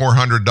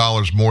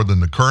 $4,400 more than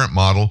the current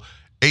model,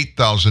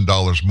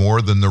 $8,000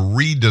 more than the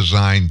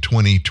redesigned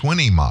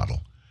 2020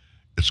 model.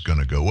 It's going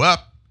to go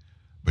up,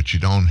 but you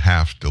don't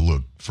have to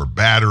look for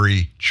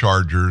battery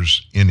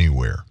chargers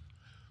anywhere.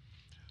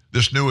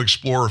 This new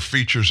Explorer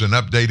features an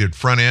updated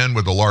front end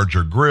with a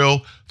larger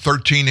grille,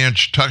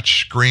 13-inch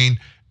touchscreen,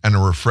 and a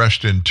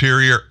refreshed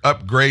interior.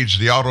 Upgrades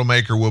the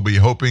automaker will be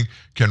hoping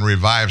can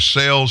revive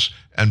sales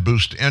and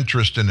boost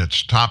interest in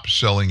its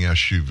top-selling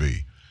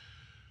SUV.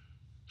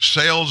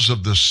 Sales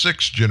of the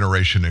 6th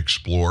generation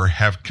Explorer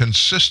have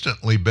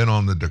consistently been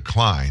on the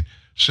decline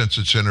since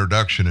its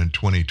introduction in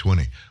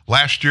 2020.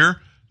 Last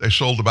year, they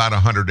sold about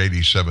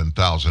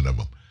 187,000 of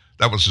them.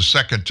 That was the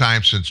second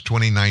time since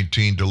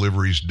 2019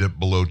 deliveries dipped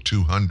below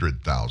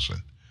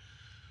 200,000.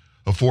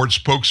 A Ford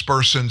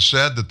spokesperson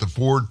said that the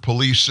Ford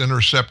Police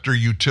Interceptor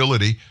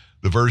utility,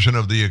 the version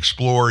of the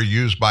Explorer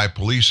used by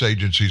police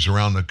agencies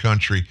around the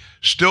country,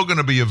 still going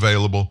to be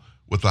available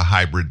with a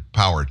hybrid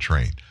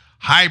powertrain.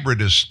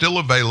 Hybrid is still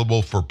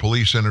available for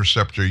Police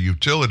Interceptor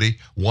utility.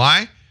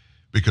 Why?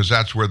 Because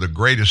that's where the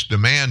greatest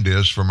demand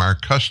is from our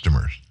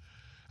customers.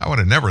 I would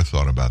have never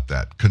thought about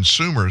that.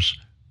 Consumers,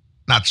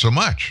 not so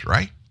much,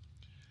 right?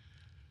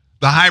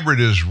 The hybrid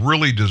is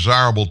really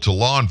desirable to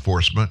law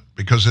enforcement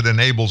because it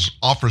enables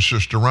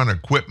officers to run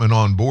equipment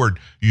on board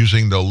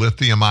using the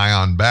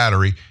lithium-ion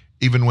battery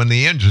even when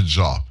the engine's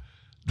off.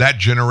 That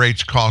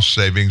generates cost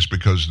savings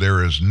because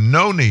there is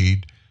no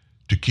need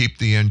to keep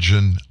the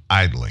engine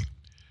idling.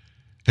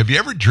 Have you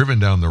ever driven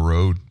down the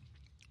road?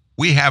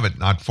 We have it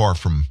not far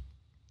from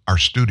our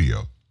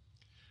studio.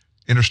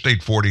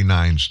 Interstate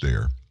 49's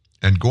there.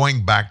 And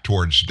going back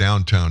towards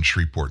downtown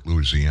Shreveport,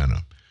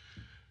 Louisiana,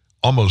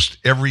 almost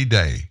every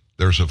day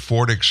there's a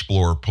Ford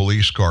Explorer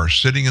police car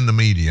sitting in the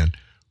median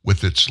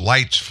with its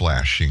lights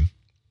flashing,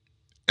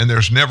 and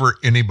there's never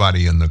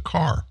anybody in the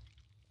car.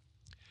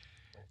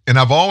 And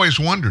I've always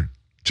wondered,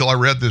 till I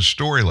read this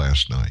story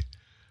last night,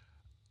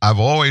 I've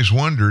always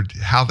wondered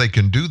how they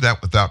can do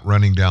that without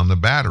running down the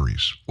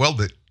batteries. Well,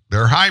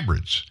 they're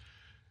hybrids.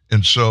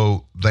 And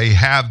so they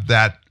have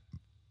that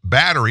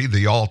battery,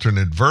 the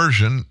alternate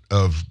version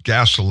of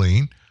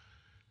gasoline.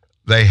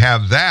 They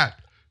have that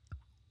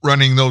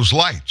running those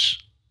lights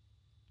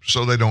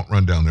so they don't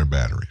run down their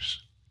batteries.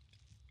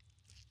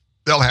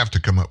 They'll have to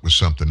come up with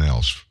something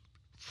else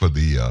for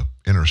the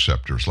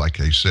interceptors. Like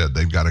I said,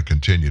 they've got to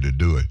continue to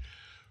do it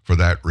for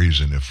that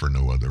reason, if for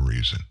no other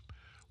reason.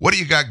 What do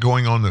you got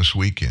going on this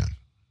weekend?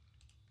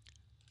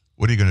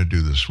 What are you going to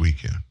do this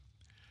weekend?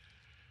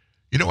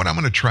 You know what I'm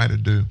going to try to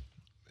do?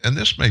 And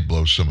this may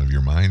blow some of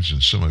your minds,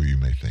 and some of you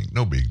may think,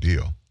 no big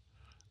deal.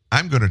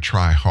 I'm going to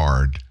try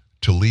hard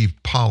to leave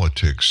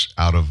politics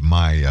out of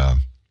my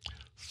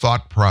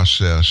thought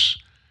process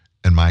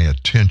and my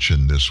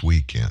attention this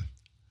weekend.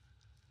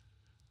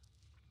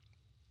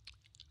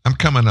 I'm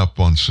coming up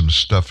on some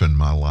stuff in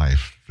my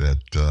life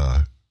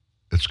that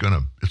it's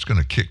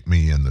gonna kick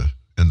me in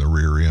the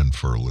rear end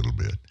for a little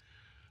bit.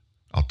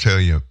 I'll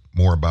tell you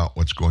more about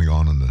what's going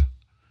on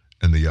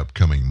in the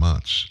upcoming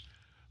months,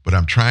 but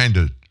I'm trying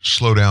to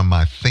slow down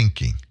my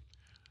thinking.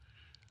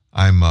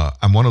 I'm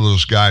one of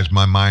those guys.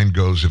 My mind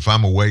goes, if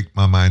I'm awake,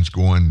 my mind's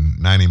going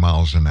 90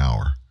 miles an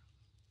hour,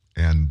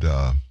 and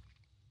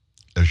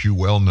as you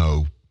well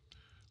know,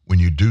 when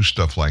you do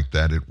stuff like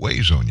that, it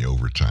weighs on you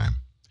over time.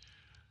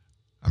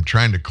 I'm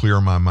trying to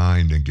clear my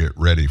mind and get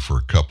ready for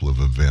a couple of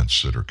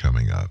events that are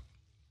coming up.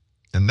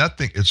 And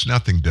it's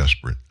nothing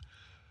desperate.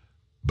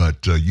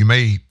 But you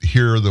may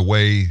hear the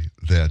way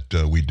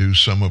that we do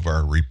some of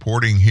our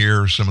reporting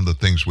here, some of the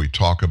things we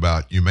talk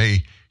about. You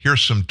may hear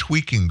some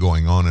tweaking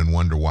going on and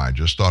wonder why.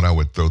 Just thought I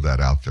would throw that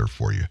out there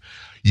for you.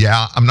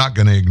 Yeah, I'm not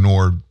going to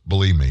ignore,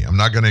 believe me, I'm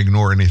not going to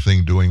ignore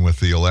anything doing with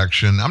the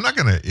election. I'm not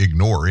going to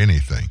ignore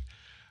anything.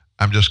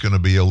 I'm just going to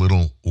be a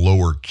little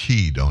lower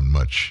keyed on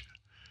much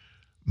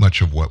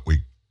of what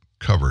we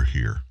cover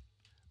here.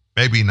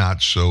 Maybe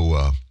not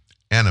so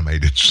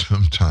animated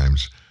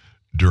sometimes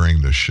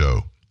during the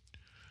show.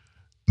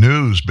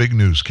 Big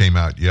news came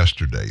out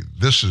yesterday.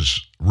 This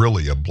is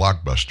really a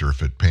blockbuster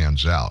if it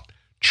pans out.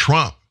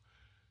 Trump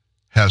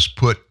has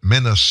put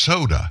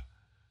Minnesota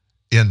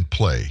in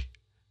play.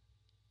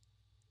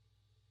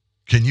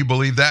 Can you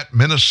believe that?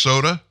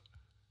 Minnesota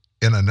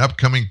in an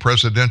upcoming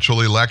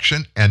presidential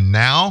election, and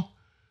now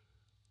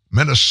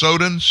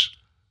Minnesotans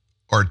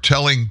are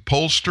telling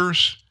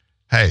pollsters,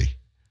 hey,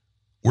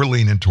 we're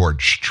leaning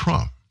towards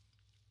Trump.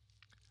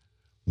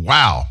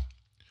 Wow.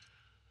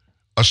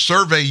 A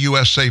Survey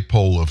USA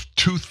poll of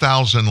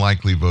 2,000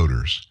 likely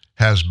voters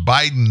has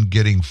Biden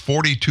getting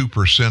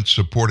 42%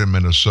 support in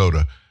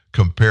Minnesota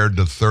compared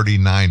to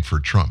 39% for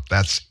Trump.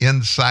 That's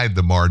inside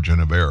the margin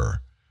of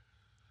error.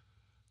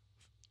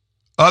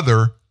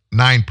 Other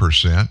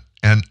 9%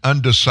 and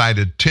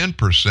undecided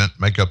 10%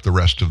 make up the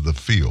rest of the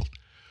field.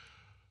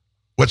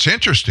 What's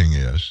interesting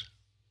is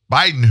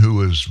Biden,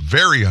 who is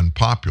very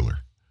unpopular,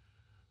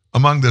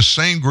 among the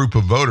same group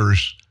of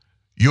voters,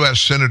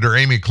 U.S. Senator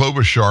Amy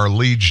Klobuchar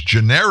leads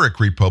generic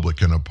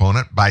Republican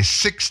opponent by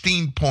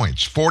 16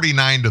 points,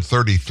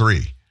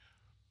 49-33.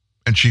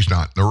 And she's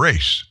not in the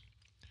race.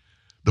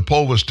 The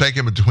poll was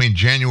taken between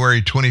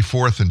January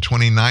 24th and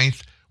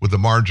 29th with a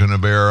margin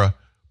of error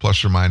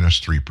plus or minus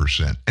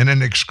 3%. In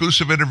an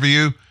exclusive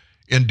interview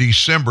in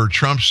December,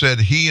 Trump said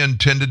he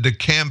intended to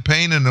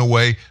campaign in a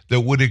way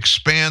that would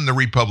expand the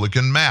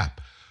Republican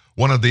map.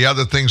 One of the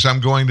other things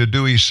I'm going to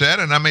do, he said,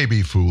 and I may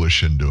be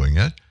foolish in doing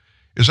it,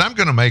 is I'm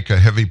going to make a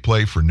heavy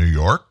play for New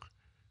York,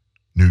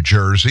 New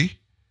Jersey,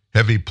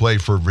 heavy play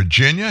for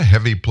Virginia,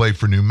 heavy play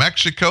for New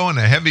Mexico, and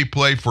a heavy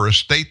play for a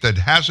state that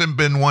hasn't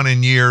been won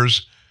in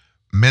years,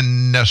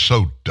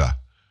 Minnesota.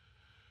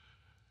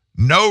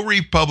 No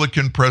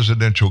Republican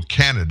presidential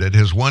candidate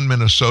has won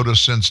Minnesota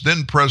since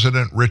then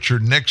President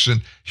Richard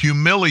Nixon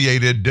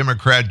humiliated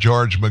Democrat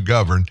George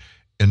McGovern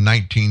in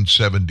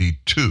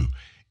 1972.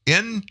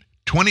 In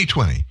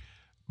 2020,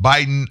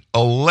 Biden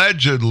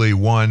allegedly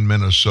won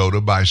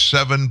Minnesota by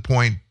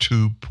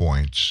 7.2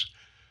 points,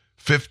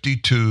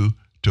 52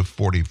 to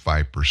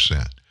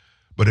 45%.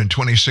 But in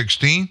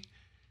 2016,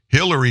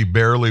 Hillary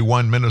barely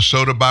won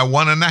Minnesota by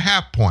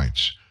 1.5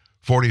 points,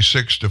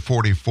 46 to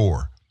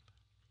 44.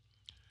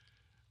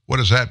 What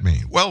does that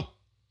mean? Well,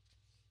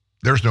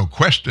 there's no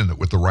question that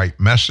with the right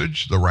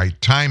message, the right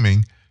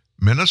timing,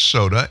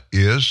 Minnesota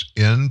is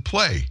in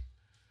play.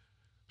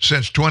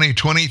 Since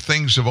 2020,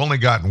 things have only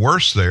gotten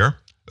worse there,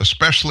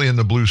 especially in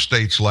the blue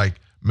states like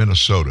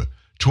Minnesota.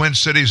 Twin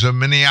cities of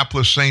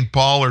Minneapolis, St.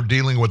 Paul are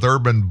dealing with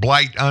urban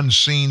blight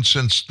unseen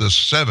since the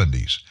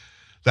 70s.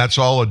 That's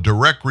all a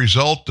direct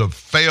result of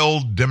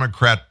failed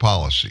Democrat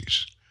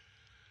policies.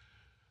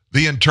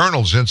 The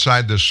internals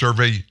inside the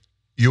Survey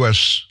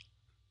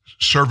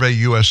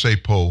USA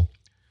poll,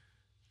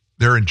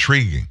 they're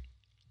intriguing.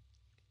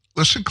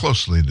 Listen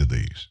closely to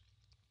these.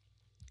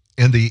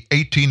 In the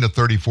 18 to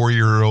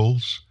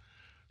 34-year-olds,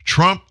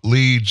 Trump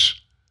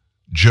leads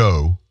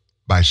Joe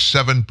by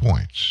 7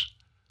 points,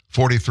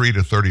 43 to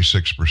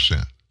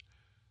 36%.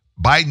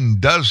 Biden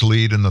does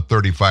lead in the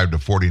 35 to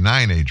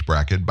 49 age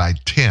bracket by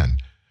 10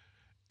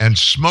 and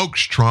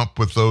smokes Trump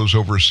with those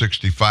over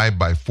 65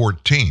 by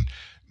 14.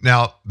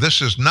 Now,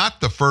 this is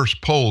not the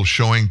first poll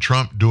showing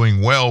Trump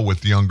doing well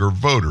with younger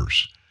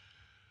voters.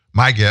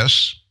 My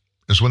guess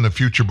is when the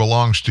future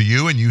belongs to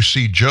you and you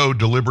see Joe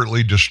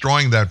deliberately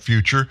destroying that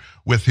future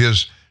with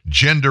his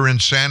gender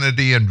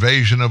insanity,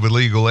 invasion of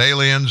illegal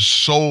aliens,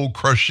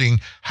 soul-crushing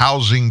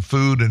housing,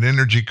 food, and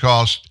energy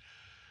costs,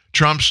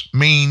 Trump's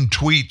mean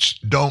tweets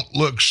don't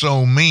look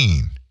so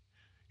mean.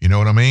 You know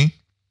what I mean?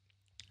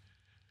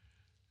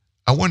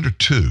 I wonder,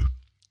 too,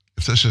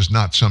 if this is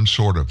not some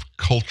sort of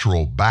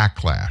cultural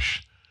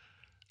backlash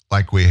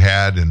like we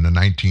had in the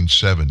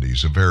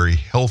 1970s, a very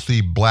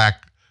healthy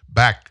black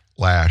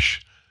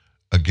backlash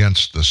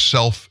against the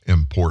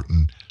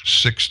self-important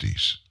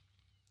 60s.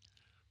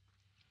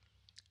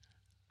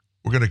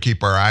 We're going to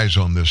keep our eyes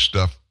on this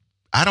stuff.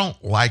 I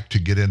don't like to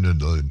get into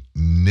the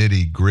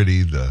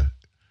nitty-gritty, the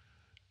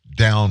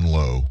down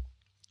low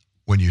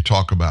when you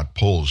talk about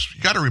polls.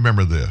 You got to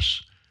remember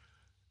this.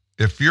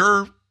 If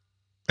you're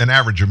an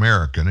average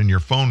American and your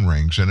phone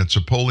rings and it's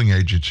a polling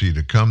agency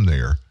to come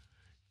there,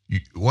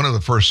 one of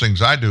the first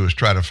things I do is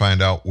try to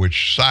find out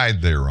which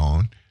side they're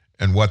on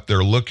and what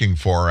they're looking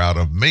for out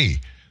of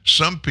me.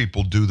 Some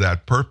people do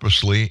that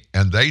purposely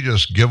and they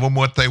just give them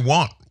what they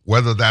want.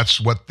 Whether that's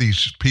what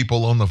these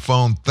people on the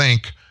phone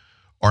think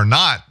or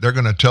not, they're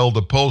going to tell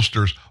the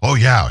pollsters, oh,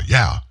 yeah,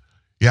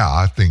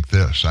 I think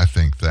this, I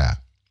think that.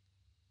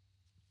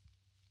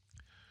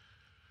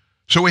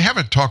 So we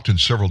haven't talked in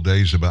several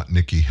days about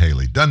Nikki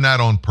Haley. Done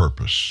that on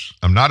purpose.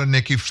 I'm not a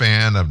Nikki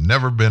fan. I've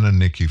never been a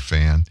Nikki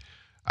fan.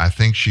 I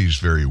think she's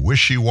very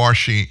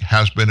wishy-washy,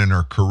 has been in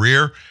her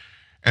career.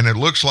 And it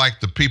looks like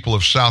the people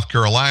of South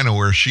Carolina,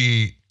 where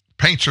she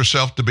paints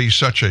herself to be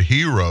such a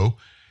hero,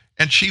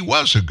 and she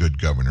was a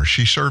good governor.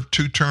 She served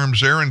 2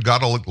 terms there and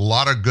got a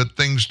lot of good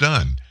things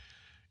done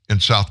in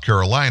South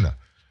Carolina.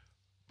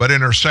 But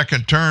in her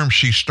second term,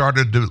 she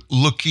started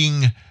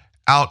looking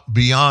out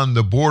beyond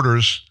the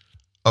borders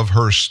of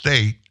her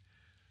state,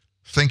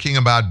 thinking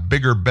about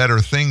bigger, better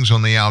things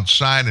on the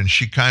outside, and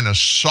she kind of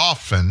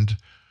softened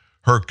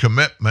her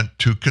commitment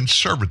to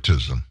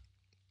conservatism.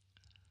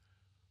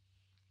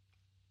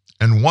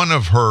 And one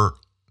of her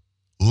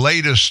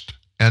latest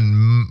and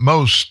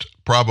most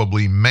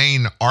probably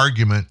main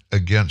argument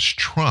against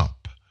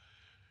Trump,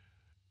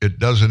 it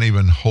doesn't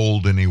even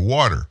hold any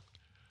water.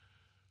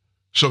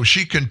 So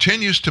she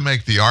continues to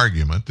make the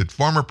argument that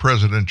former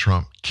President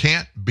Trump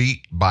can't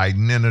beat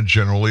Biden in a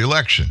general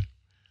election.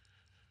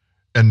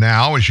 And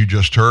now, as you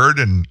just heard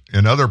in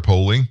other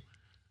polling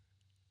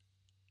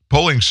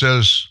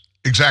says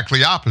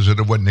exactly opposite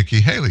of what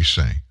Nikki Haley's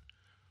saying.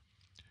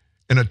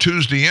 In a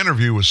Tuesday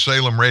interview with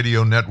Salem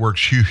Radio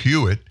Network's Hugh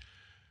Hewitt,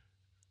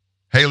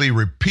 Haley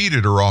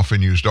repeated her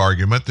often used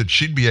argument that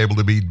she'd be able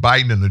to beat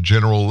Biden in the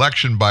general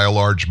election by a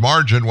large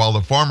margin while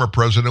the former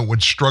president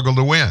would struggle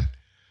to win.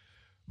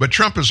 But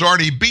Trump has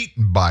already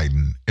beaten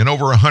Biden in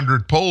over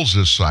 100 polls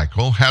this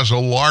cycle, has a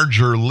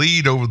larger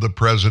lead over the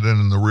president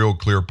in the Real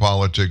Clear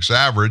Politics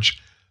average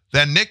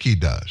than Nikki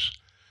does.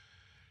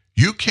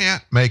 You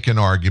can't make an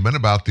argument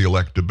about the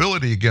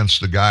electability against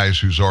the guys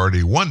who's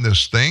already won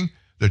this thing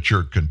that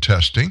you're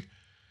contesting.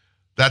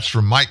 That's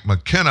from Mike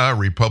McKenna,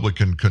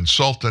 Republican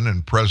consultant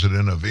and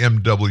president of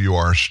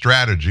MWR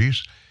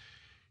Strategies.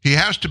 He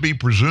has to be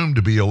presumed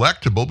to be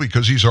electable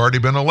because he's already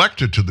been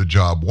elected to the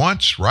job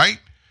once, right?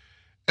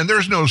 And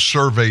there's no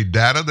survey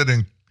data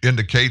that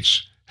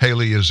indicates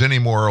Haley is any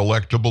more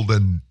electable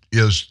than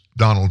is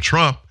Donald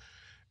Trump.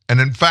 And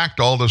in fact,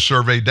 all the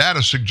survey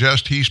data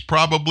suggest he's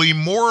probably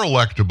more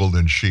electable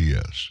than she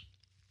is.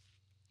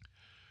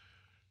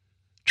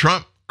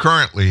 Trump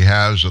currently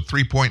has a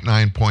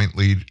 3.9-point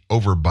lead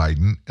over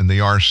Biden in the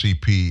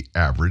RCP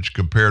average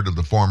compared to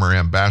the former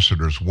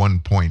ambassador's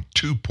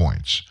 1.2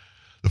 points.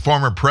 The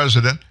former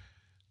president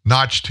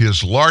notched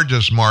his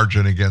largest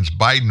margin against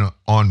Biden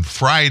on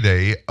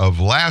Friday of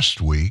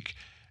last week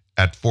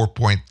at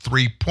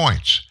 4.3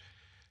 points.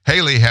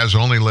 Haley has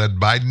only led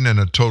Biden in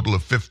a total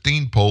of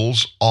 15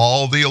 polls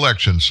all the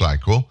election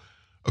cycle,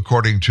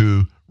 according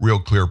to Real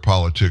Clear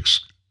Politics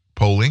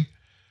polling.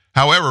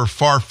 However,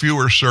 far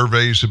fewer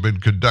surveys have been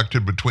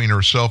conducted between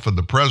herself and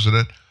the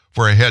president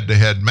for a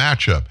head-to-head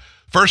matchup.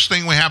 First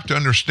thing we have to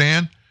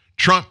understand,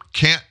 Trump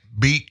can't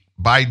beat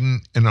Biden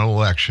in an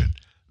election.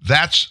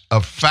 That's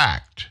a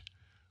fact.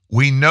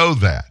 We know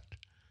that.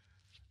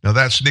 Now,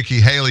 that's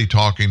Nikki Haley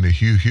talking to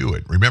Hugh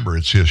Hewitt. Remember,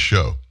 it's his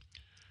show.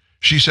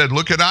 She said,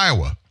 look at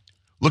Iowa.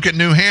 Look at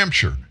New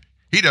Hampshire.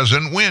 He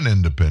doesn't win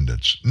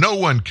independents. No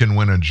one can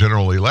win a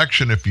general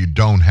election if you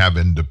don't have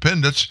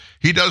independents.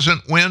 He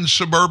doesn't win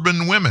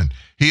suburban women.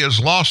 He has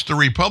lost the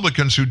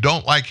Republicans who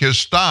don't like his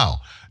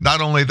style.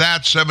 Not only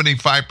that,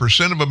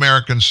 75% of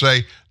Americans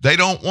say they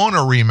don't want a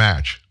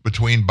rematch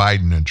between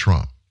Biden and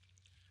Trump.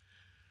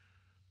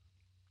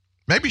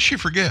 Maybe she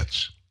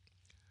forgets.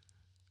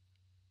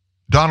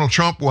 Donald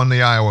Trump won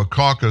the Iowa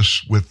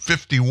caucus with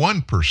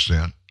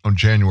 51% on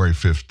January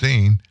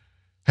 15.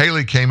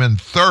 Haley came in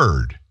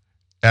third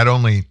at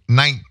only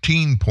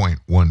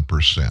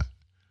 19.1%.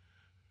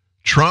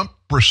 Trump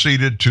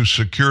proceeded to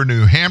secure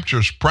New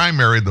Hampshire's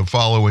primary the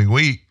following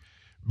week,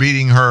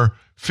 beating her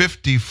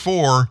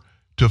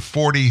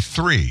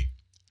 54-43.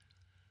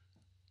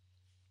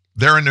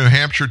 There in New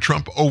Hampshire,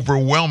 Trump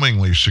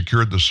overwhelmingly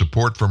secured the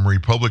support from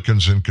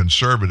Republicans and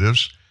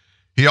conservatives.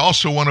 He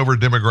also won over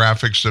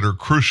demographics that are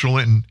crucial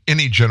in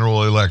any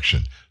general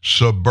election: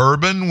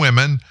 suburban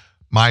women,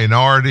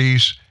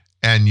 minorities,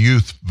 and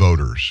youth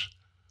voters.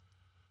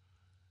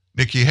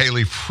 Nikki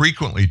Haley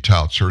frequently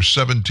touts her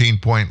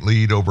 17-point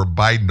lead over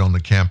Biden on the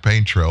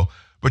campaign trail,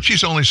 but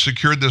she's only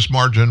secured this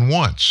margin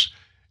once,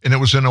 and it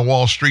was in a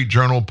Wall Street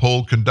Journal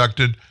poll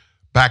conducted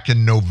back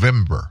in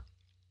November.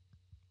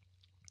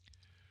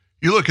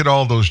 You look at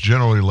all those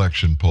general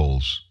election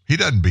polls, he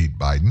doesn't beat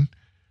Biden.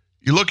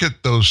 You look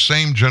at those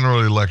same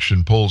general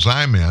election polls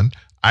I'm in,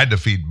 I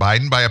defeat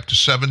Biden by up to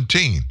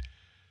 17.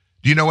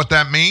 Do you know what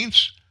that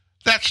means?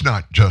 That's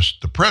not just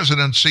the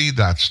presidency,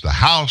 that's the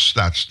House,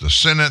 that's the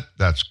Senate,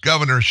 that's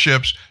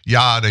governorships,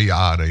 yada,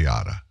 yada,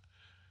 yada.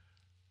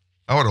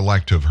 I would have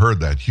liked to have heard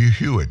that. Hugh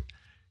Hewitt,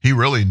 he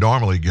really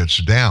normally gets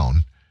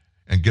down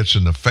and gets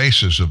in the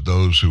faces of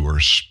those who are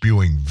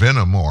spewing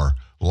venom or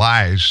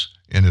lies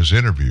in his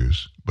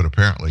interviews, but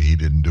apparently he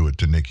didn't do it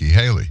to Nikki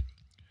Haley.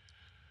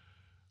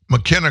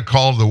 McKenna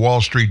called the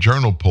Wall Street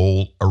Journal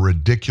poll a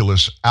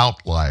ridiculous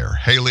outlier.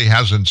 Haley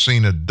hasn't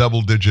seen a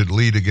double-digit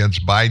lead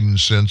against Biden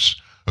since,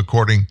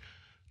 according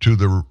to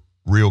the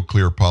Real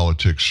Clear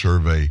Politics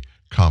survey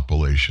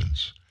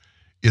compilations.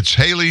 It's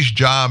Haley's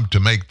job to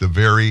make the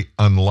very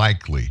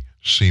unlikely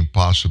seem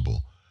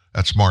possible.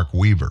 That's Mark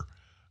Weaver,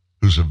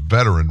 who's a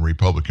veteran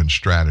Republican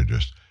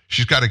strategist.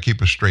 She's got to keep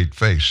a straight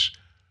face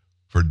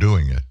for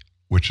doing it,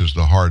 which is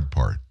the hard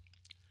part.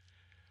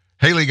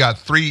 Haley got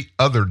 3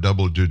 other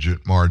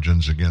double-digit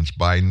margins against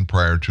Biden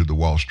prior to the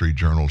Wall Street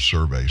Journal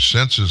survey.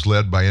 Sense is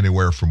led by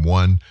anywhere from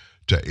 1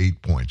 to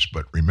 8 points.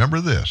 But remember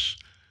this,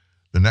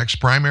 the next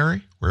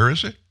primary, where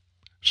is it?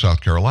 South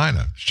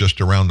Carolina. It's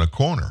just around the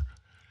corner.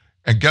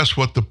 And guess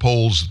what the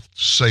polls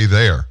say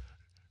there?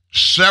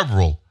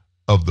 Several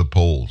of the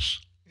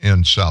polls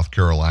in South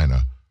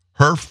Carolina,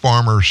 her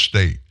former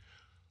state,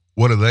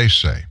 what do they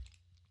say?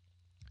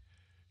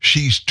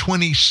 She's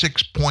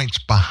 26 points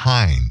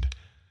behind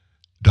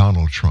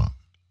Donald Trump.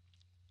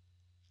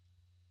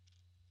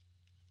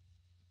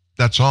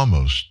 That's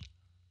almost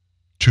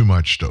too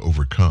much to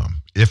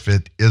overcome, if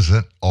it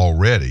isn't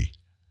already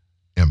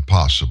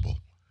impossible.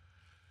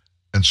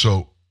 And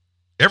so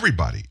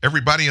everybody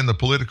in the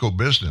political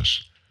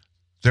business,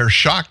 they're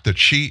shocked that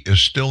she is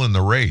still in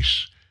the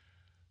race.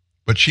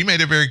 But she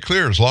made it very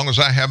clear, as long as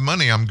I have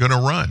money, I'm going to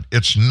run.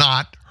 It's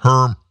not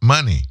her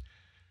money.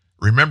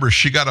 Remember,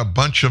 she got a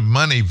bunch of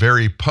money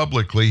very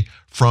publicly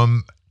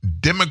from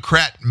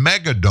Democrat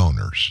mega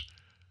donors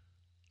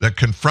that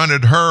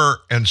confronted her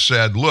and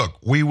said, look,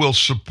 we will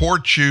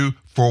support you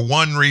for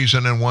one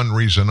reason and one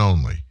reason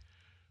only.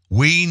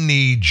 We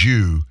need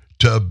you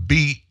to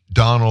beat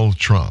Donald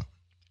Trump.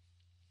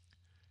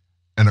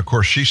 And of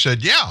course, she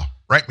said, yeah,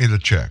 write me the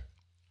check.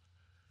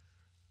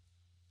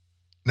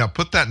 Now,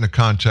 put that in the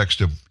context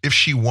of if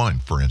she won,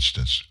 for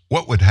instance,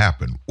 what would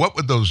happen? What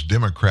would those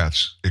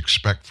Democrats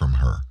expect from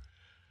her?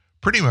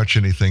 Pretty much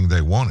anything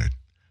they wanted.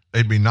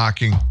 They'd be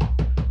knocking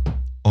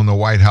on the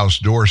White House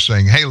door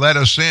saying, hey, let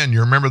us in.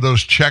 You remember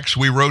those checks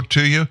we wrote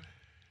to you?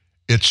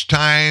 It's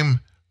time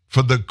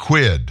for the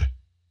quid.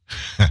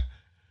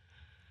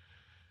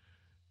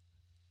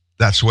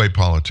 That's the way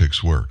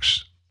politics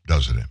works,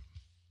 doesn't it?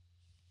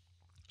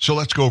 So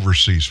let's go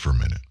overseas for a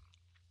minute.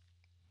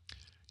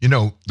 You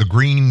know, the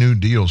Green New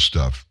Deal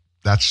stuff,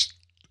 that's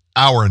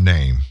our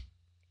name.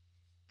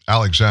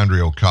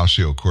 Alexandria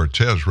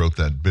Ocasio-Cortez wrote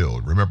that bill,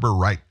 remember,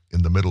 right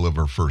in the middle of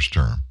her first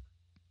term.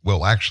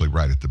 Well, actually,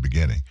 right at the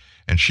beginning.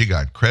 And she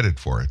got credit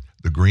for it,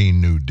 the Green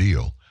New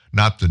Deal.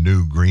 Not the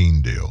new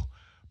Green Deal,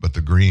 but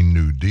the Green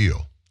New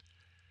Deal.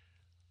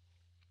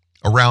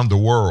 Around the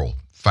world,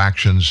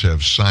 factions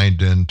have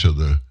signed into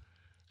the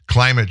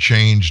climate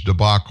change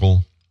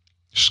debacle,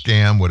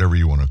 scam, whatever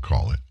you want to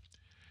call it.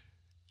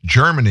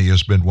 Germany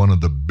has been one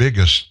of the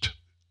biggest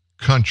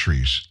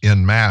countries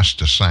en masse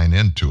to sign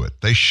into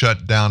it. They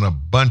shut down a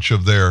bunch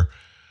of their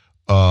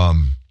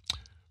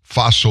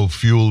fossil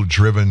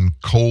fuel-driven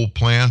coal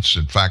plants.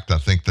 In fact, I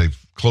think they've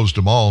closed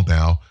them all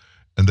now,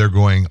 and they're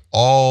going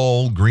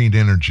all green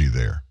energy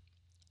there.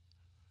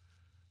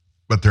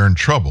 But they're in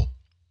trouble.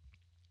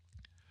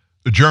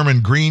 The German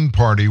Green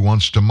Party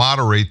wants to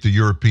moderate the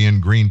European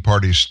Green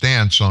Party's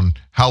stance on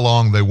how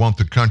long they want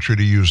the country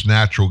to use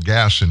natural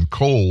gas and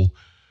coal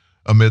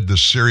amid the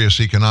serious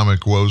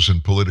economic woes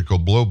and political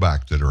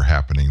blowback that are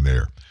happening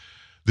there.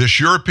 This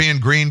European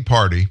Green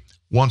Party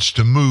wants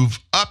to move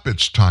up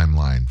its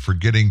timeline for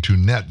getting to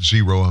net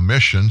zero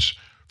emissions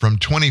from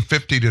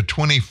 2050 to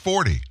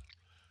 2040.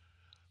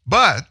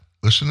 But,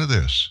 listen to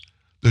this,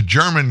 the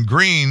German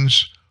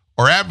Greens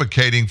are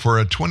advocating for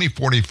a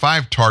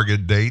 2045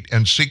 target date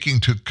and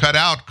seeking to cut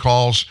out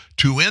calls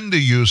to end the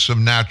use of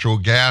natural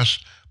gas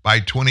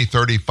by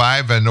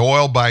 2035 and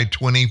oil by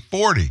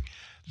 2040.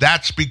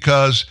 That's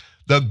because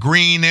the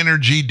green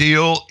energy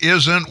deal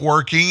isn't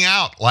working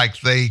out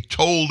like they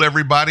told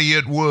everybody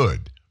it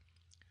would.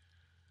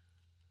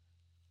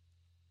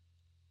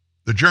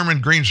 The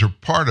German Greens are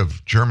part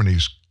of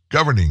Germany's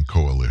governing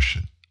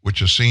coalition, which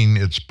has seen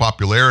its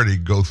popularity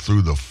go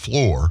through the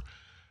floor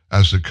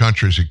as the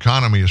country's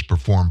economy has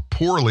performed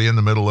poorly in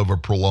the middle of a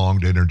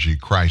prolonged energy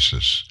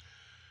crisis.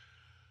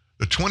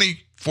 The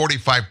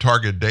 2045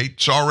 target date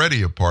is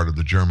already a part of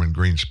the German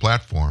Greens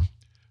platform,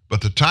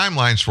 but the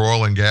timelines for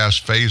oil and gas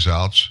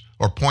phase-outs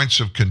are points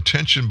of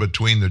contention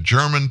between the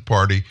German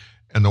party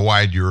and the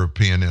wide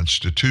European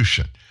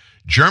institution.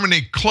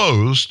 Germany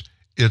closed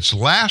its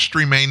last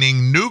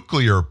remaining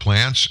nuclear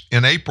plants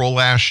in April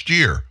last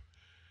year,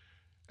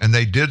 and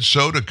they did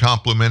so to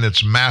complement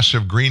its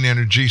massive green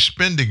energy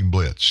spending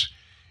blitz,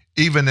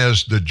 even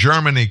as the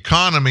German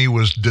economy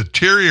was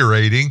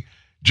deteriorating,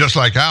 just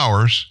like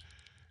ours,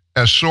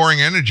 as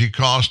soaring energy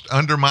costs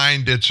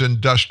undermined its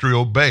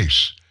industrial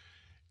base.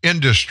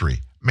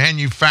 Industry,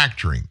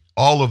 manufacturing,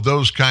 all of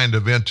those kind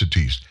of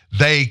entities,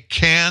 they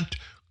can't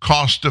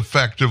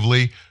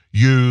cost-effectively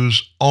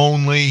use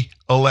only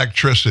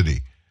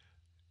electricity.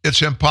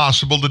 It's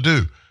impossible to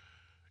do.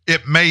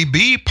 It may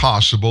be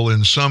possible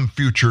in some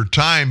future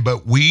time,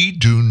 but we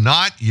do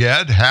not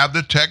yet have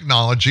the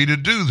technology to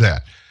do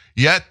that.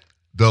 Yet,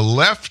 the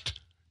left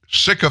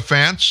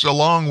sycophants,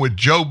 along with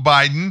Joe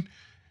Biden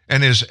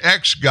and his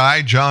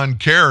ex-guy, John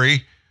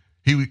Kerry,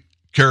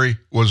 Kerry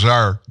was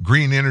our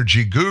green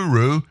energy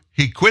guru.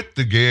 He quit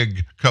the gig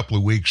a couple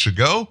of weeks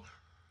ago,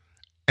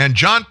 and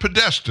John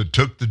Podesta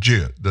took the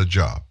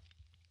job.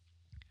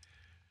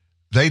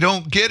 They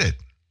don't get it.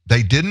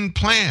 They didn't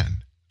plan.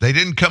 They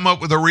didn't come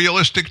up with a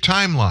realistic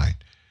timeline.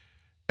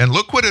 And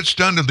look what it's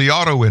done to the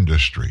auto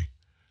industry.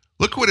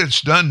 Look what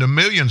it's done to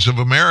millions of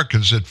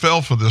Americans that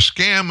fell for the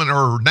scam and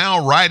are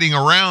now riding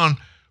around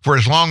for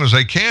as long as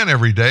they can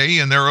every day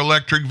in their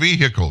electric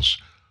vehicles.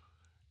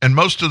 And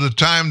most of the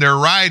time they're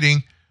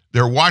riding,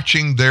 they're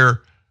watching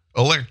their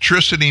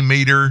electricity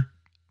meter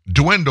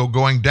dwindle,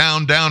 going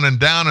down, down, and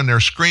down, and they're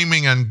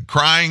screaming and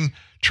crying,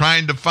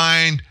 trying to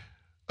find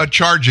a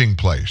charging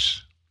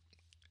place.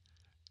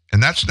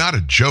 And that's not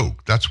a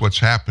joke. That's what's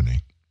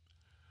happening.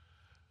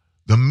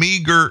 The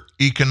meager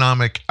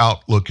economic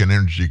outlook and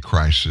energy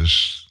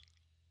crisis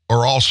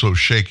are also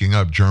shaking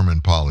up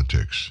German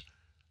politics.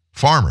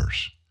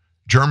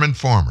 German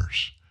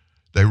farmers,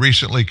 they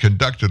recently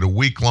conducted a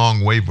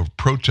week-long wave of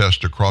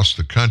protest across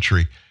the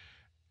country,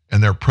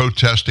 and they're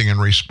protesting in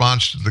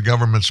response to the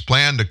government's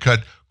plan to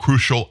cut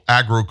crucial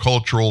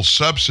agricultural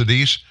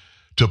subsidies,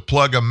 to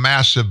plug a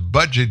massive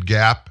budget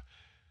gap,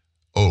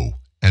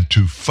 and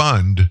to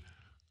fund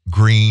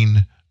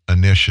green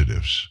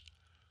initiatives.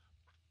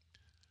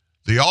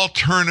 The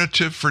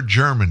Alternative for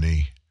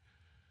Germany,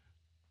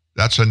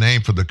 that's a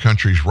name for the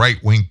country's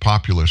right-wing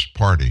populist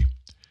party,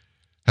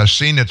 has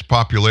seen its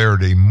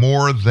popularity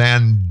more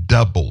than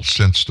double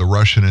since the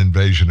Russian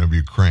invasion of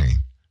Ukraine.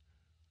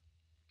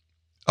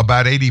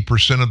 About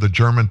 80% of the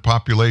German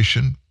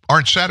population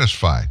aren't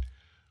satisfied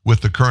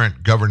with the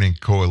current governing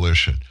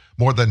coalition.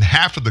 More than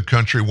half of the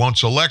country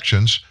wants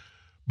elections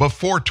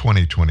before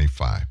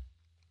 2025,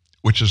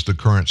 which is the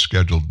current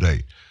scheduled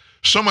date.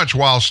 So much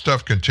while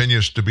stuff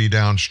continues to be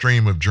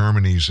downstream of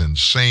Germany's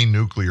insane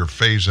nuclear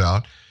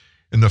phase-out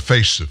in the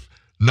face of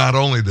not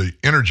only the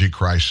energy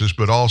crisis,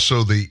 but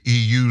also the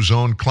EU's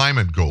own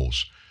climate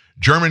goals.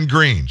 German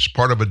Greens,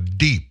 part of a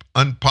deep,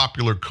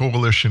 unpopular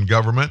coalition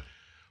government,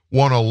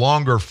 want a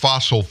longer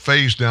fossil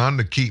phase-down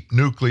to keep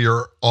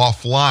nuclear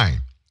offline.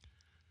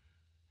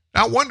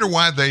 Now, I wonder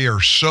why they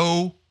are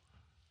so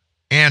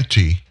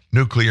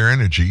anti-nuclear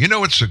energy. You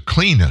know, it's the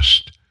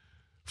cleanest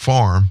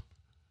form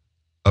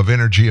of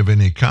energy of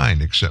any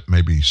kind, except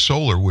maybe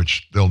solar,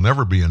 which there'll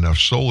never be enough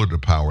solar to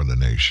power the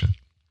nation,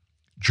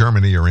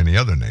 Germany or any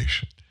other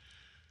nation.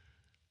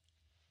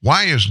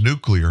 Why is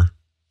nuclear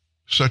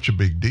such a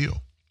big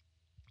deal?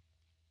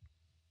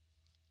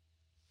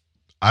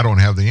 I don't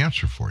have the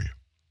answer for you.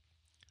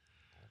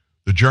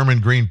 The German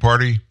Green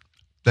Party,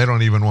 they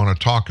don't even want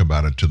to talk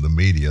about it to the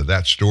media.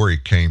 That story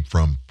came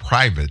from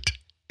private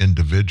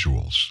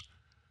individuals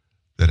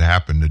that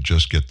happened to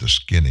just get the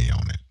skinny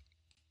on it.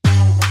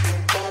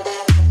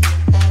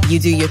 You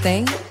do your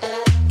thing,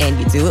 and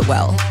you do it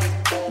well.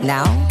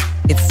 Now,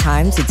 it's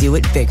time to do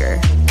it bigger.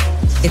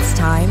 It's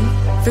time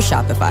for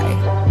Shopify.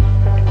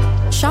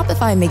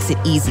 Shopify makes it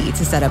easy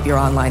to set up your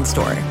online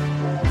store,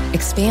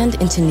 expand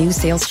into new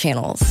sales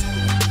channels,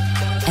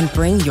 and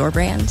bring your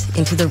brand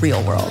into the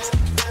real world.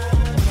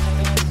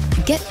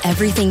 Get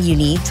everything you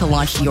need to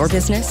launch your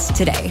business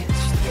today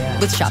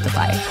with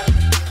Shopify.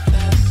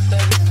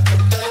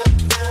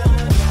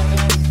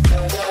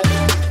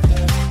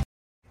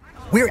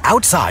 We're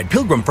outside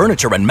Pilgrim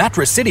Furniture and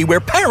Mattress City where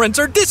parents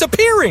are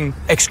disappearing.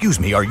 Excuse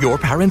me, are your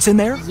parents in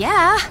there?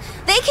 Yeah.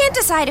 They can't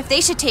decide if they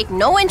should take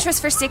no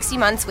interest for 60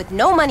 months with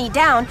no money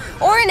down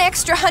or an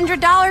extra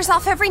 $100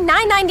 off every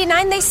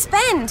 $9.99 they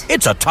spend.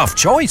 It's a tough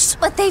choice.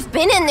 But they've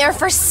been in there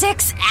for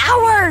 6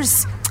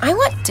 hours. I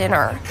want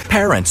dinner.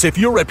 Parents, if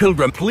you're at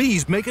Pilgrim,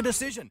 please make a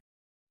decision.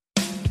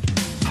 A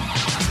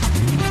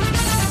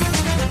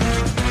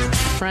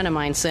friend of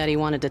mine said he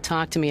wanted to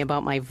talk to me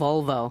about my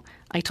Volvo.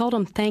 I told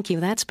him, thank you,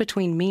 that's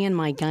between me and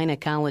my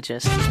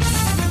gynecologist.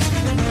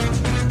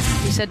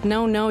 He said,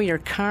 no, your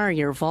car,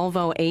 your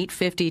Volvo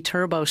 850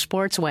 Turbo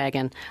Sports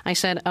Wagon. I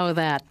said, oh,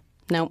 that.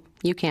 No,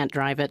 you can't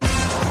drive it.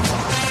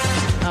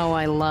 Oh,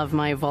 I love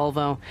my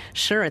Volvo.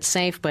 Sure, it's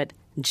safe, but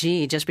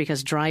gee, just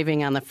because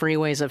driving on the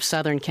freeways of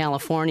Southern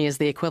California is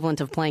the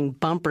equivalent of playing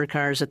bumper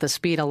cars at the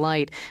speed of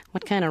light,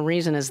 what kind of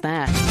reason is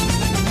that?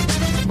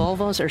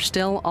 Volvos are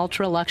still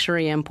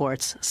ultra-luxury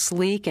imports,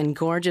 sleek and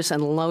gorgeous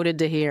and loaded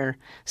to here,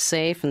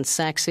 safe and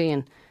sexy,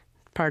 and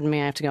pardon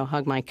me, I have to go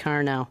hug my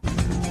car now.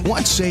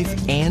 Want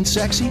safe and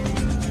sexy?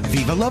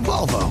 Viva la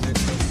Volvo.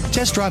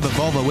 Test drive a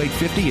Volvo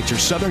 850 at your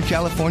Southern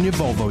California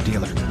Volvo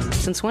dealer.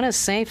 Since when is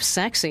safe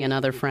sexy,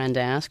 another friend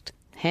asked.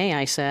 Hey,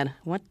 I said,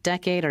 what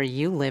decade are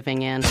you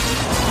living in?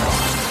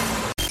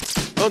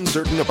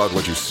 Uncertain about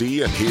what you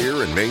see and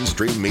hear in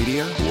mainstream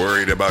media?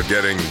 Worried about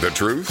getting the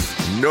truth?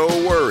 No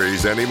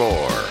worries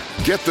anymore.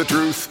 Get the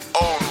truth,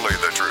 only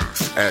the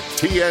truth, at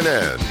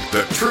TNN,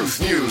 the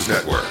Truth News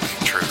Network.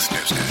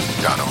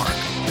 TruthNewsNet.org.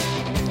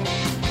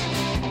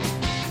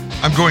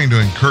 I'm going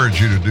to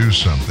encourage you to do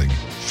something.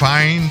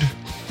 Find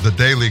the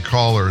Daily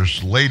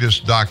Caller's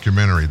latest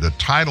documentary. The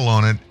title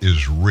on it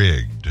is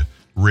Rigged.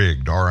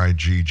 Rigged,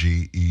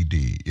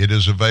 R-I-G-G-E-D. It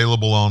is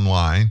available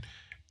online,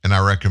 and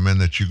I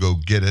recommend that you go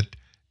get it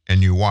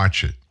and you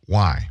watch it.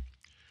 Why?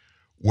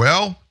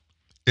 Well,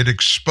 it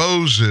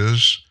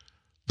exposes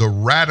the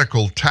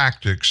radical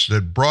tactics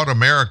that brought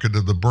America to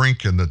the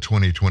brink in the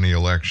 2020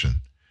 election.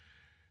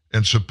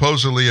 And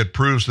supposedly it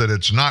proves that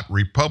it's not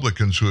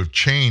Republicans who have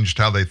changed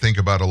how they think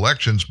about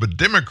elections, but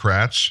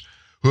Democrats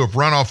who have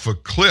run off a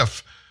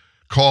cliff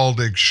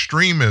called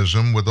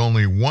extremism with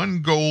only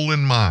one goal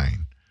in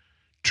mind: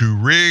 to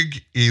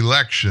rig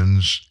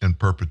elections in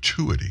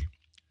perpetuity.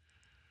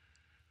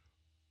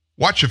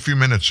 Watch a few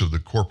minutes of the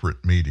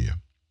corporate media.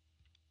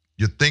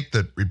 You'd think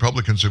that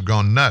Republicans have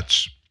gone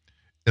nuts.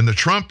 In the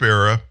Trump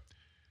era,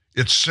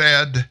 it's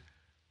said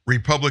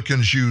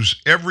Republicans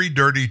use every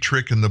dirty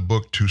trick in the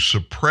book to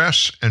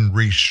suppress and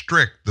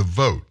restrict the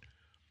vote.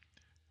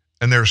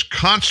 And there's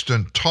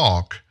constant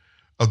talk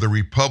of the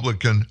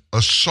Republican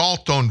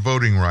assault on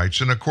voting rights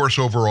and, of course,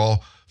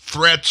 overall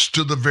threats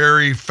to the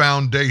very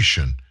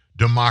foundation,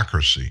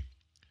 democracy.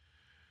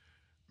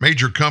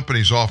 Major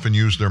companies often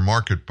use their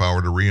market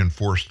power to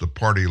reinforce the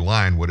party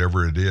line,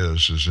 whatever it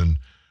is, as in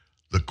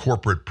the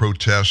corporate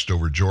protest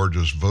over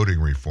Georgia's voting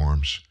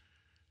reforms.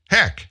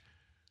 Heck,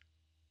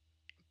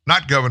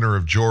 not Governor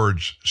of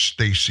Georgia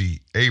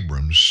Stacey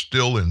Abrams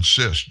still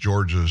insists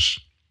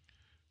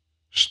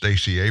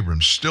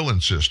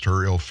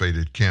her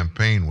ill-fated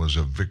campaign was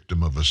a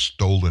victim of a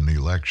stolen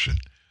election.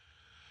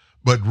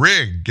 But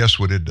rigged, guess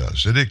what it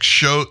does? It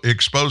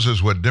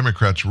exposes what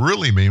Democrats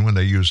really mean when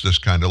they use this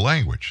kind of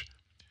language.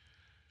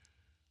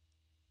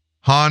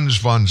 Hans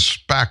von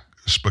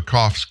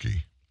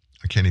Spakovsky,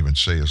 I can't even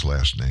say his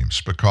last name,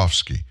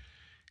 Spakovsky.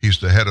 He's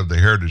the head of the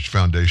Heritage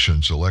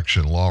Foundation's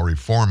Election Law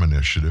Reform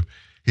Initiative.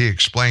 He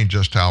explained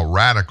just how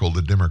radical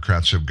the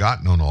Democrats have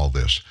gotten on all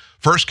this.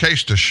 First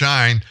case to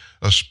shine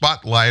a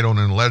spotlight on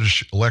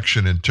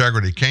election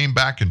integrity came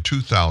back in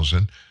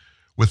 2000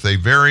 with a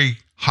very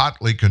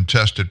hotly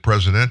contested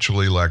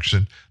presidential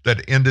election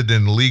that ended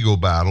in legal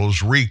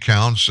battles,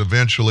 recounts,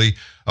 eventually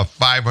a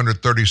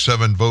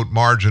 537-vote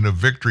margin of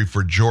victory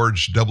for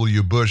George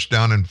W. Bush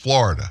down in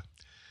Florida.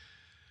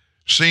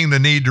 Seeing the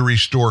need to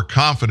restore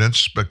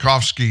confidence,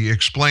 Spakovsky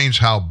explains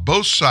how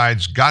both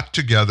sides got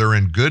together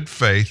in good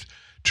faith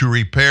to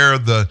repair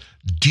the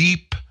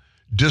deep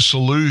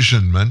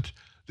disillusionment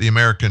the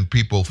American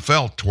people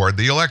felt toward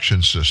the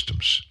election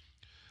systems.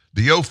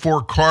 The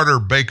 2004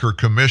 Carter-Baker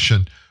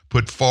Commission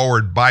put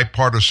forward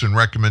bipartisan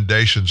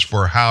recommendations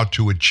for how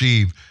to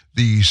achieve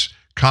these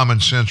common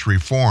sense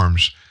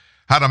reforms,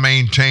 how to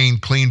maintain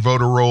clean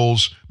voter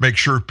rolls, make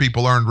sure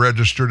people aren't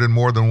registered in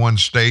more than one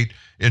state,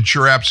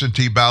 ensure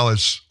absentee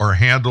ballots are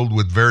handled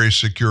with very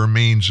secure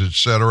means,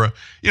 etc.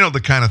 You know,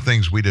 the kind of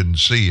things we didn't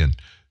see in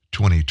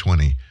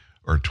 2020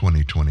 or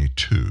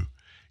 2022.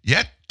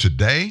 Yet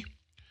today,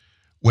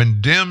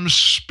 when Dems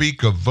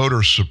speak of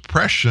voter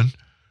suppression,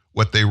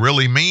 what they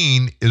really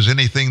mean is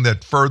anything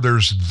that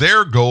furthers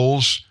their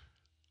goals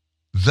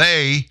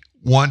they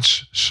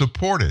once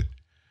supported.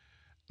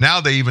 Now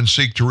they even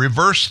seek to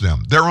reverse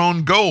them, their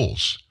own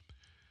goals.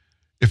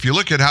 If you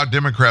look at how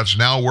Democrats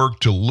now work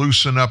to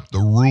loosen up the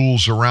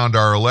rules around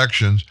our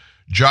elections,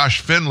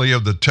 Josh Finley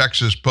of the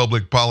Texas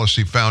Public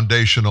Policy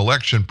Foundation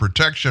Election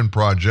Protection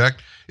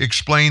Project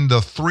explained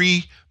the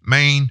three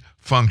main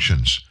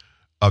functions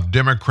of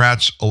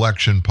Democrats'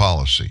 election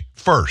policy.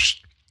 First,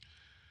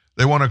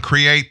 they want to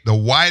create the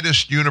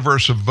widest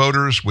universe of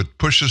voters with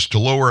pushes to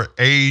lower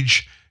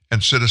age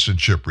and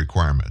citizenship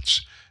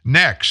requirements.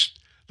 Next,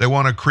 they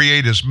want to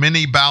create as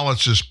many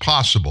ballots as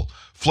possible,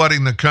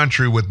 flooding the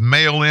country with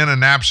mail-in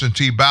and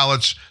absentee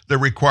ballots that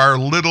require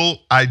little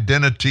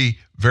identity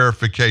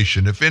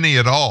verification, if any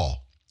at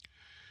all.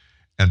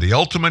 And the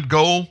ultimate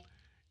goal,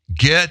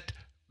 get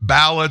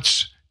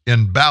ballots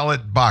in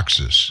ballot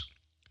boxes,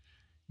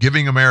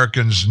 giving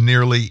Americans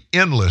nearly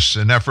endless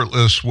and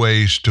effortless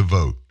ways to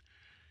vote.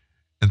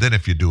 And then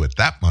if you do it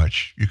that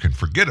much, you can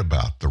forget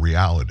about the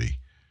reality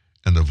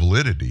and the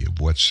validity of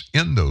what's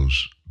in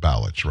those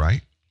ballots,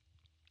 right?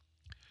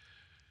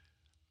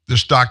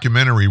 This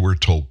documentary, we're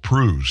told,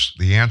 proves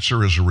the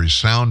answer is a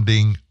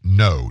resounding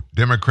no.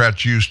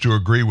 Democrats used to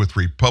agree with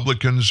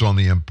Republicans on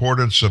the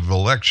importance of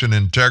election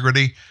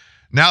integrity.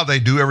 Now they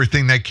do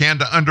everything they can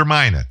to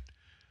undermine it.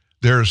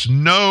 There's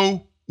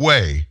no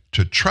way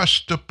to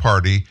trust a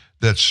party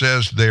that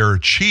says they are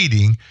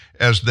cheating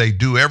as they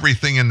do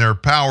everything in their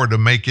power to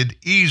make it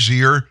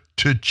easier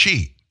to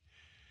cheat.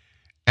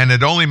 And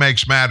it only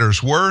makes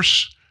matters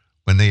worse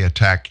when they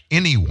attack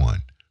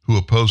anyone who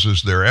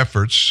opposes their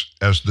efforts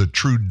as the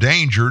true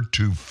danger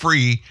to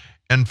free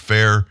and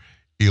fair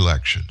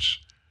elections.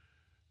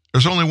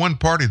 There's only one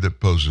party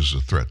that poses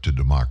a threat to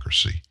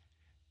democracy,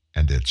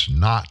 and it's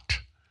not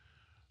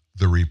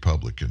the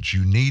Republicans.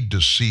 You need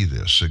to see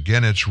this.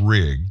 Again, it's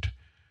rigged.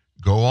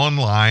 Go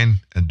online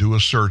and do a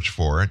search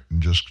for it,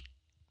 and just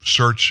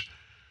search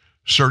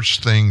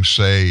things,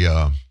 say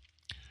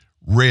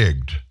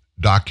rigged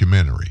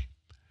documentary,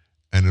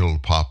 and it'll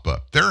pop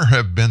up. There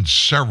have been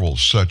several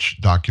such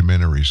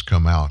documentaries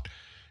come out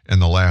in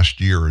the last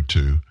year or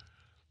two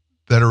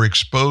that are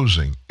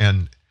exposing,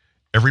 and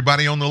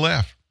everybody on the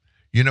left,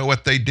 you know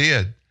what they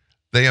did?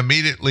 They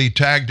immediately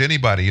tagged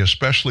anybody,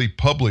 especially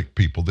public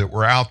people that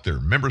were out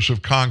there, members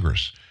of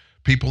Congress,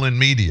 people in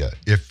media.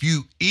 If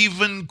you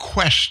even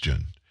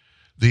question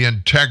the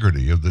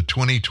integrity of the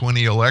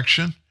 2020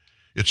 election,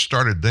 it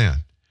started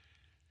then.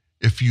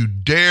 If you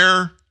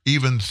dare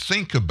even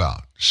think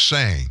about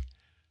saying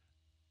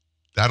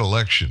that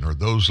election or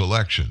those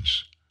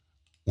elections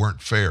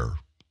weren't fair,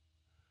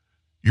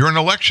 you're an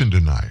election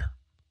denier.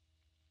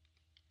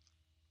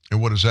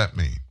 And what does that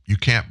mean? You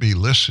can't be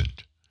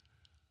listened.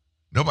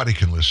 Nobody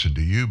can listen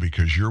to you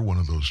because you're one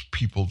of those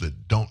people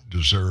that don't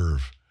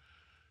deserve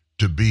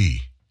to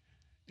be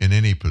in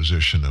any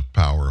position of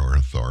power or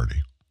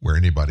authority where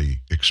anybody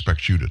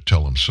expects you to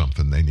tell them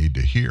something they need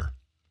to hear.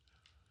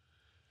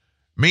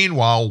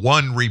 Meanwhile,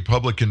 one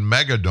Republican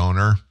mega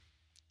donor,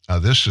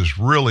 this is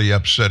really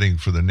upsetting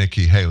for the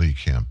Nikki Haley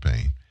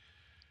campaign.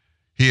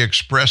 He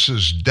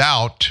expresses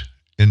doubt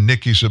in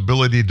Nikki's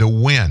ability to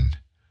win.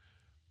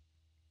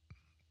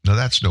 Now,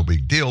 that's no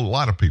big deal. A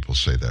lot of people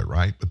say that,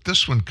 right? But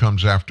this one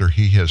comes after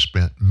he has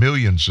spent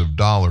millions of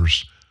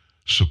dollars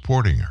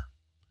supporting her.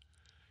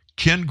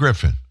 Ken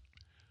Griffin,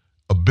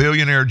 a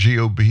billionaire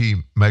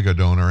GOP mega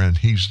donor, and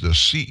he's the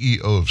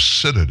CEO of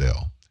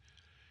Citadel.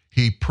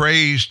 He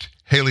praised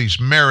Haley's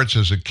merits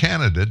as a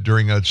candidate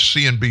during a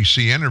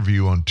CNBC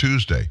interview on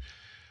Tuesday.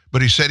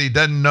 But he said he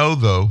doesn't know,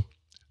 though,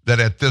 that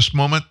at this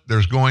moment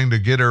there's going to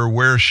get her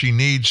where she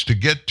needs to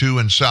get to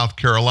in South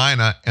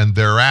Carolina and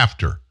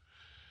thereafter.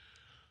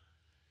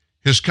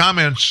 His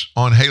comments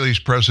on Haley's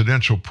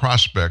presidential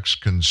prospects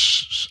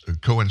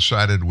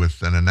coincided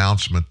with an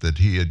announcement that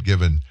he had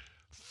given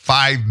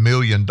 $5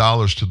 million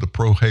to the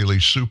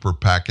pro-Haley super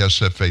PAC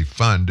SFA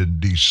fund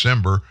in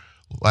December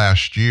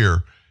last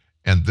year,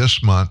 and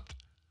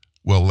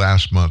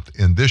last month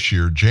in this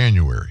year,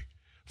 January.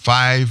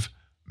 $5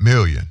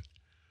 million.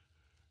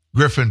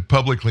 Griffin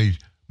publicly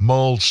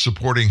mulled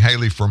supporting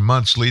Haley for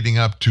months leading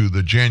up to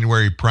the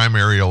January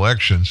primary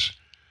elections.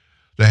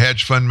 The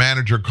hedge fund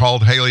manager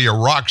called Haley a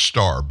rock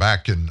star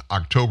back in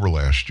October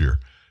last year,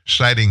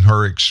 citing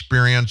her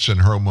experience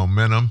and her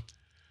momentum.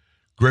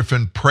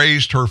 Griffin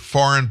praised her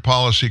foreign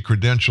policy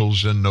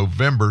credentials in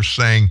November,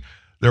 saying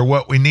they're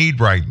what we need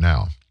right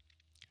now.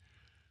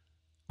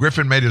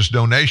 Griffin made his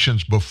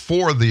donations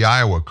before the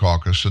Iowa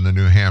caucus and the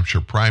New Hampshire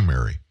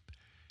primary.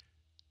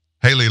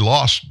 Haley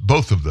lost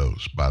both of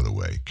those, by the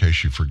way, in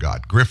case you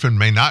forgot. Griffin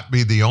may not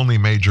be the only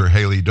major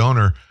Haley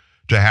donor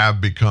to have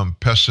become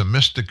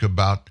pessimistic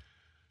about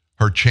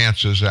her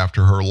chances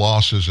after her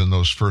losses in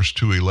those first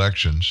two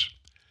elections.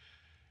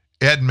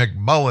 Ed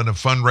McMullen, a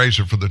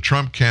fundraiser for the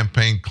Trump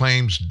campaign,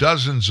 claims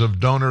dozens of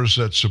donors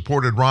that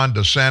supported Ron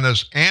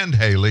DeSantis and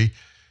Haley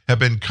have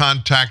been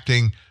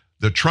contacting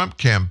the Trump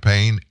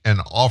campaign and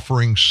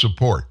offering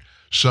support.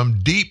 Some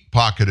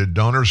deep-pocketed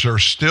donors are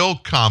still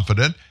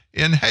confident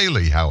in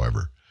Haley,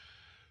 however.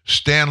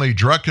 Stanley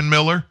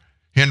Druckenmiller,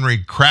 Henry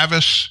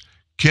Kravis,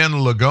 Ken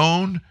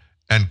Lagone,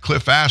 and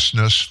Cliff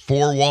Asness,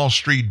 four Wall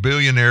Street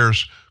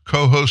billionaires,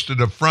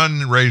 co-hosted a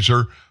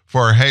fundraiser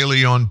for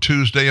Haley on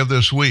Tuesday of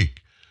this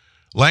week.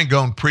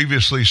 Langone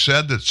previously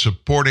said that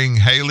supporting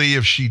Haley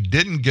if she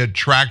didn't get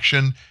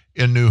traction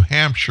in New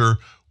Hampshire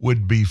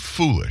would be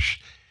foolish.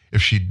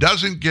 If she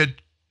doesn't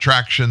get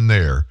traction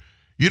there,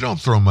 you don't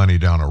throw money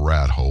down a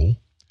rat hole.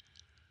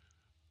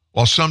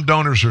 While some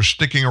donors are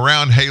sticking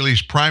around,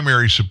 Haley's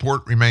primary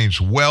support remains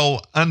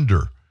well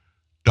under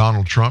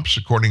Donald Trump's,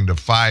 according to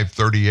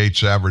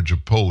 538's average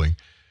of polling.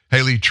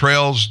 Haley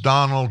trails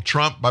Donald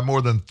Trump by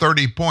more than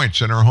 30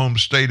 points in her home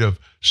state of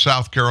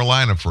South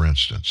Carolina, for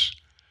instance.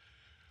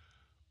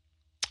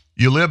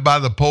 You live by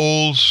the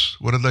polls.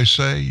 What did they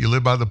say? You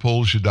live by the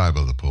polls, you die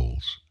by the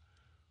polls.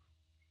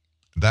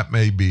 That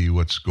may be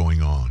what's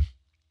going on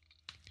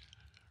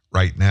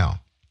right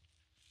now.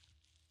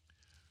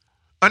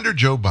 Under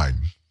Joe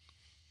Biden,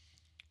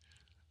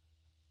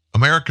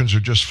 Americans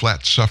are just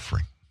flat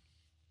suffering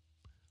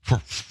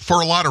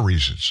for a lot of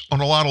reasons,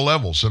 on a lot of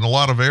levels, in a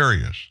lot of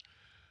areas.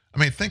 I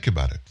mean, think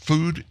about it.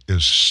 Food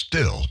is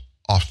still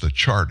off the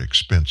chart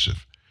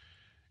expensive.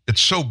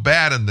 It's so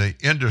bad in the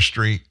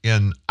industry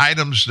in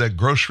items that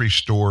grocery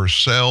stores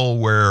sell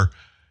where,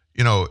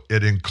 you know,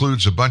 it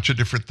includes a bunch of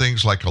different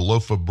things like a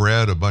loaf of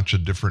bread, a bunch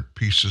of different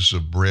pieces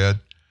of bread,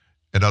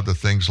 and other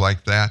things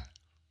like that.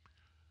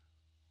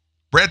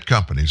 Bread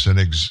companies, an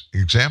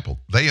example,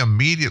 they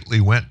immediately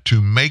went to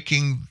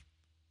making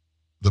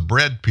the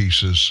bread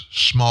pieces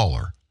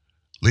smaller,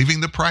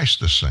 leaving the price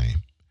the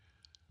same,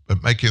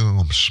 but making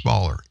them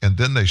smaller. And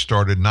then they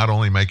started not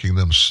only making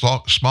them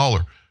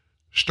smaller,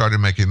 started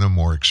making them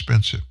more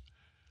expensive.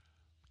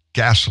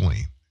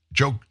 Gasoline.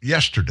 Joe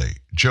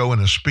in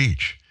a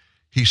speech,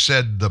 he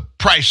said the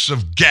price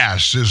of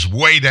gas is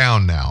way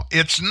down now.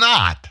 It's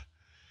not.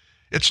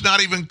 It's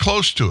not even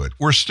close to it.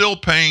 We're still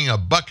paying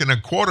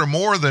 $1.25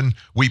 more than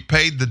we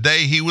paid the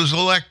day he was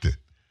elected.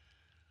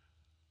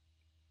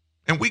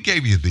 And we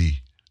gave you the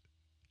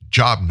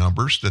job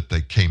numbers that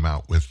they came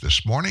out with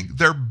this morning.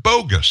 They're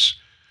bogus.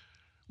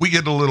 We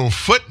get a little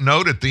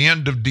footnote at the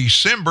end of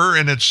December,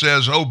 and it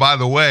says, oh, by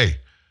the way,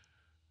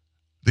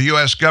 the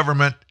U.S.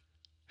 government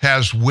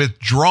has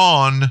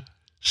withdrawn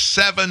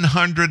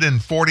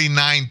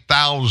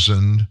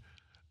 749,000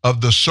 of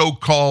the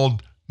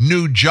so-called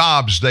new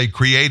jobs they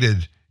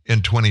created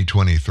in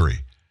 2023.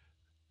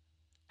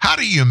 How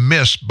do you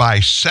miss by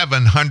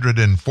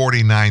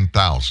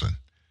 749,000?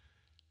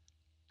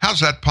 How's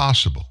that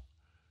possible?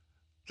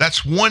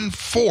 That's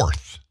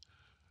 1/4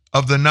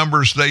 of the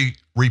numbers they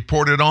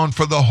reported on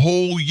for the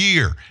whole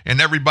year.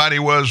 And everybody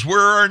was,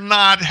 we're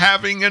not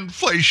having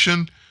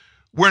inflation.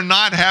 We're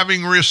not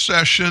having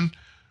recession.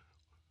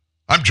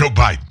 I'm Joe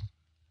Biden,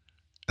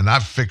 and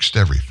I've fixed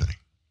everything.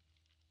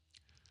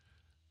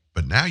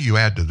 But now you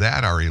add to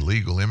that our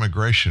illegal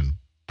immigration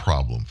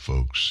problem,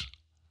 folks.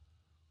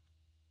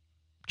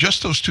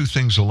 Just those two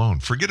things alone.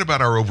 Forget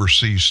about our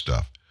overseas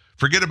stuff.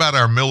 Forget about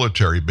our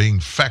military being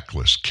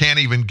feckless. Can't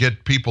even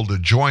get people to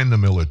join the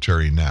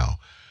military now.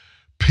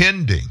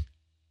 Pending,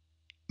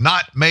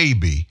 not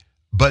maybe,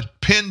 but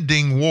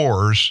pending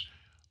wars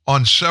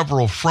on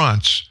several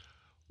fronts.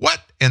 What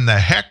in the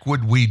heck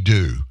would we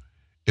do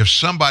if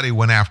somebody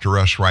went after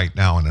us right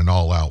now in an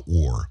all-out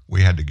war?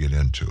 We had to get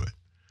into it.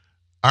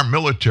 Our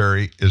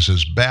military is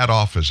as bad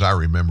off as I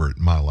remember it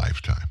in my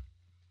lifetime.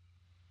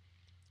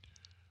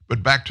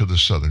 But back to the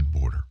southern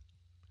border.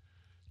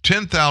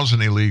 10,000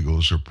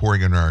 illegals are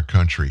pouring into our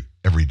country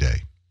every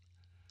day.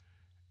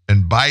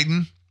 And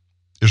Biden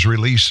is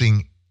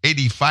releasing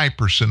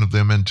 85% of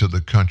them into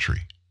the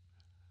country.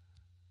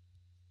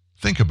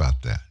 Think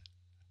about that.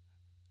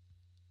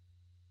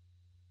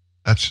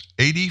 That's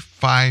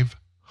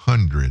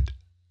 8,500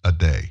 a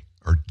day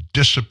are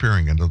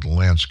disappearing into the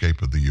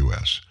landscape of the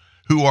U.S.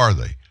 Who are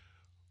they?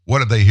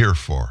 What are they here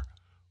for?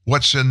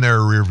 What's in their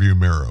rearview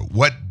mirror?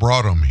 What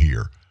brought them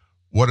here?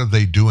 What are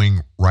they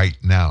doing right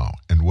now?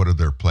 And what are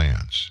their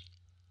plans?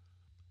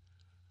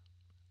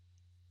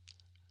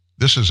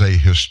 This is a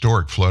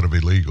historic flood of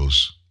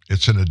illegals.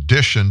 It's in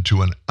addition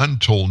to an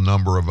untold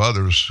number of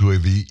others who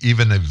have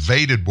even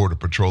evaded Border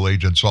Patrol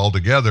agents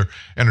altogether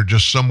and are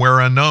just somewhere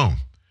unknown.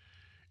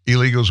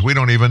 Illegals we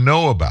don't even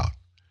know about.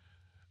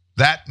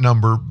 That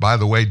number, by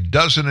the way,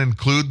 doesn't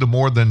include the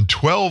more than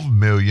 12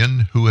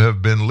 million who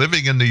have been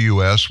living in the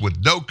U.S.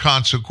 with no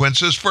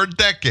consequences for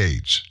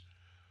decades.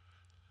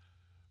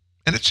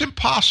 And it's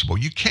impossible.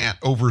 You can't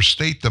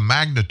overstate the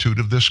magnitude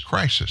of this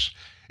crisis.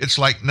 It's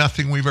like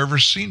nothing we've ever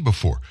seen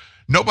before.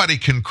 Nobody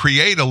can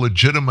create a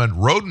legitimate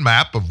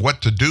roadmap of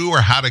what to do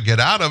or how to get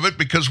out of it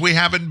because we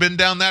haven't been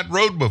down that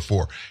road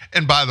before.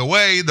 And by the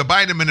way, the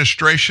Biden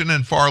administration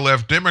and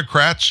far-left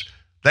Democrats,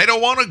 they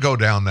don't want to go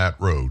down that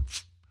road.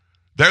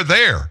 They're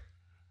there.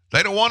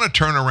 They don't want to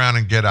turn around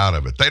and get out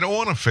of it. They don't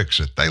want to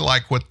fix it. They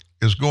like what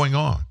is going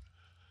on.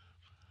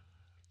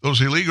 Those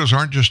illegals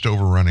aren't just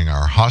overrunning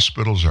our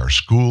hospitals, our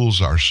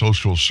schools, our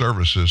social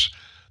services.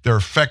 They're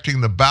affecting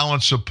the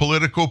balance of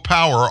political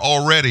power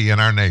already in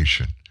our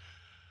nation.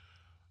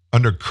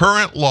 Under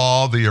current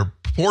law, the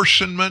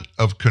apportionment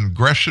of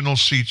congressional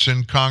seats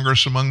in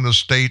Congress among the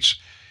states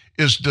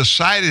is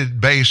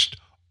decided based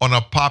on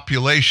a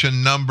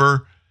population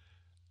number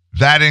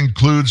that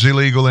includes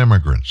illegal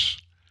immigrants.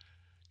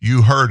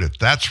 You heard it.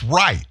 That's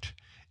right.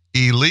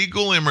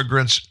 Illegal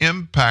immigrants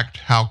impact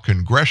how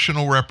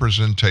congressional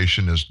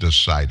representation is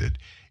decided,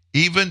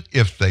 even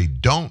if they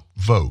don't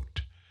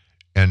vote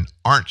and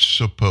aren't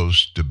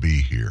supposed to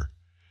be here.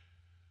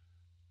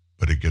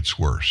 But it gets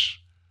worse.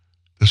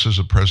 This is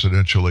a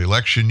presidential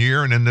election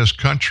year, and in this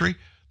country,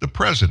 the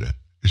president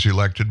is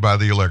elected by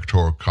the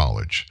Electoral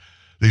College.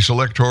 These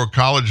Electoral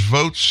College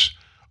votes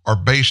are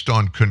based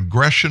on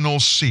congressional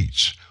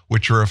seats,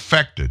 which are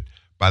affected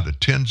by the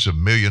tens of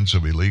millions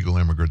of illegal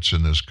immigrants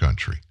in this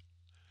country.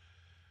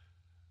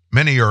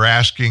 Many are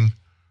asking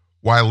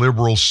why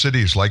liberal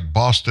cities like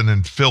Boston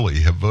and Philly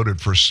have voted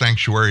for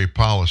sanctuary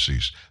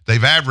policies.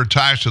 They've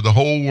advertised to the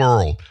whole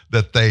world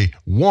that they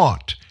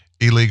want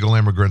illegal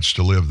immigrants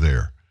to live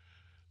there.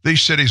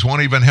 These cities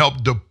won't even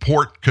help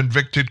deport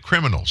convicted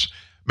criminals.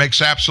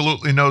 Makes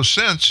absolutely no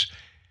sense,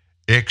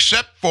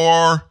 except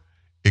for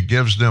it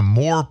gives them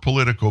more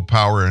political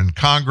power in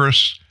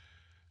Congress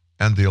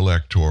and the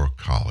Electoral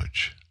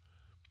College.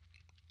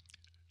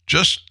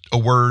 Just a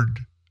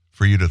word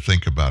for you to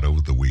think about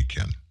over the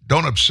weekend.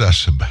 Don't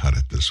obsess about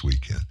it this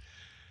weekend.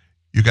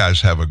 You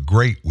guys have a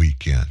great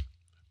weekend.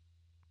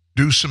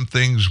 Do some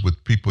things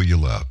with people you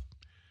love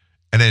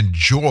and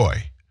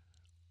enjoy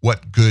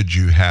what good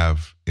you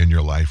have in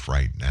your life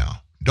right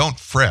now. Don't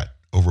fret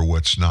over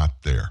what's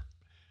not there.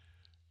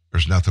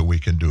 There's nothing we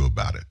can do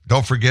about it.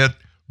 Don't forget,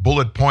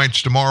 bullet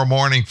points tomorrow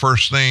morning,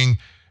 first thing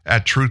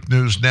at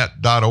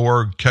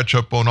truthnewsnet.org. Catch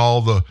up on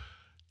all the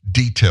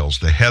details,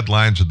 the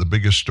headlines of the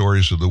biggest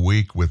stories of the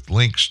week with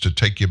links to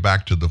take you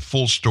back to the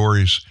full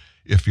stories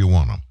if you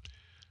want them.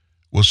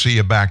 We'll see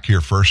you back here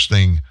first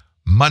thing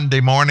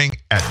Monday morning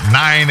at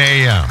 9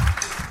 a.m.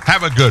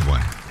 Have a good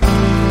one.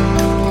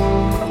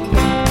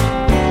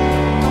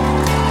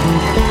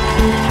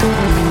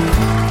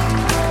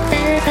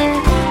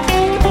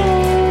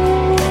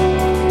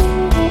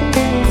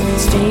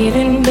 Stayed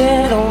in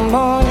bed all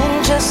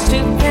morning just to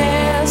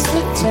pass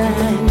the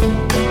time.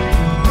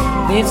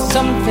 There's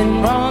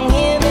something wrong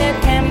here, there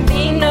can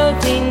be no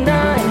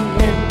denying.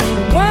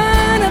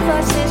 One of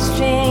us is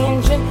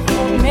changing,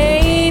 or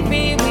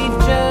maybe we've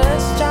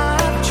just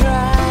stopped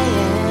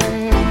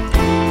trying.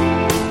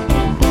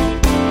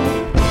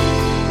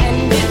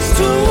 And it's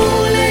too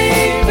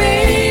late,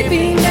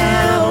 baby,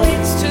 now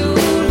it's too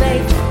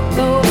late.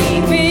 Though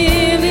we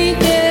really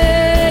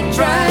did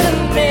try to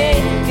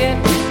make it.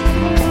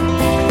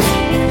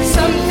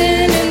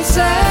 Something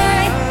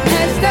inside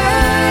has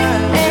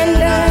died, and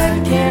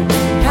I can't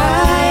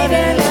hide,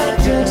 and I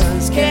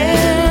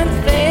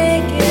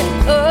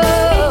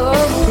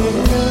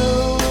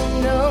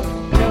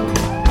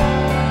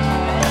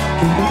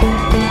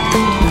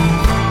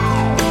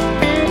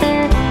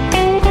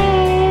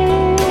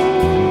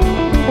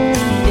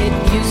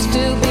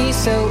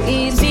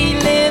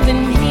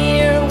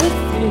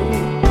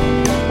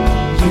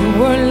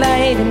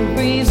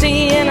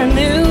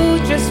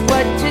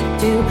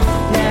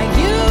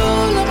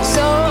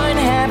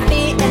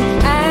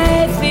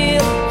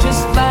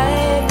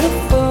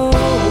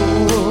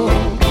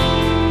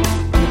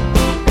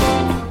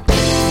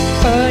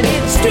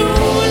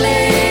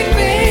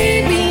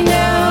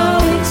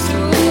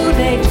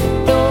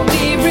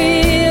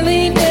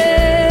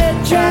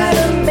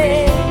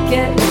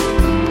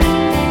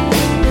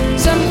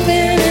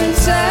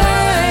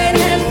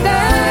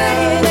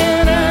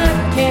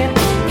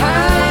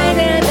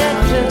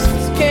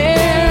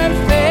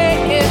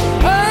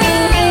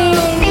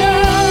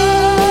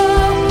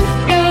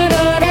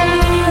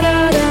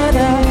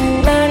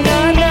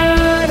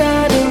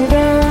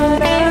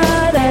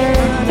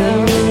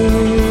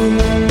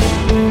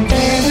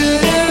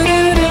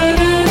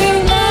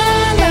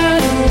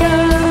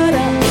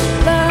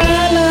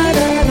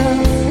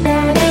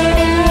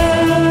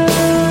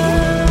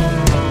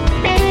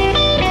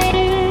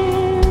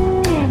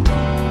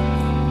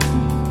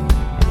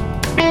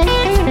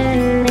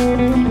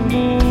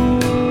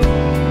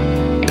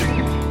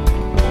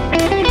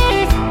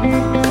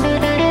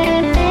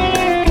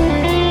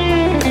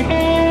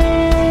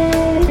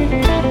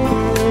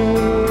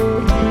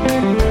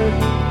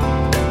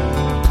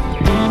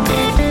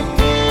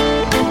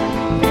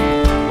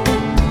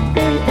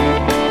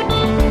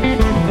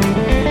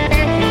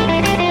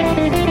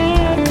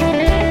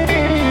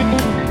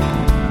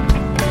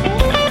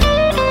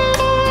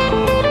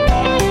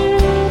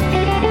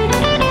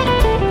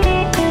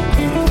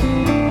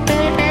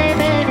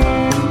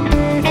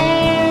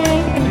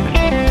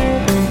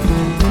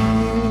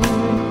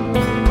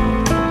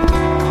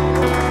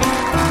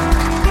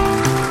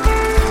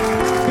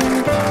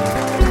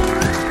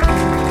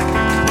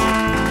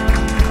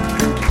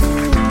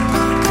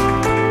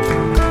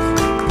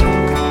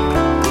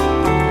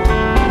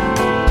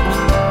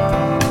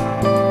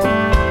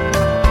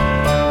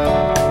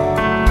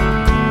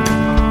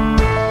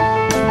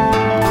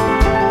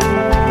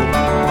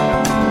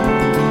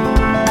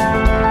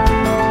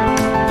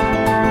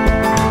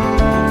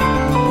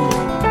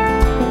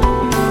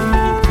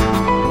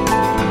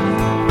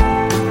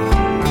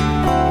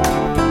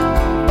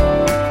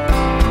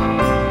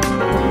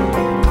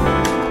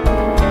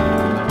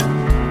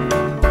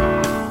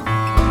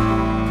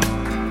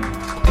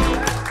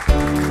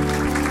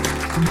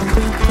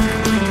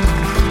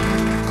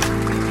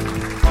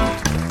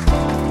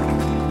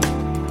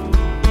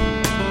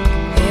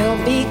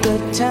There'll be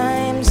good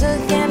times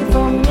again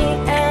for me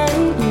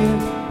and you.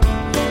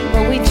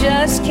 But we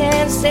just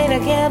can't stay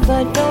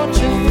together, don't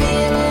you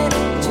feel it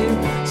too?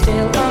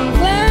 Still I'm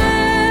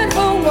glad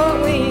for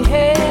what we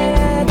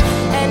had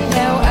and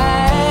how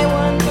I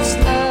once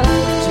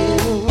loved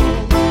you.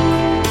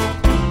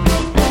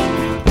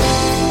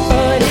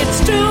 But it's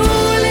too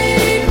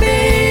late,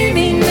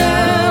 baby,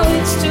 now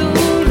it's too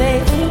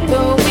late.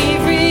 Though we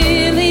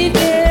really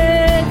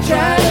did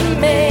try to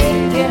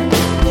make it.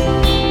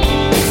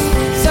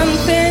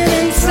 Something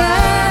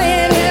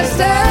inside has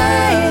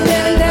died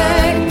and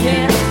I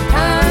can't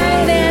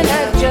hide and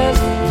I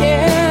just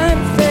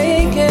can't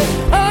fake it.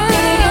 Oh,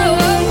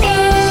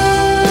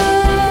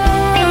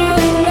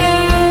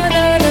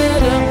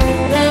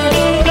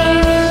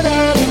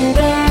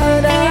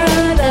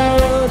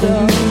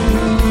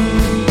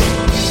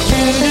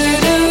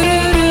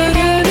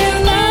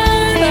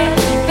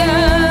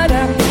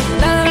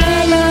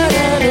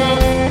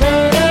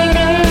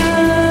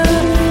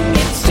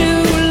 it's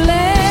too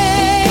late,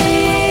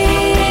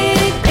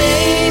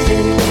 baby.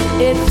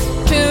 It's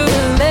too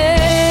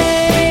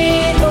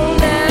late. Oh,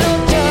 now,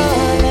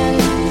 darling,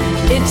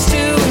 it's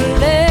too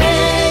late.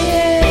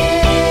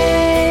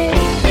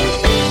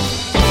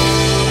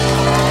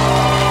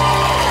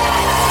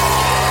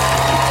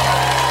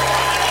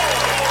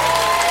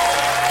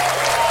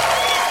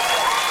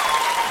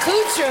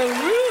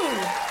 Coocheroo.